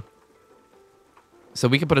so. So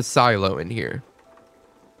we can put a silo in here.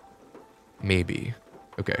 Maybe.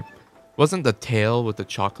 Okay. Wasn't the tail with the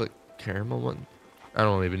chocolate caramel one? I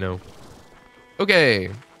don't even know. Okay.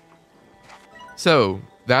 So,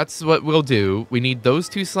 that's what we'll do. We need those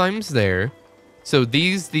 2 slimes there. So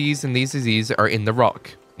these, and these are in the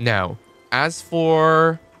rock. Now, as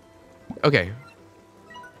for... Okay.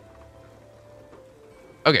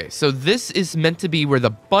 Okay, so this is meant to be where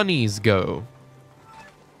the bunnies go.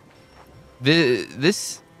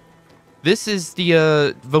 This is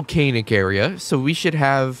the volcanic area, so we should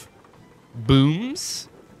have booms.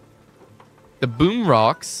 The boom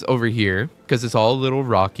rocks over here, because it's all a little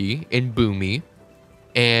rocky and boomy.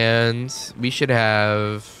 And we should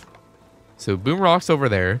have... So boom rocks over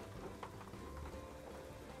there.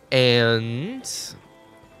 And...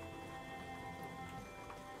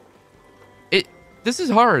 This is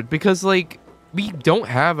hard, because, like, we don't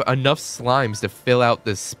have enough slimes to fill out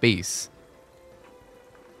this space.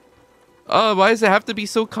 Why does it have to be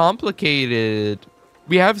so complicated?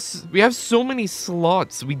 We have so many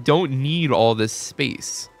slots. We don't need all this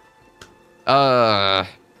space.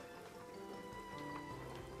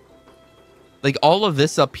 Like all of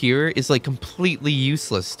this up here is like completely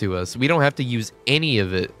useless to us. We don't have to use any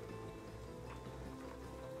of it.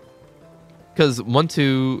 Cause 1,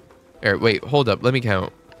 2, wait, hold up. Let me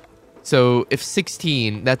count. So if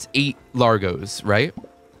 16, that's 8 Largos, right?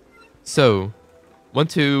 So 1,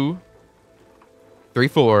 2, 3,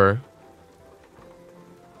 4,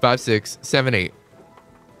 5, 6, 7, 8.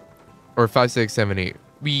 Or 5, 6, 7, 8.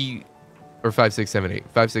 Or 5, 6, 7, 8.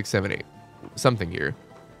 5, 6, 7, 8. Something here.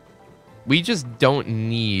 We just don't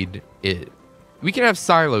need it. We can have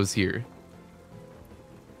silos here.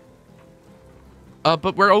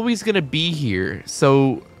 But we're always gonna be here.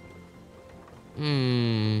 So,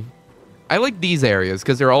 I like these areas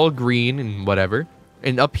because they're all green and whatever.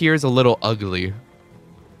 And up here is a little ugly.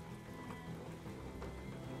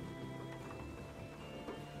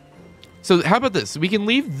 So how about this? We can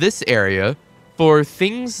leave this area for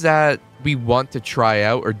things that we want to try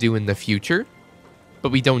out or do in the future.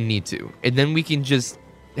 but we don't need to. And then we can just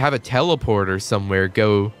have a teleporter somewhere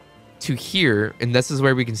go to here, and this is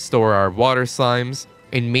where we can store our water slimes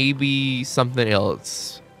and maybe something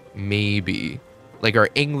else. Maybe like our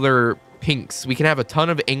angler pinks. We can have a ton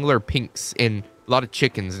of angler pinks and a lot of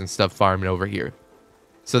chickens and stuff farming over here.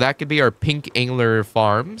 So that could be our pink angler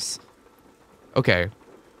farms. Okay.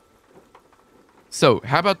 So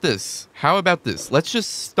how about this? Let's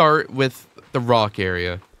just start with the rock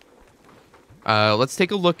area. Let's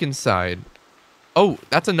take a look inside. Oh,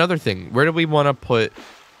 that's another thing. Where do we want to put...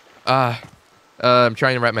 I'm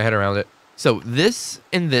trying to wrap my head around it. So this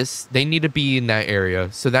and this, they need to be in that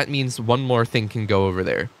area. So that means one more thing can go over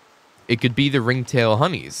there. It could be the ringtail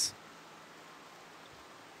honeys.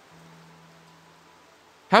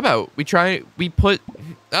 How about we put...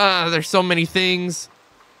 there's so many things.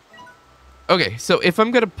 Okay, so if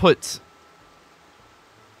I'm going to put...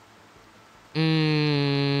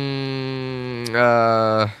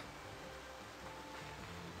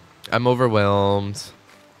 I'm overwhelmed.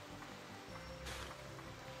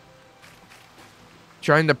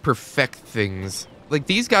 Trying to perfect things. Like,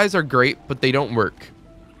 these guys are great, but they don't work.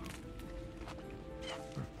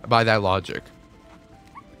 By that logic.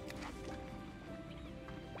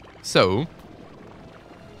 So...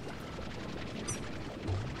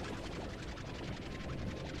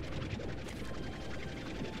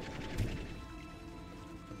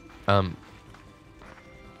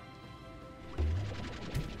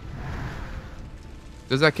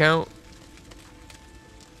 Does that count?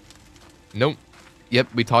 Nope.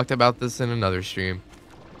 Yep, we talked about this in another stream.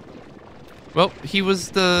 Well, he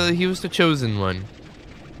was the chosen one.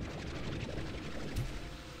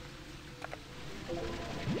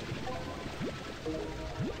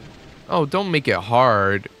 Oh, don't make it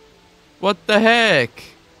hard. What the heck?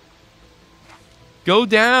 Go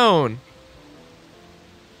down.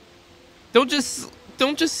 Don't just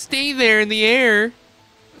stay there in the air.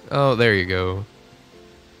 Oh, there you go.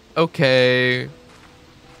 Okay.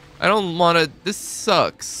 I don't want to... This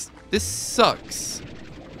sucks. This sucks.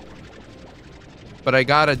 But I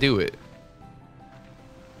gotta do it.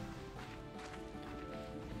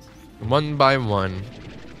 One by one.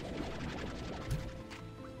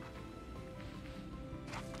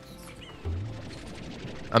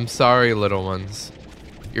 I'm sorry, little ones.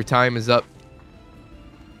 Your time is up.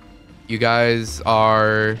 You guys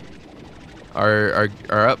are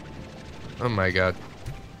up. Oh my god.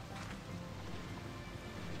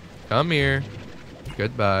 Come here.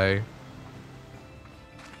 Goodbye.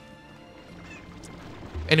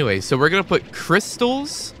 Anyway, so we're gonna put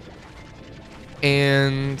crystals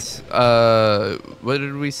and what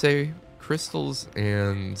did we say? Crystals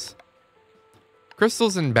and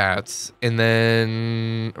bats, and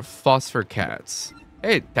then phosphor cats.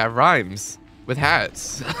 Hey, that rhymes with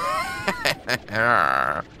hats.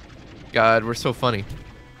 God, we're so funny.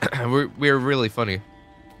 we're really funny.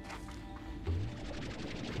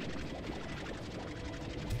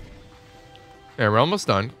 Yeah, we're almost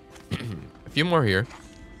done. A few more here.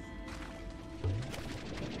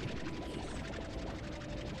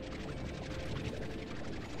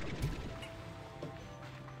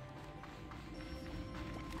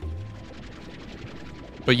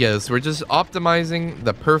 But yes, we're just optimizing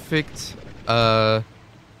the perfect,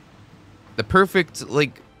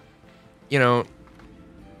 like, you know,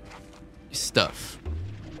 stuff.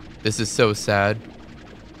 This is so sad.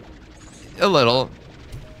 A little.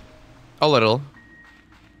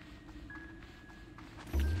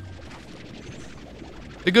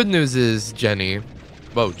 The good news is Jenny's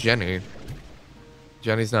not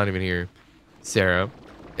even here. Sarah,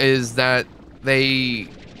 is that the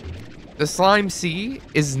slime sea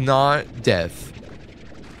is not death.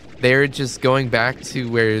 They're just going back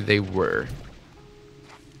to where they were.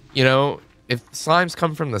 You know, if slimes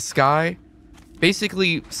come from the sky,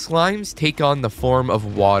 basically slimes take on the form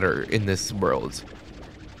of water in this world.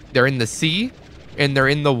 They're in the sea, and they're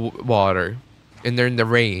in the water, and they're in the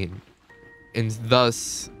rain. And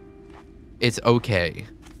thus, it's okay.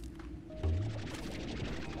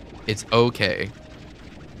 It's okay.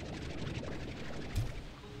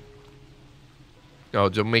 No,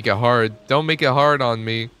 don't make it hard. Don't make it hard on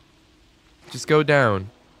me. Just go down.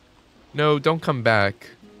 No, don't come back.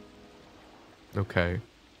 Okay.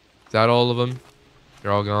 Is that all of them?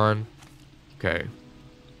 They're all gone? Okay.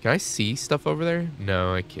 Can I see stuff over there?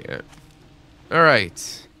 No, I can't.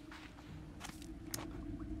 Alright.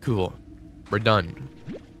 Cool. We're done.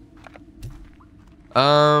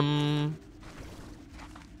 I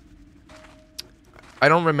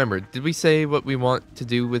don't remember. Did we say what we want to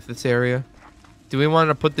do with this area? Do we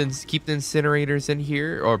want to keep the incinerators in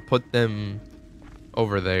here or put them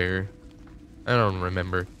over there? I don't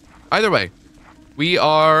remember. Either way, we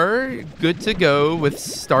are good to go with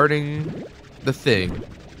starting the thing.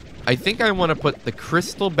 I think I want to put the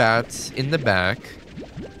crystal bats in the back.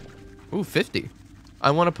 Ooh, 50.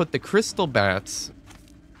 I want to put the crystal bats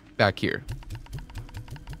back here.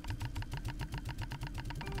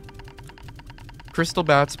 Crystal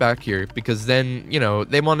bats back here because then, you know,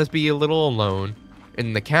 they want to be a little alone.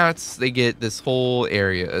 And the cats, they get this whole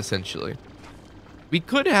area, essentially. We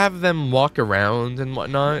could have them walk around and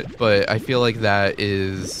whatnot, but I feel like that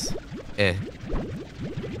is eh.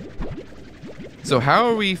 So how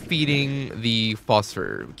are we feeding the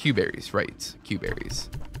phosphor? Q-berries, right. Q-berries.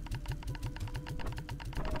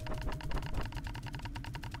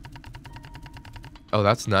 Oh,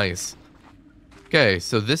 that's nice. Okay,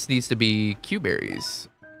 so this needs to be Q-berries.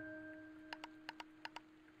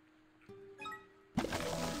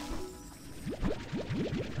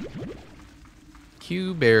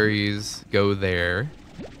 Q-berries go there.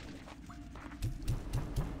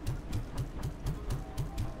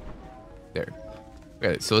 There.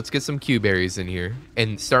 Okay, so let's get some Q-berries in here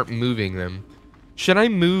and start moving them. Should I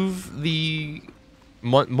move the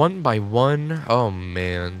one by one? Oh,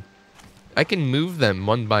 man. I can move them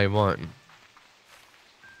one by one.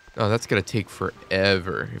 Oh, that's gonna take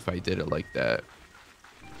forever if I did it like that.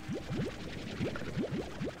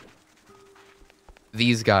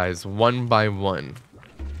 These guys one by one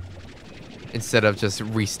instead of just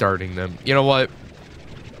restarting them. You know what?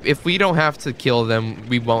 If we don't have to kill them,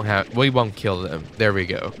 we won't kill them. There we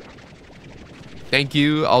go. Thank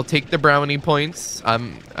you. I'll take the brownie points.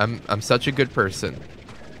 I'm such a good person.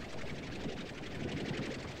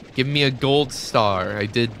 Give me a gold star. I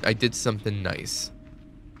did something nice.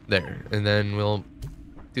 There. And then we'll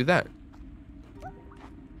do that.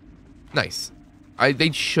 Nice.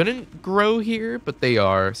 They shouldn't grow here, but they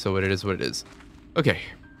are, so it is what it is. Okay.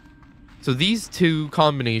 So these two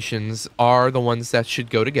combinations are the ones that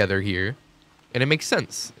should go together here. And it makes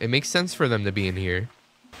sense. It makes sense for them to be in here.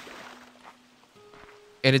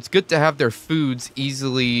 And it's good to have their foods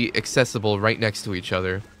easily accessible right next to each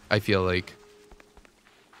other, I feel like.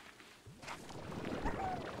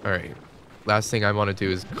 Alright. Last thing I want to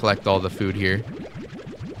do is collect all the food here.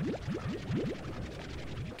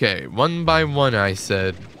 Okay, one by one I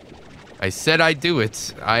said. I said I'd do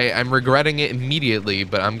it. I'm regretting it immediately,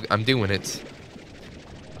 but I'm doing it.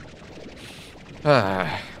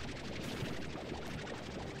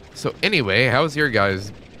 So anyway, how's your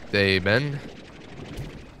guys' day, Ben?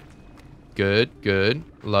 Good, good.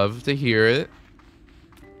 Love to hear it.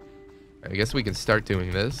 I guess we can start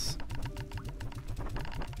doing this.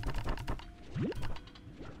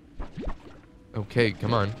 Okay,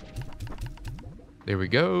 come on. There we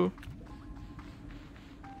go.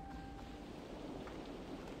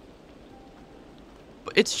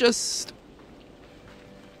 It's just...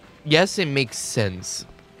 Yes, it makes sense.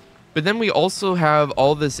 But then we also have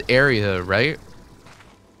all this area, right?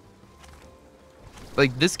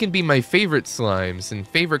 Like, this can be my favorite slimes and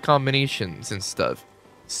favorite combinations and stuff.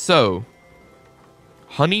 So,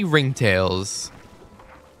 honey ringtails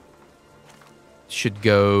should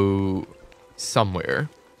go somewhere.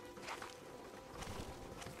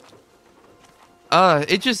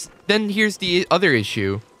 Then here's the other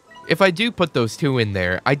issue. If I do put those two in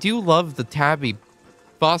there, I do love the tabby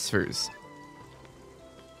phosphors.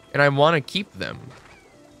 And I want to keep them.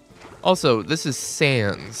 Also, this is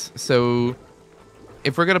sands, so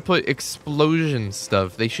if we're gonna put explosion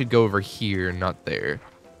stuff, they should go over here, not there.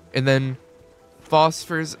 And then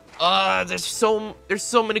phosphors. There's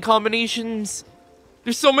so many combinations.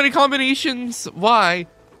 There's so many combinations. Why?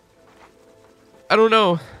 I don't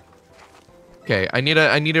know. Okay, I need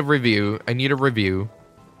a review. I need a review.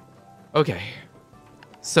 Okay.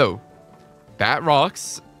 So, bat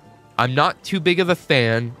rocks. I'm not too big of a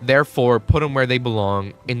fan, therefore put them where they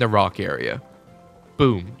belong in the rock area.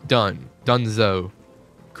 Boom, done. Dunzo.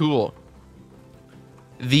 Cool.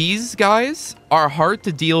 These guys are hard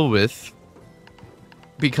to deal with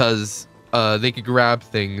because they could grab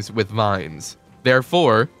things with vines.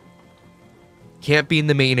 Therefore, can't be in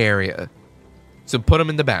the main area. So put them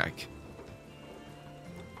in the back.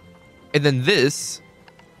 And then this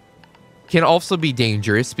can also be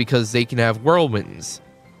dangerous because they can have whirlwinds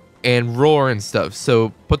and roar and stuff. So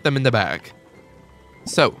put them in the back.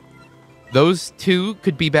 So those two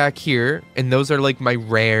could be back here, and those are like my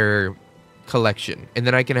rare collection. And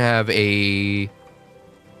then I can have a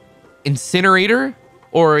incinerator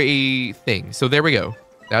or a thing. So there we go.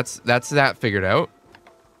 That's that figured out.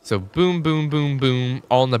 So boom, boom, boom, boom,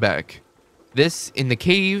 all in the back. This in the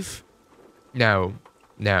cave. Now.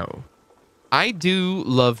 I do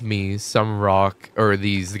love me some rock, or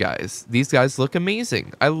these guys. These guys look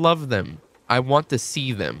amazing. I love them. I want to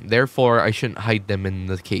see them. Therefore, I shouldn't hide them in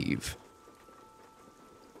the cave.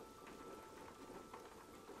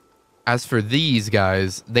 As for these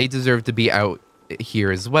guys, they deserve to be out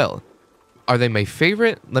here as well. Are they my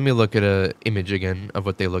favorite? Let me look at an image again of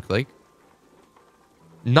what they look like.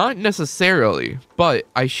 Not necessarily, but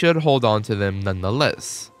I should hold on to them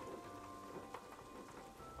nonetheless.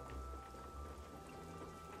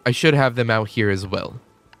 I should have them out here as well.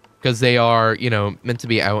 Because they are, you know, meant to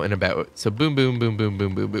be out and about. So boom, boom, boom, boom,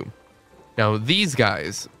 boom, boom, boom. Now, these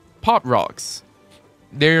guys, Pop Rocks,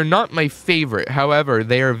 they're not my favorite. However,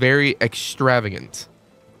 they are very extravagant.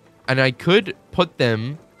 And I could put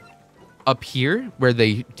them up here where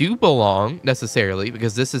they do belong necessarily,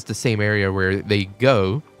 because this is the same area where they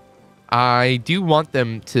go. I do want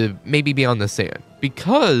them to maybe be on the sand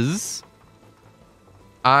because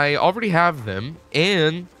I already have them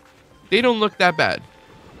and they don't look that bad.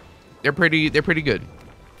 They're pretty good.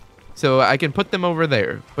 So I can put them over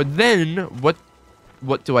there. But then what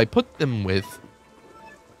do I put them with?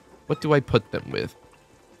 What do I put them with?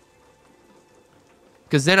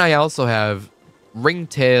 Because then I also have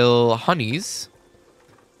ringtail honeys.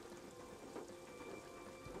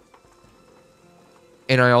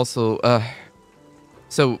 And I also,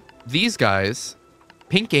 so these guys,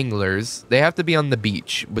 pink anglers, they have to be on the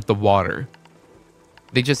beach with the water.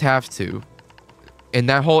 They just have to. And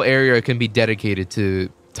that whole area can be dedicated to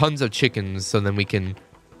tons of chickens, so then we can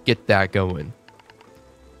get that going.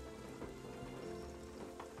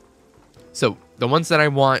 So the ones that I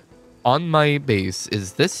want on my base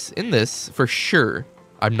is this and this for sure.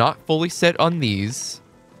 I'm not fully set on these.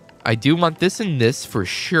 I do want this and this for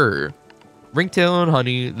sure. Ringtail and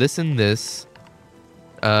honey, this and this.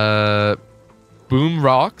 Boom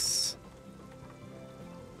rocks.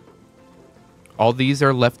 All these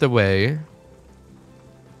are left away.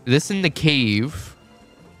 This in the cave.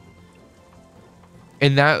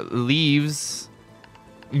 And that leaves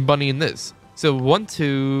Bunny in this. So 1,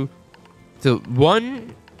 2. So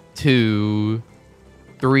 1, 2,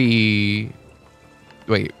 3.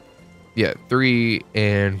 Wait. Yeah, 3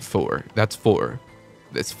 and 4. That's 4.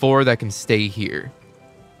 That's 4 that can stay here.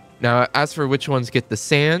 Now, as for which ones get the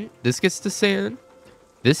sand, this gets the sand.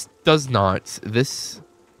 This does not. This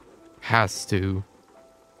has to.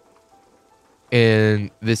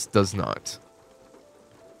 And this does not.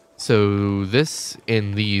 So this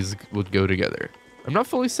and these would go together. I'm not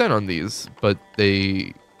fully set on these, but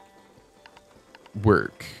they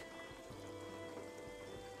work.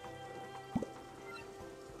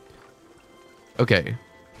 Okay.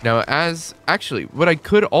 Now, actually, what I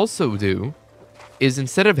could also do is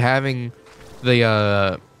instead of having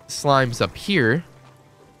the slimes up here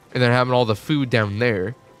and then having all the food down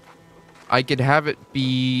there, I could have it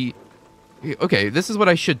be... Okay, this is what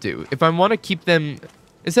I should do. If I want to keep them...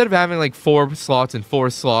 Instead of having like 4 slots and 4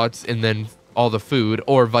 slots and then all the food,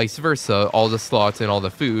 or vice versa, all the slots and all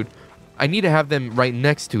the food, I need to have them right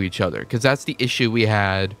next to each other, because that's the issue we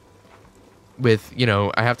had with, you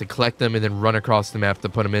know, I have to collect them and then run across the map to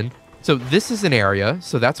put them in. So this is an area,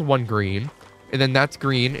 so that's 1 green, and then that's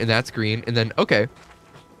green, and that's green, and then, okay.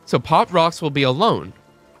 So Pop Rocks will be alone.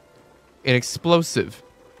 An explosive.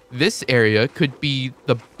 This area could be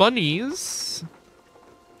the bunnies.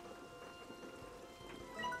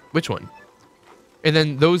 Which one? And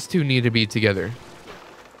then those two need to be together.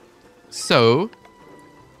 So,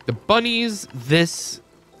 the bunnies, this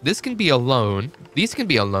can be alone. These can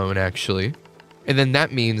be alone, actually. And then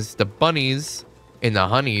that means the bunnies and the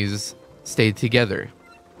honeys stay together.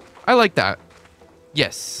 I like that.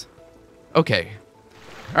 Yes. Okay.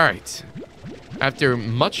 Alright. After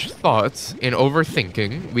much thought and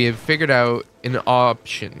overthinking, we have figured out an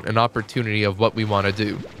option, an opportunity of what we want to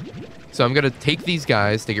do. So I'm going to take these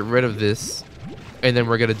guys to get rid of this, and then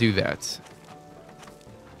we're going to do that.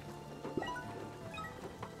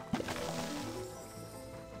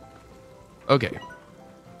 Okay.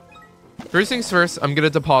 First things first, I'm going to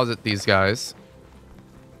deposit these guys.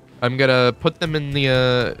 I'm going to put them in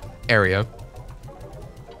the area.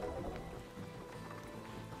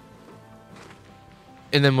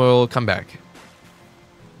 And then we'll come back.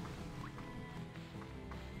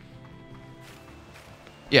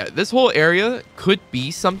 Yeah, this whole area could be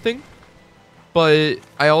something, but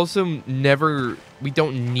I also we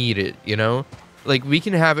don't need it, you know? Like, we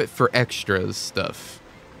can have it for extras stuff.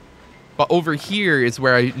 But over here is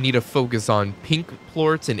where I need to focus on pink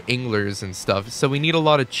plorts and anglers and stuff, so we need a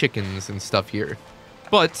lot of chickens and stuff here.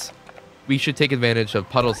 But we should take advantage of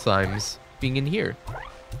puddle slimes being in here.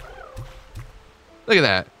 Look at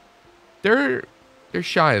that. They're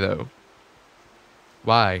shy, though.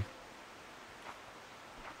 Why?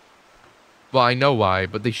 Well, I know why,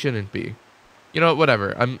 but they shouldn't be. You know what,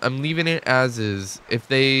 whatever. I'm leaving it as is. If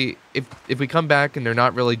we come back and they're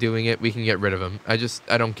not really doing it, we can get rid of them. I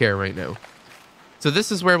don't care right now. So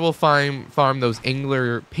this is where we'll farm those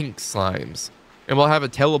angler pink slimes. And we'll have a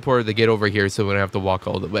teleporter to get over here so we don't have to walk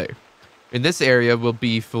all the way. And this area will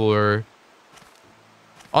be for...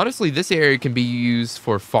 Honestly, this area can be used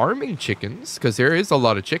for farming chickens, because there is a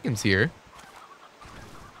lot of chickens here.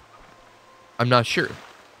 I'm not sure.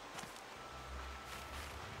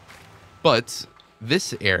 But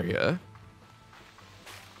this area,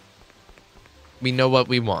 we know what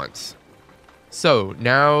we want. So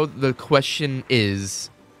now the question is,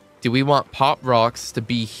 do we want Pop Rocks to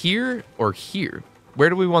be here or here? Where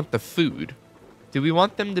do we want the food? Do we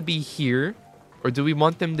want them to be here or do we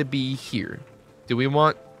want them to be here? Do we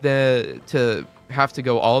want to have to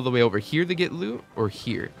go all the way over here to get loot or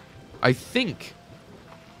here? I think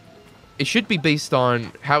it should be based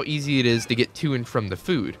on how easy it is to get to and from the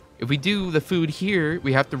food. If we do the food here,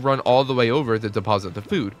 we have to run all the way over to deposit the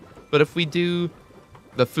food. But if we do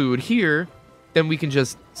the food here, then we can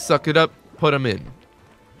just suck it up, put them in.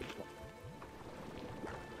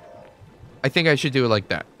 I think I should do it like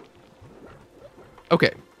that.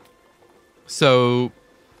 Okay. So,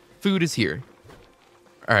 food is here.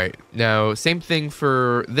 Alright, now, same thing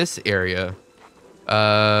for this area.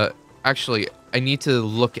 Actually, I need to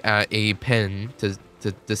look at a pen to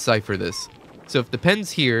decipher this. So if the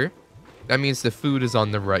pen's here, that means the food is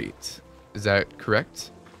on the right. Is that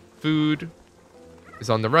correct? Food is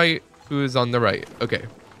on the right. Food is on the right. Okay.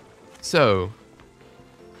 So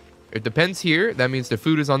if the pen's here, that means the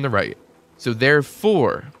food is on the right. So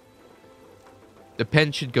therefore, the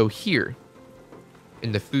pen should go here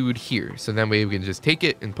and the food here. So that way we can just take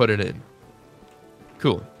it and put it in.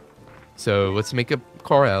 Cool. So let's make a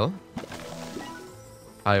corral.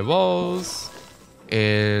 High walls.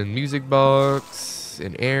 And music box,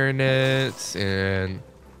 and air nets, and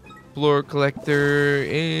floor collector,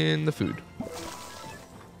 and the food.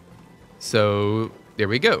 So, there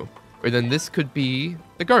we go. Or then this could be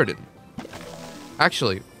the garden.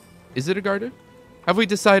 Actually, is it a garden? Have we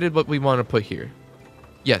decided what we want to put here?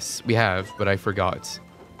 Yes, we have, but I forgot.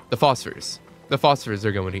 The phosphors. The phosphors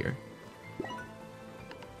are going here.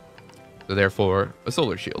 So therefore, a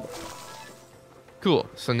solar shield. Cool.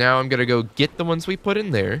 So now I'm going to go get the ones we put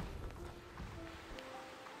in there.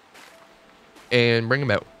 And bring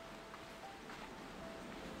them out.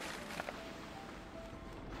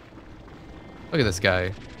 Look at this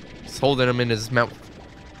guy. He's holding them in his mouth.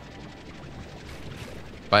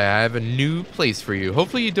 But I have a new place for you.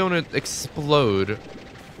 Hopefully you don't explode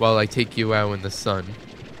while I take you out in the sun.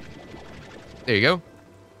 There you go.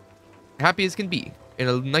 Happy as can be. In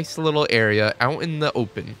a nice little area out in the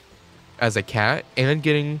open. As a cat and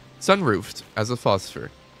getting sunroofed as a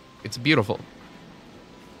phosphor. It's beautiful.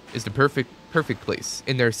 It's the perfect place.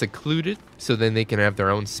 And they're secluded so then they can have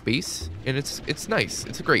their own space. And it's nice.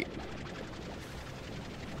 It's great.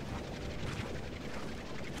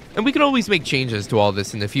 And we can always make changes to all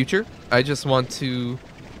this in the future. I just want to...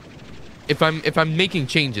 If I'm making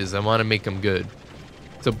changes, I want to make them good.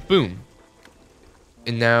 So boom.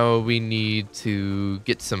 And now we need to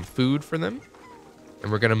get some food for them.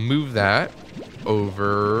 And we're going to move that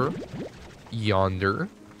over yonder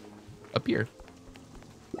up here.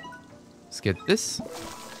 Let's get this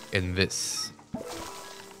and this.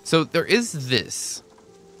 So there is this.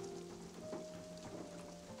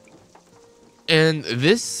 And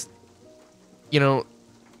this, you know,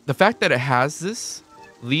 the fact that it has this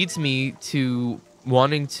leads me to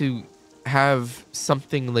wanting to have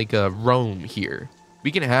something like a roam here. We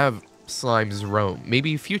can have slimes roam.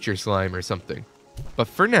 Maybe future slime or something. But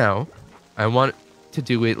for now, I want to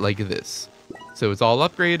do it like this. So it's all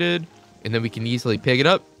upgraded, and then we can easily pick it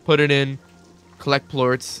up, put it in, collect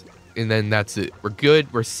plorts, and then that's it. We're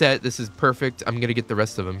good. We're set. This is perfect. I'm going to get the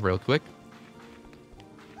rest of them real quick.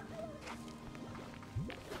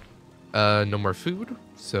 No more food.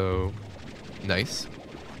 So, nice.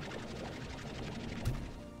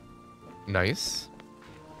 Nice.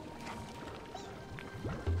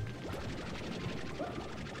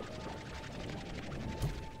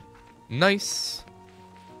 Nice.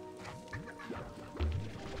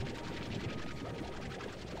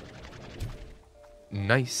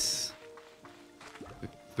 Nice.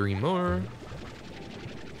 3 more.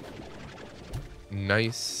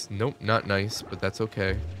 Nice. Nope, not nice, but that's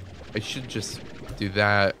okay. I should just do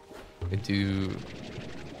that and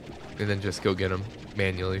then just go get them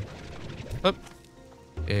manually. Up.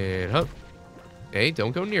 And up. Hey,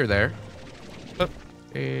 don't go near there. Up.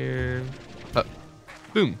 And up.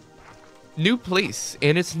 Boom. new place,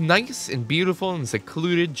 and it's nice and beautiful and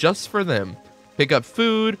secluded just for them. Pick up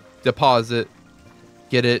food, deposit,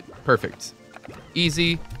 get it, perfect.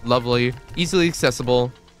 Easy, lovely, easily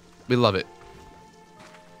accessible. We love it.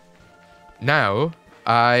 Now,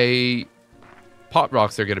 pot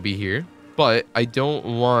rocks are gonna be here, but I don't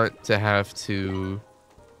want to have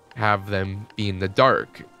them be in the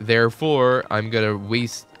dark. Therefore, I'm gonna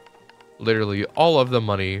waste literally all of the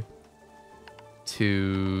money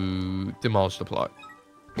to demolish the plot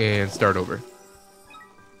and start over.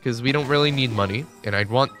 Because we don't really need money, and I'd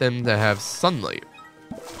want them to have sunlight.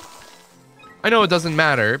 I know it doesn't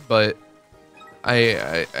matter, but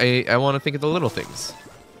I want to think of the little things.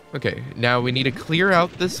 Okay, now we need to clear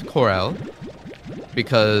out this corral,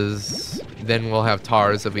 because then we'll have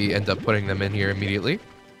tars if we end up putting them in here immediately.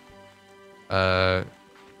 Oh,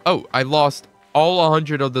 I lost all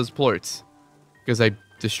 100 of those plorts because I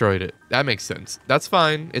destroyed it. That makes sense. That's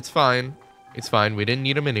fine. It's fine. It's fine. We didn't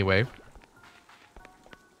need them anyway.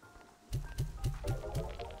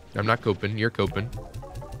 I'm not coping. You're coping.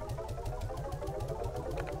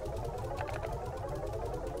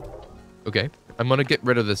 Okay. I'm gonna get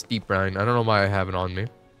rid of this deep brine. I don't know why I have it on me.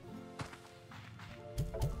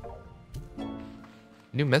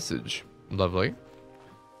 New message. Lovely.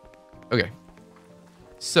 Okay.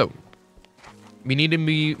 So, we need to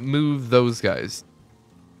move those guys.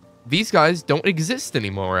 These guys don't exist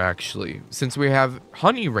anymore, actually, since we have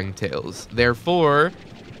honey ringtails. Therefore,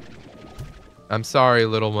 I'm sorry,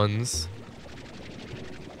 little ones.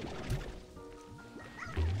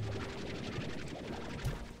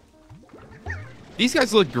 These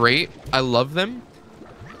guys look great. I love them,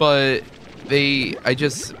 but we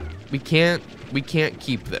can't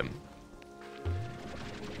keep them.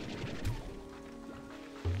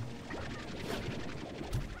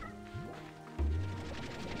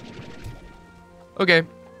 Okay.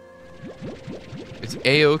 It's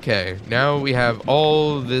a-okay. Now we have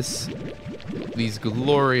all these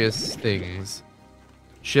glorious things.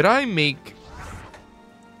 Should I make...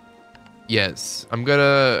 Yes, we're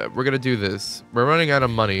gonna do this. We're running out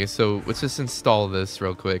of money, so let's just install this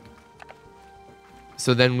real quick.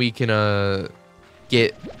 So then we can,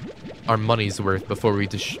 get our money's worth before we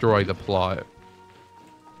destroy the plot.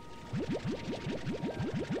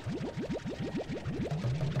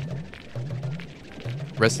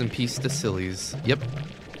 Rest in peace to Sillies. Yep.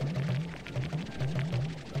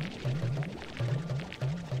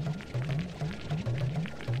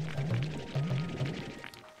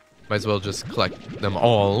 Might as well just collect them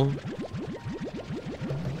all.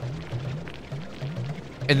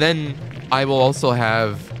 And then I will also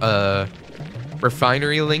have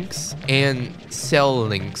refinery links and sell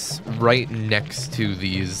links right next to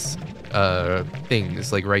these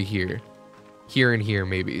things, like right here. Here and here,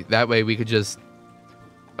 maybe. That way we could just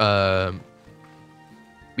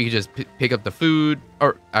pick up the food,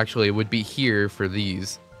 or actually it would be here for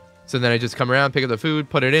these. So then I just come around, pick up the food,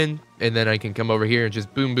 put it in, and then I can come over here and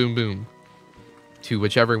just boom, boom, boom to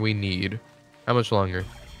whichever we need. How much longer?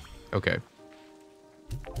 Okay.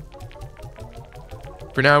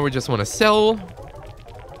 For now, we just want to sell.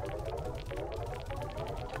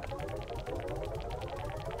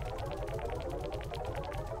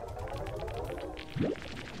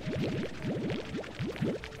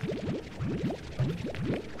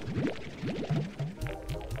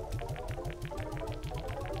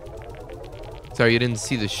 Sorry you didn't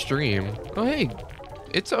see the stream. Oh, hey.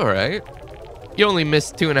 It's alright. You only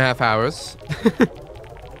missed 2.5 hours.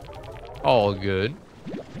 All good.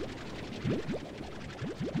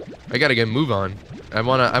 I gotta get a move on. I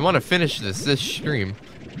wanna finish this stream.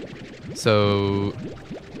 So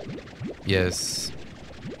yes.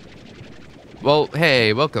 Well,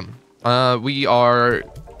 hey, welcome. We are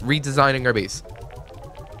redesigning our base.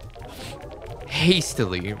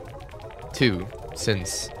 Hastily, too,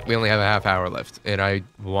 since we only have a half hour left, and I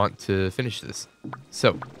want to finish this.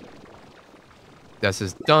 So, this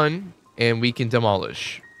is done, and we can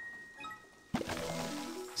demolish.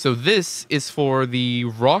 So this is for the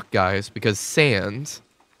rock guys, because sand,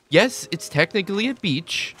 yes, it's technically a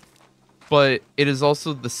beach, but it is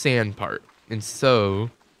also the sand part. And so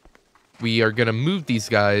we are going to move these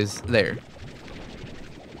guys there.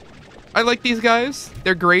 I like these guys.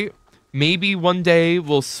 They're great. Maybe one day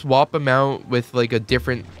we'll swap them out with like a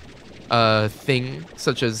different thing,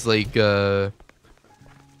 such as like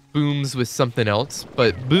booms with something else.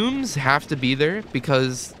 But booms have to be there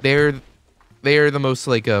because they're the most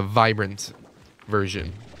like a vibrant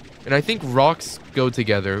version. And I think rocks go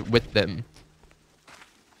together with them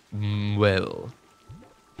well.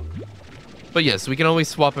 But yes, we can always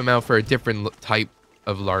swap them out for a different type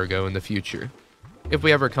of Largo in the future. if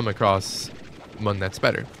we ever come across one that's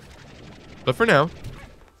better. But for now,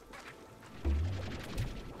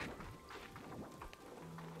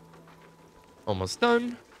 almost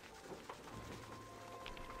done.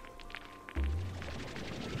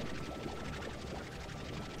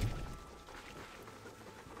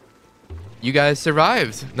 You guys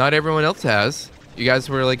survived. Not everyone else has. You guys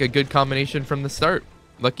were like a good combination from the start.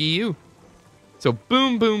 Lucky you. So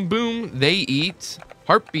boom, boom, boom. They eat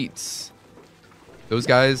heartbeats. Those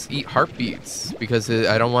guys eat heartbeats because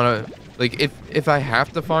I don't want to, like, if I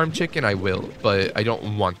have to farm chicken, I will, but I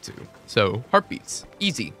don't want to. So heartbeats,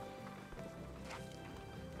 easy.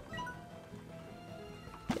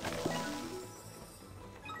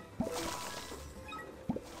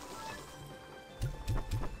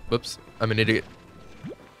 Whoops, I'm an idiot.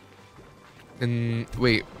 And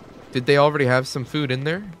wait, did they already have some food in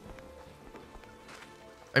there?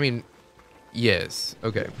 I mean, yes.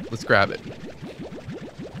 Okay, let's grab it.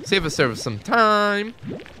 Save us some time.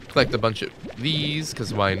 Collect a bunch of these,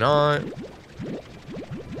 because why not?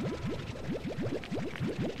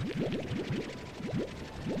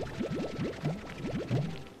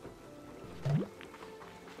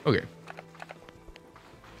 Okay.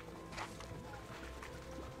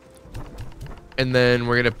 And then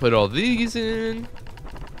we're going to put all these in.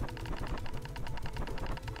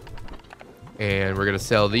 And we're going to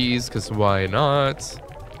sell these, because why not?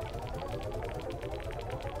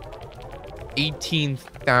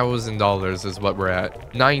 $18,000 is what we're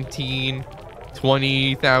at. 19,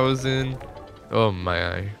 20,000. Oh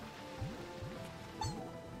my.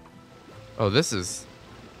 Oh, this is.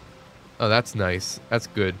 Oh, that's nice. That's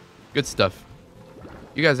good. Good stuff.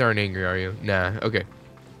 You guys aren't angry, are you? Nah. Okay.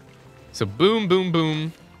 So boom, boom,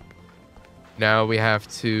 boom. Now we have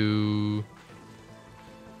to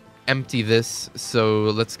empty this. So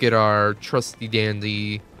let's get our trusty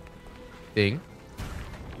dandy thing.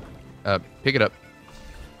 Pick it up.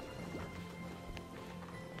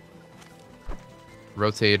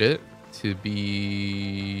 Rotate it to be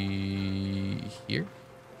here.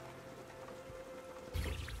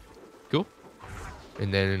 Cool.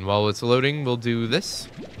 And then while it's loading, we'll do this.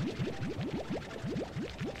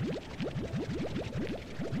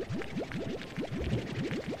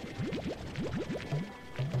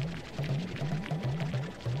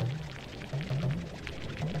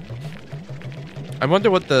 I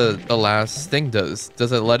wonder what the last thing does.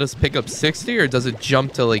 Does it let us pick up 60 or does it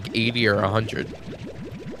jump to like 80 or 100?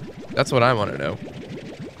 That's what I want to know.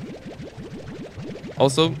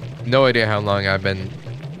 Also, no idea how long I've been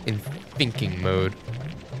in thinking mode.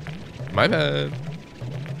 My bad.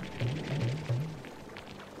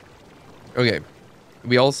 Okay.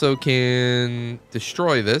 We also can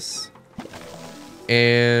destroy this.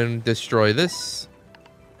 And destroy this.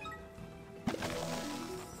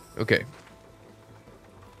 Okay.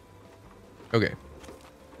 Okay.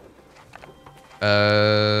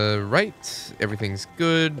 Right. Everything's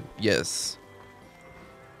good. Yes.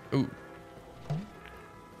 Ooh.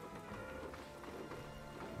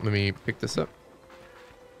 Let me pick this up.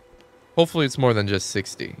 Hopefully it's more than just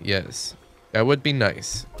 60. Yes. That would be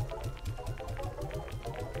nice.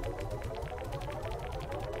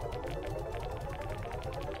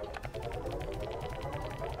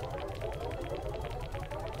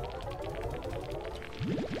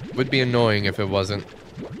 Would be annoying if it wasn't.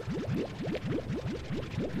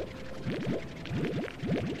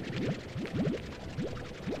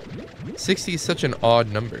 $60 is such an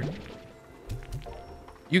odd number.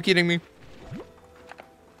 You kidding me?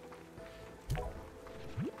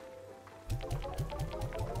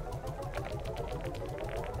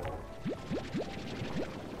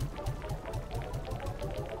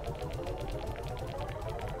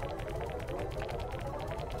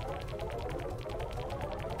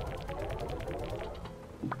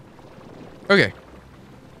 Okay.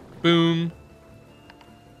 Boom.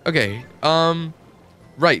 Okay.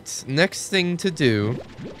 Right. Next thing to do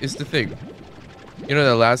is the thing. You know,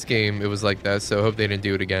 the last game, it was like that, so I hope they didn't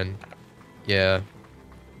do it again. Yeah.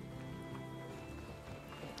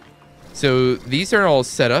 So, these are all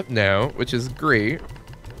set up now, which is great.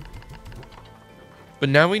 But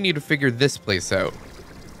now we need to figure this place out.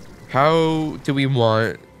 How do we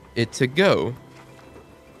want it to go?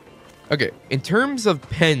 Okay. In terms of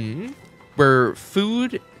pen... We're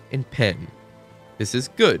food and pen. This is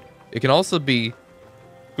good. It can also be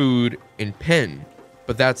food and pen,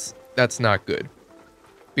 but that's not good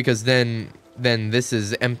because then this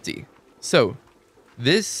is empty. So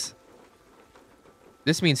this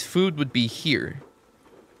means food would be here.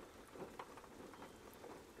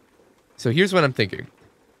 So here's what I'm thinking.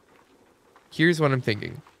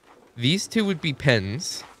 These two would be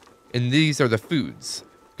pens, And these are the foods.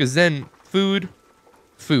 Because then food,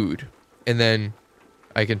 food. And then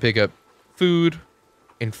I can pick up food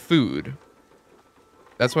and food.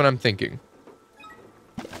 That's what I'm thinking.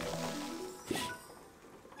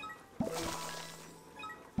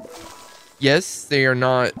 Yes, they are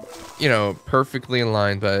not, you know, perfectly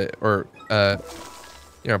aligned, but, or,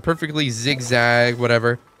 you know, perfectly zigzag,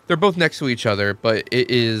 whatever. They're both next to each other, but it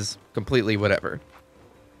is completely whatever.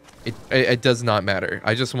 It does not matter.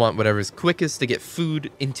 I just want whatever's quickest to get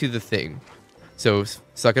food into the thing. So,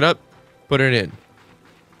 suck it up, put it in.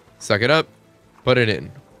 Suck it up, put it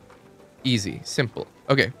in. Easy, simple.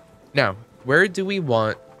 Okay, now, where do we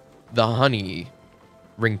want the honey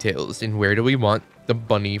ringtails, and where do we want the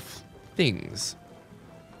bunny things?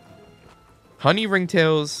 Honey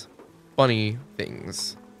ringtails, bunny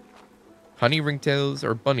things. Honey ringtails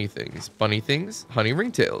or bunny things? Bunny things, honey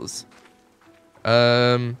ringtails.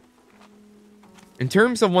 In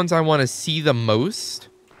terms of ones I want to see the most,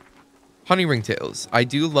 honey ringtails. I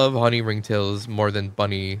do love honey ringtails more than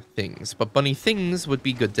bunny things, but bunny things would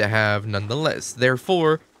be good to have nonetheless.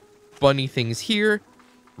 Therefore, bunny things here,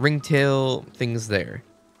 ringtail things there.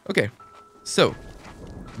 Okay, so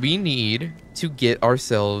we need to get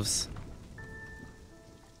ourselves...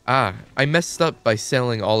 Ah, I messed up by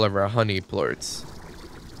selling all of our honey plorts.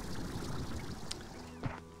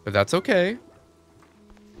 But that's okay.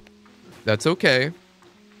 That's okay.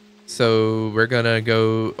 So we're gonna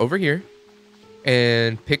go over here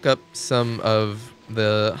and pick up some of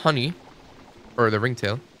the honey, or the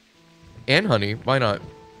ringtail, and honey. Why not?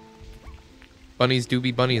 Bunnies do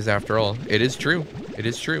be bunnies after all. It is true. It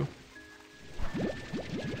is true.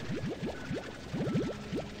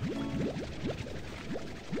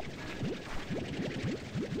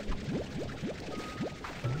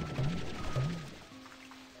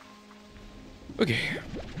 Okay.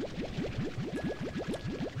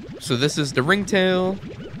 So this is the ringtail.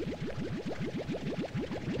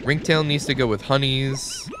 Ringtail needs to go with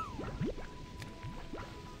honeys.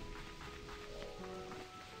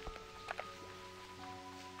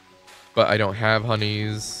 But I don't have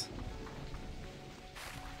honeys.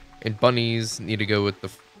 And bunnies need to go with the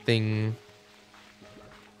thing.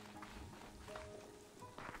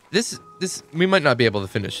 This, we might not be able to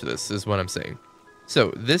finish this, is what I'm saying.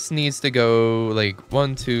 So this needs to go like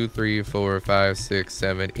 1, 2, 3, 4, 5, 6,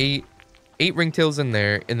 7, 8. 8 ringtails in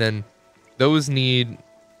there, and then those need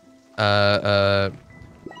a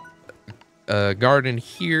garden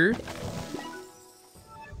here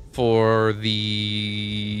for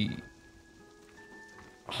the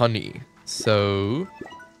honey. So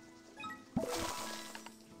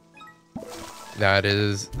that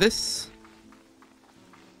is this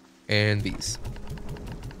and these.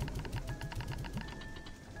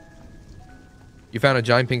 You found a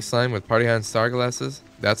giant pink slime with party hat and star glasses?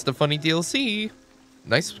 That's the funny DLC.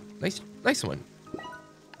 Nice one.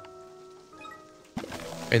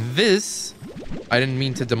 And this, I didn't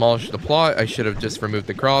mean to demolish the plot. I should have just removed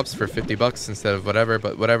the crops for 50 bucks instead of whatever,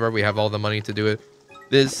 but whatever, we have all the money to do it.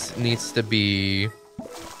 This needs to be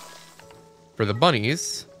for the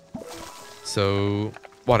bunnies. So,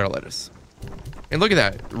 water lettuce. And look at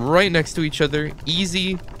that, right next to each other.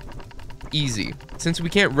 Easy. Easy. Since we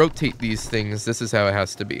can't rotate these things, this is how it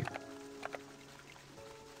has to be.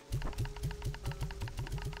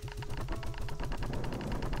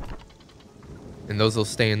 And those will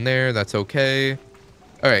stay in there. That's okay.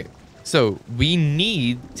 All right. So we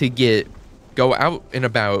need to go out and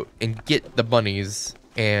about and get the bunnies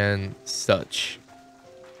and such.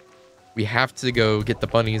 We have to go get the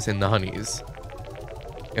bunnies and the honeys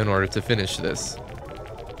in order to finish this.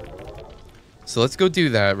 So let's go do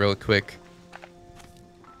that real quick.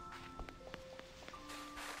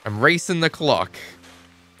 I'm racing the clock.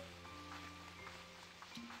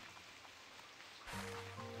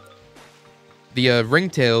 The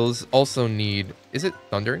ringtails also need... Is it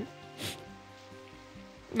thundering?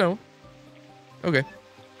 No. Okay.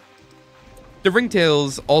 The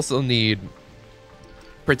ringtails also need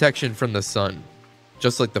protection from the sun,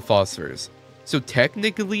 just like the phosphors. So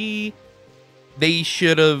technically, they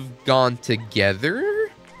should have gone together.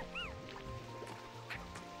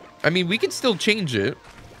 I mean, we can still change it.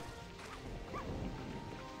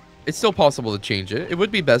 It's still possible to change it. It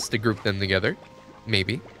would be best to group them together.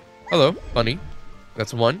 Maybe. Hello, bunny.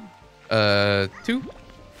 That's 1. 2.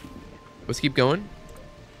 Let's keep going.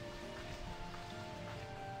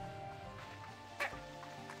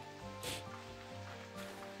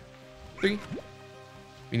 3.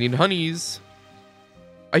 We need honeys.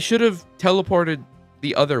 I should have teleported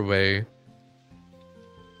the other way.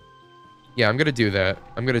 Yeah, I'm gonna do that.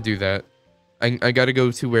 I gotta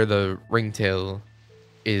go to where the ringtail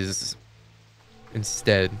is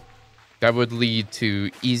instead. That would lead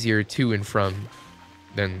to easier to and from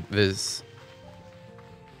than this.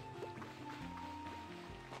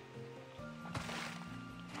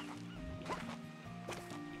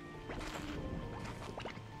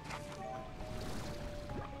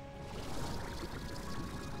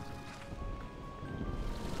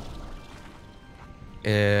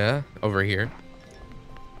 Yeah, over here.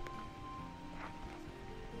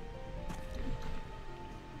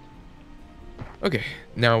 Okay,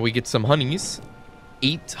 now we get some honeys.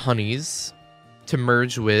 8 honeys to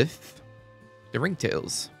merge with the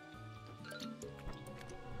ringtails.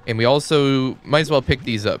 And we also might as well pick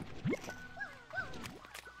these up.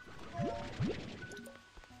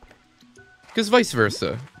 Because vice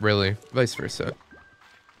versa, really. Vice versa.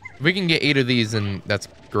 If we can get 8 of these, then that's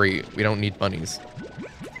great. We don't need bunnies.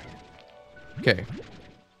 Okay.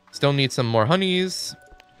 Still need some more honeys.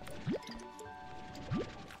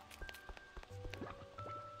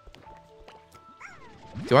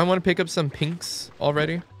 Do I want to pick up some pinks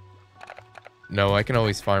already? No, I can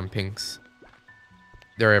always farm pinks.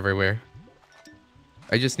 They're everywhere.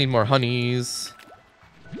 I just need more honeys.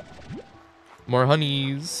 More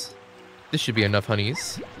honeys. This should be enough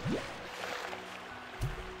honeys.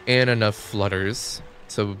 And enough flutters.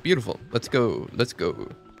 So beautiful. Let's go. Let's go.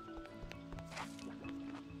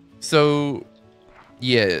 So,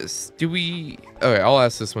 yes. Do we... Okay, I'll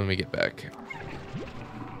ask this when we get back.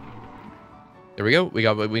 There we go. We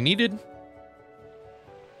got what we needed.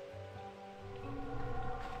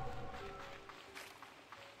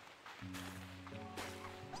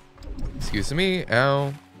 Excuse me.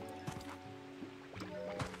 Ow.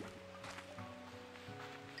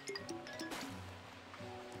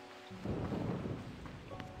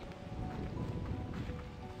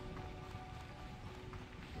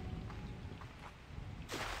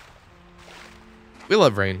 We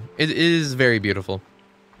love rain. It is very beautiful.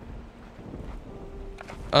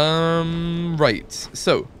 Right.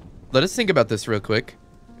 So, let us think about this real quick.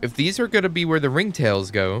 If these are going to be where the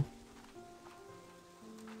ringtails go,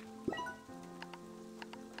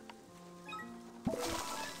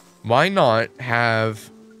 why not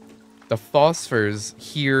have the phosphors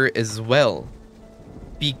here as well?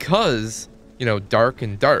 Because, you know, dark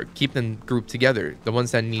and dark. Keep them grouped together. The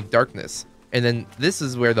ones that need darkness. And then this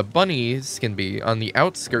is where the bunnies can be, on the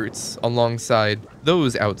outskirts, alongside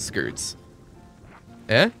those outskirts.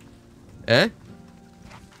 Eh? Eh?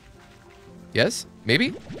 Yes?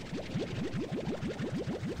 Maybe?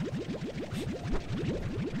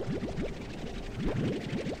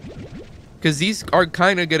 Because these are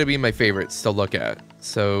kind of going to be my favorites to look at.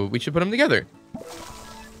 So we should put them together.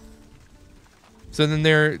 So then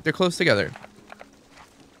they're close together.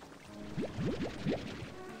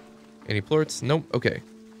 Any plorts? Nope. Okay.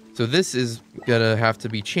 So this is going to have to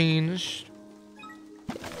be changed.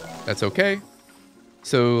 That's okay.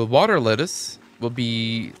 So water lettuce will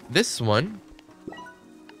be this one.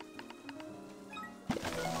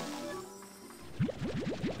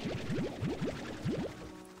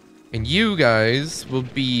 And you guys will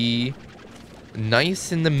be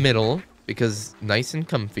nice in the middle because nice and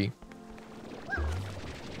comfy.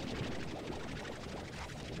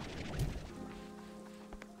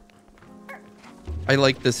 I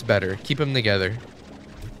like this better. Keep them together.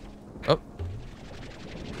 Oh.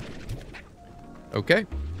 Okay.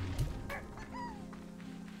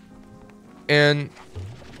 And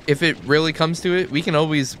if it really comes to it, we can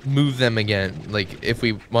always move them again. Like, if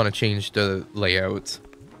we want to change the layout.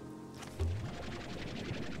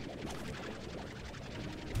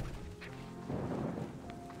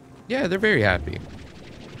 Yeah, they're very happy.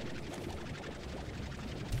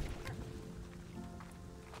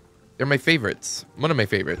 They're my favorites. One of my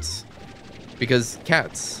favorites. Because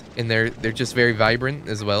cats, and they're just very vibrant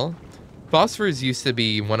as well. Phosphors used to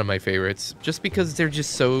be one of my favorites, just because they're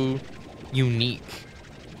just so unique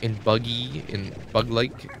and buggy and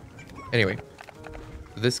bug-like. Anyway,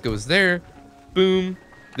 this goes there. Boom.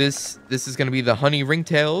 This is gonna be the honey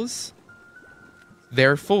ringtails.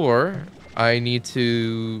 Therefore, I need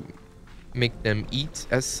to make them eat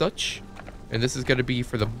as such. And this is gonna be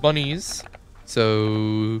for the bunnies.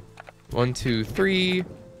 So 1, 2, 3,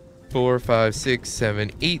 4, 5, 6,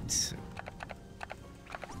 7, 8.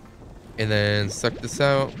 And then suck this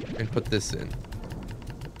out and put this in.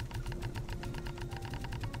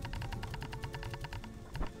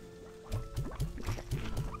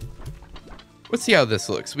 Let's see how this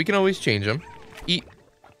looks. We can always change them. Eat.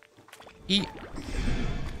 Eat.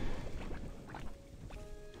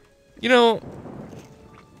 You know,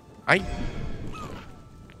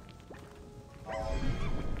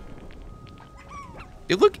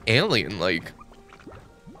 they look alien-like.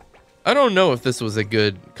 I don't know if this was a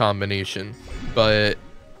good combination, but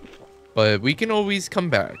we can always come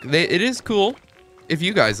back. It is cool. If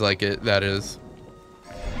you guys like it, that is.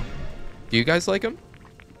 Do you guys like them?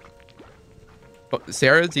 Oh,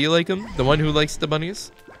 Sarah, do you like them? The one who likes the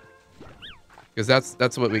bunnies? Because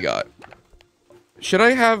that's what we got. Should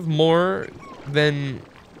I have more than...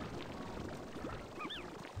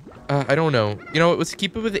 I don't know. You know what? Let's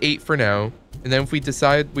keep it with 8 for now. And then if we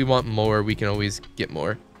decide we want more, we can always get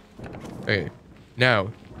more. Okay.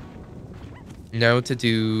 Now to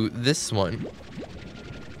do this one.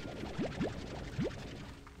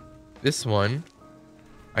 This one.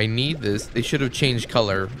 I need this. They should have changed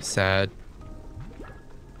color. Sad.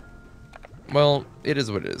 Well, it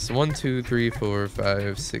is what it is. 1, 2, 3, 4,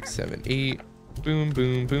 5, 6, 7, 8. Boom,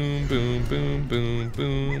 boom, boom, boom, boom, boom,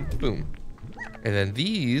 boom, boom. And then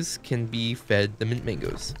these can be fed the mint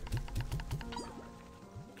mangoes.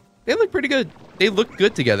 They look pretty good. They look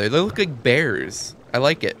good together. They look like bears. I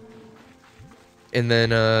like it. And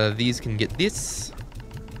then these can get this.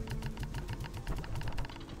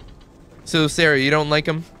 So Sarah, you don't like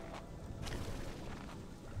them?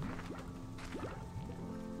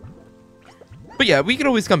 But yeah, we can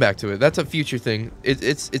always come back to it. That's a future thing.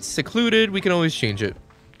 It's secluded. We can always change it.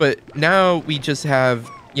 But now we just have,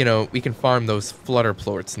 you know, we can farm those flutter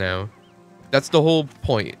plorts now. That's the whole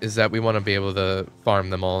point, is that we want to be able to farm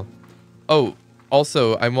them all. Oh,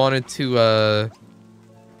 also, I wanted to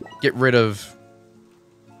get rid of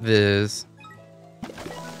this.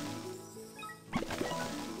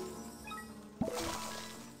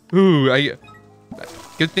 Ooh,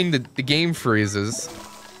 good thing that the game freezes.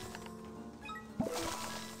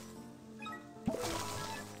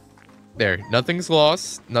 There, nothing's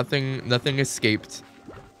lost. Nothing escaped.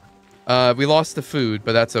 We lost the food,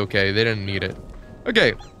 but that's okay. They didn't need it.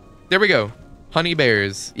 Okay, there we go. Honey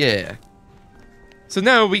bears, yeah. So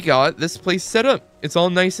now we got this place set up. It's all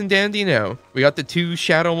nice and dandy now. We got the 2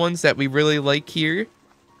 shadow ones that we really like here.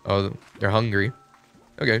 Oh, they're hungry.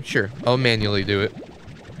 Okay, sure. I'll manually do it.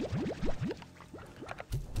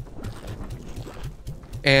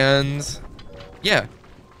 And yeah,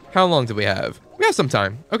 how long do we have? We have some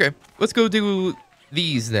time. Okay, let's go do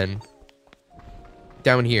these then.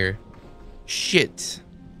 Down here. Shit.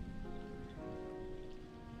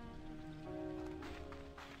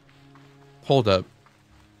 Hold up.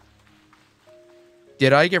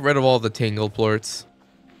 Did I get rid of all the tangle plorts?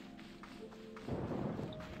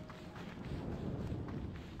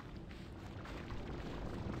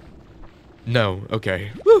 No,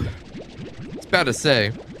 okay. Whew. It's bad to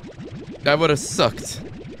say. That would have sucked.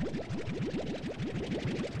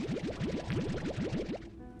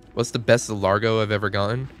 What's the best Largo I've ever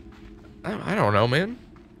gotten? I don't know, man.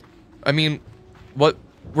 I mean,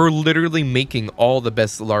 we're literally making all the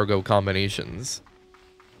best Largo combinations.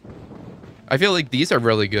 I feel like these are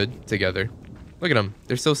really good together. Look at them.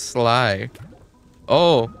 They're so sly.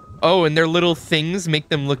 Oh, and their little things make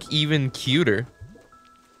them look even cuter.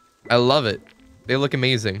 I love it. They look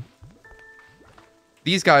amazing.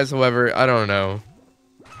 These guys, however, I don't know.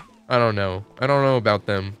 I don't know about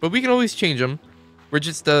them. But we can always change them. We're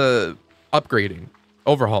just upgrading,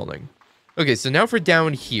 overhauling. Okay, so now for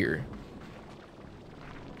down here.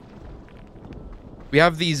 We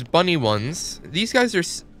have these bunny ones. These guys are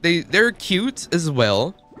they're cute as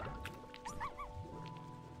well.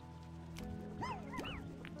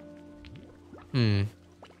 They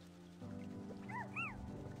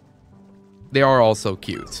are also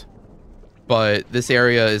cute. But this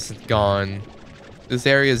area is gone. This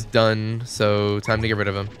area is done, so time to get rid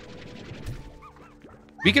of them.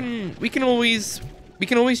 We can always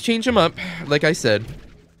change them up, like I said.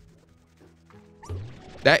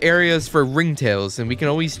 That area is for ringtails, and we can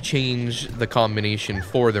always change the combination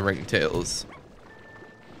for the ringtails.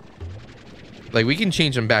 Like, we can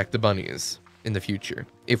change them back to bunnies in the future,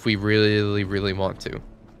 if we really, really want to.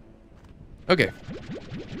 Okay.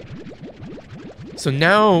 So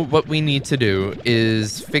now what we need to do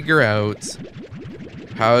is figure out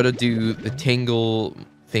how to do the tangle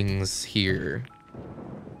things here.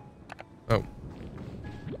 Oh.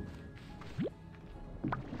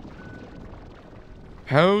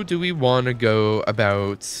 How do we want to go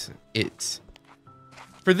about it?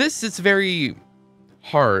 For this, it's very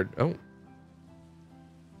hard. Oh.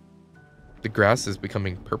 The grass is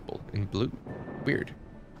becoming purple and blue. Weird.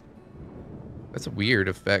 That's a weird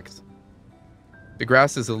effect. The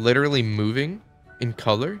grass is literally moving in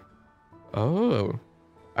color. Oh.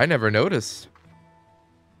 I never noticed.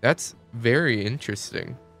 That's very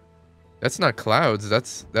interesting. That's not clouds.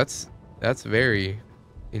 That's very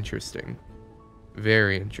interesting.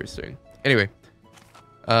 Very interesting. Anyway,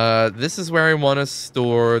 This is where I want to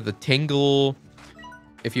store the Tingle.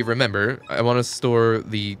 If you remember, I want to store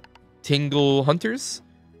the Tingle Hunters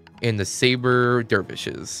and the Saber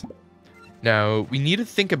Dervishes. Now, we need to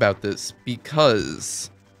think about this because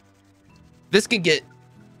this can get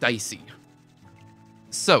dicey.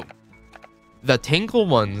 So, the Tingle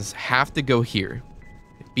ones have to go here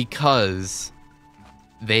because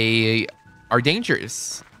they are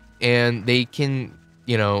dangerous and they can,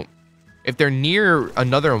 you know, if they're near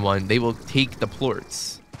another one, they will take the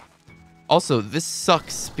plorts. Also, this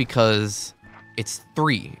sucks because it's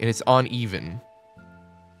 3 and it's uneven.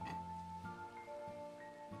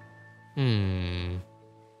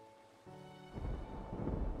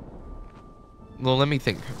 Well, let me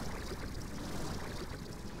think.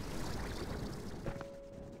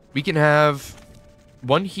 We can have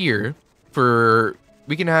one here for...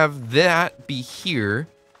 We can have that be here.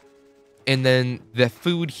 And then the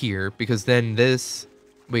food here. Because then this...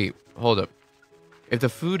 Wait, hold up. If the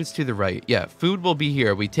food is to the right. Yeah, food will be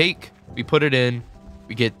here. We put it in.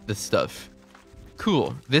 We get the stuff.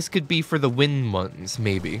 Cool. This could be for the win ones,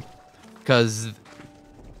 maybe. Because...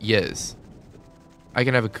 Yes. I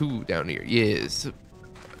can have a coup down here. Yes.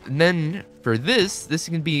 And then for this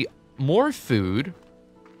can be more food.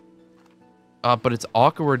 But it's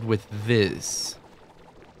awkward with this.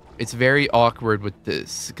 It's very awkward with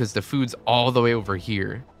this because the food's all the way over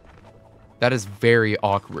here. That is very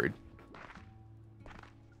awkward.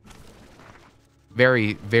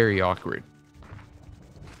 Very, very awkward.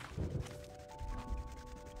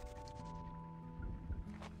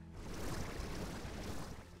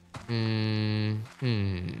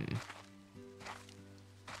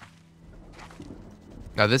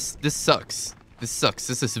 Now this sucks. This sucks.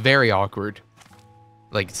 This is very awkward.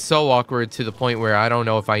 Like, so awkward to the point where I don't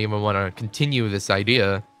know if I even want to continue this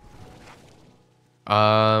idea.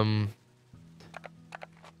 Well,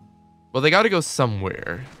 they gotta go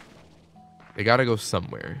somewhere. They gotta go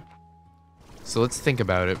somewhere. So let's think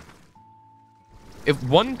about it. If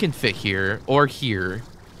one can fit here, or here...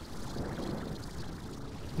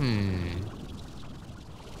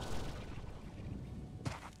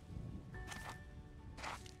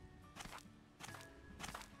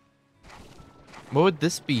 What would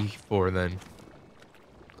this be for, then?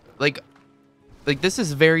 Like this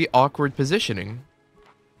is very awkward positioning.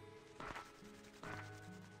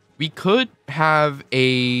 We could have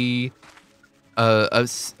a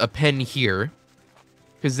pen here.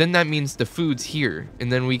 Because then that means the food's here.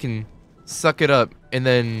 And then we can suck it up and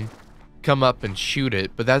then come up and shoot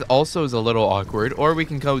it. But that also is a little awkward. Or we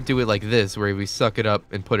can go do it like this, where we suck it up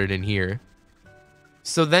and put it in here.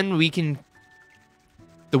 So then we can...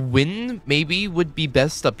 The win maybe would be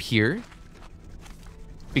best up here.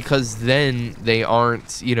 Because then they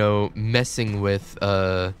aren't, you know, messing with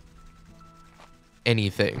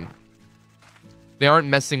anything. They aren't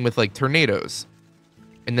messing with like tornadoes.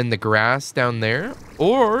 And then the grass down there,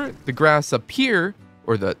 or the grass up here,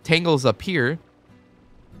 or the tangles up here.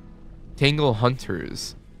 Tangle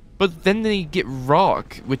hunters. But then they get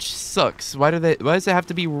rock, which sucks. Why does it have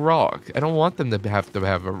to be rock? I don't want them to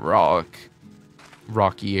have a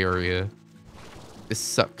rocky area. This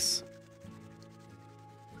sucks.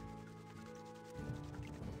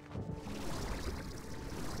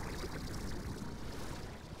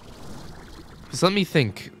 So let me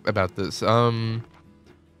think about this.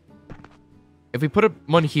 If we put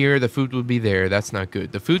one here, the food would be there. That's not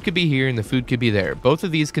good. The food could be here and the food could be there. Both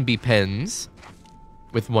of these can be pens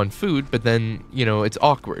with one food, but then, you know, it's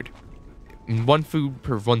awkward. And one food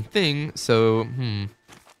per one thing, so,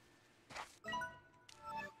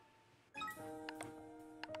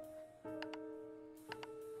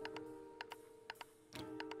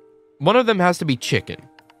 One of them has to be chicken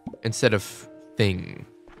instead of thing.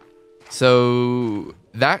 So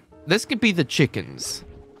this could be the chickens.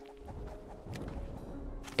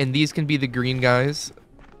 And these can be the green guys.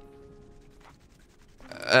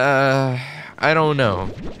 I don't know.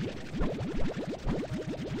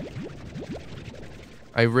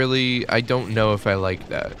 I don't know if I like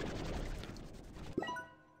that.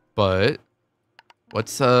 But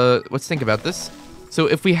let's think about this. So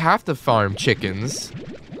if we have to farm chickens,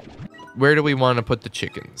 where do we want to put the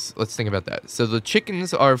chickens? Let's think about that. So the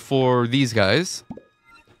chickens are for these guys.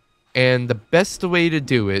 And the best way to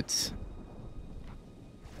do it...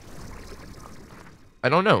 I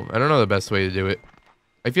don't know. I don't know the best way to do it.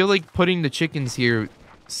 I feel like putting the chickens here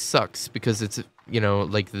sucks because it's, you know,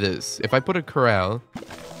 like this. If I put a corral,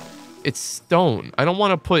 it's stone. I don't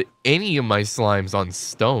want to put any of my slimes on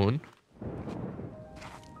stone.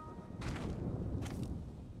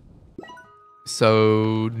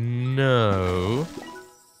 So, no.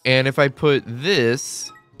 And if I put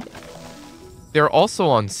this, they're also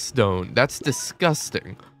on stone. That's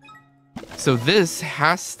disgusting. So this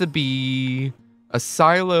has to be a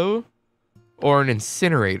silo or an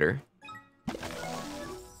incinerator.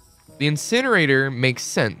 The incinerator makes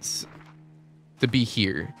sense to be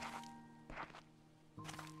here.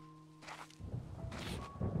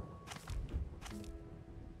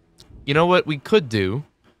 You know what we could do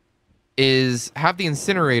is have the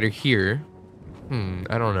incinerator here.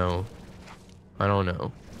 I don't know.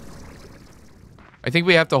 I think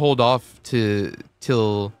we have to hold off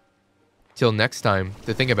till next time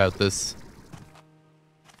to think about this.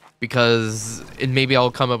 Because maybe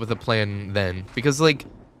I'll come up with a plan then. Because, like,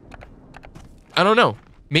 I don't know.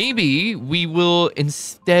 Maybe we will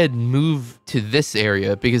instead move to this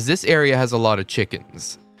area because this area has a lot of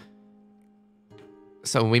chickens.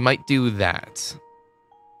 So we might do that.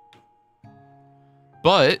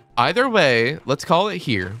 But either way, let's call it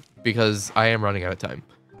here because I am running out of time.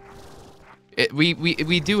 We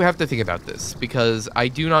do have to think about this because I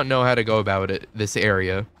do not know how to go about it, this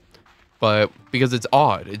area. But because it's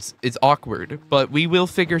odd, it's awkward, but we will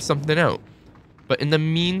figure something out. But in the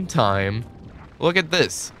meantime, look at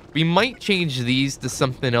this. We might change these to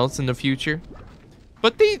something else in the future.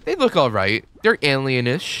 But they look all right. They're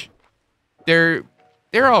alienish. They're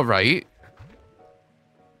all right.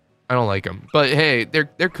 I don't like them, but hey,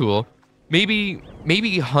 they're cool. Maybe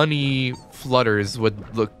honey flutters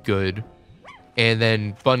would look good, and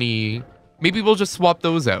then bunny. Maybe we'll just swap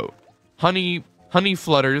those out. Honey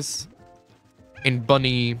flutters, and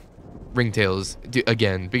bunny ringtails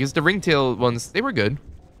again because the ringtail ones they were good.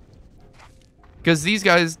 Because these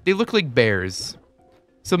guys they look like bears,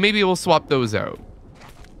 so maybe we'll swap those out.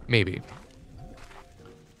 Maybe.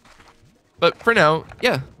 But for now,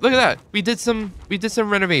 yeah, look at that. We did some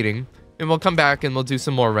renovating, and we'll come back and we'll do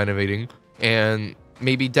some more renovating and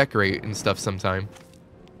maybe decorate and stuff sometime.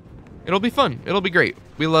 It'll be fun. It'll be great.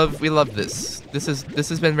 We love this. This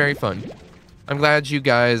has been very fun. I'm glad you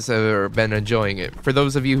guys have been enjoying it. For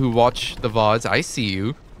those of you who watch the VODs, I see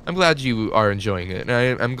you. I'm glad you are enjoying it.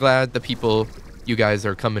 And I'm glad the people, you guys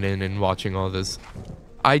are coming in and watching all this.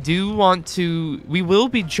 I do want to, we will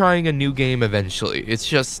be trying a new game eventually. It's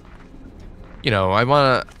just, you know, I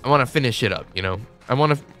wanna finish it up, you know. I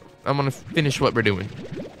wanna finish what we're doing.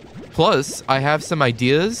 Plus, I have some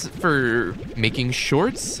ideas for making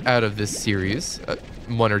shorts out of this series,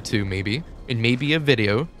 one or two maybe, and maybe a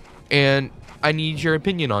video, and I need your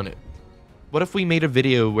opinion on it. What if we made a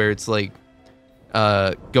video where it's like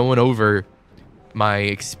going over my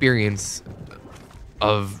experience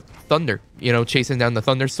of thunder, you know, chasing down the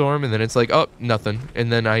thunderstorm, and then it's like, oh, nothing, and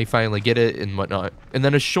then I finally get it and whatnot, and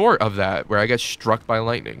then a short of that where I get struck by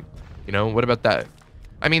lightning, you know. What about that?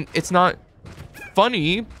 I mean, it's not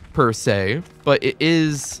funny per se, but it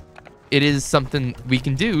is something we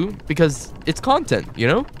can do because it's content, you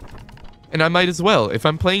know. And I might as well. If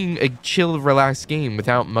I'm playing a chill, relaxed game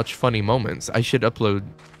without much funny moments, I should upload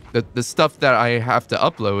the stuff that I have to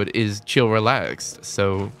upload is chill, relaxed.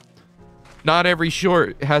 So not every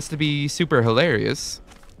short has to be super hilarious.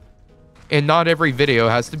 And not every video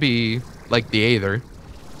has to be like the Aether.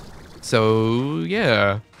 So,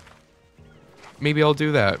 yeah. Maybe I'll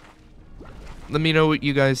do that. Let me know what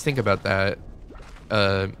you guys think about that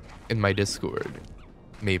in my Discord.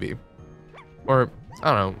 Maybe. Or,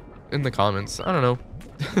 I don't know, in the comments. I don't know.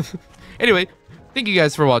 Anyway, thank you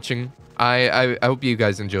guys for watching. I hope you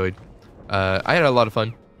guys enjoyed. I had a lot of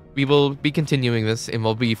fun. We will be continuing this, and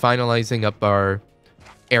we'll be finalizing up our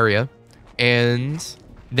area, and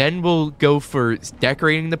then we'll go for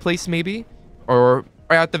decorating the place maybe, or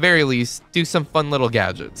at the very least do some fun little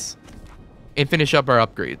gadgets and finish up our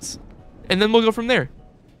upgrades, and then we'll go from there.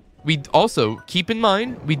 We also keep in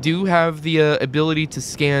mind we do have the ability to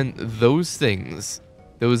scan those things,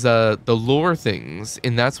 those the lore things,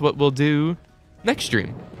 and that's what we'll do next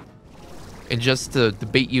stream. And just to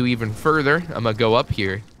debate you even further, I'm gonna go up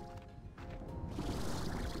here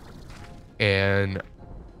and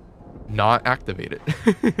not activate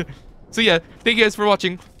it. So yeah, thank you guys for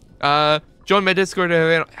watching. Join my Discord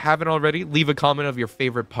if you haven't already. Leave a comment of your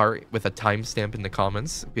favorite part with a timestamp in the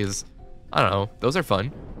comments, because I don't know, those are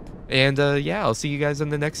fun. And yeah, I'll see you guys in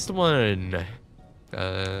the next one.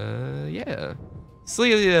 Yeah.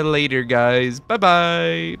 See you later, guys.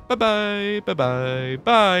 Bye-bye. Bye-bye. Bye-bye.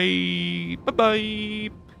 Bye. Bye-bye.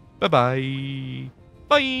 Bye-bye.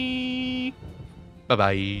 Bye.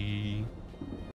 Bye-bye.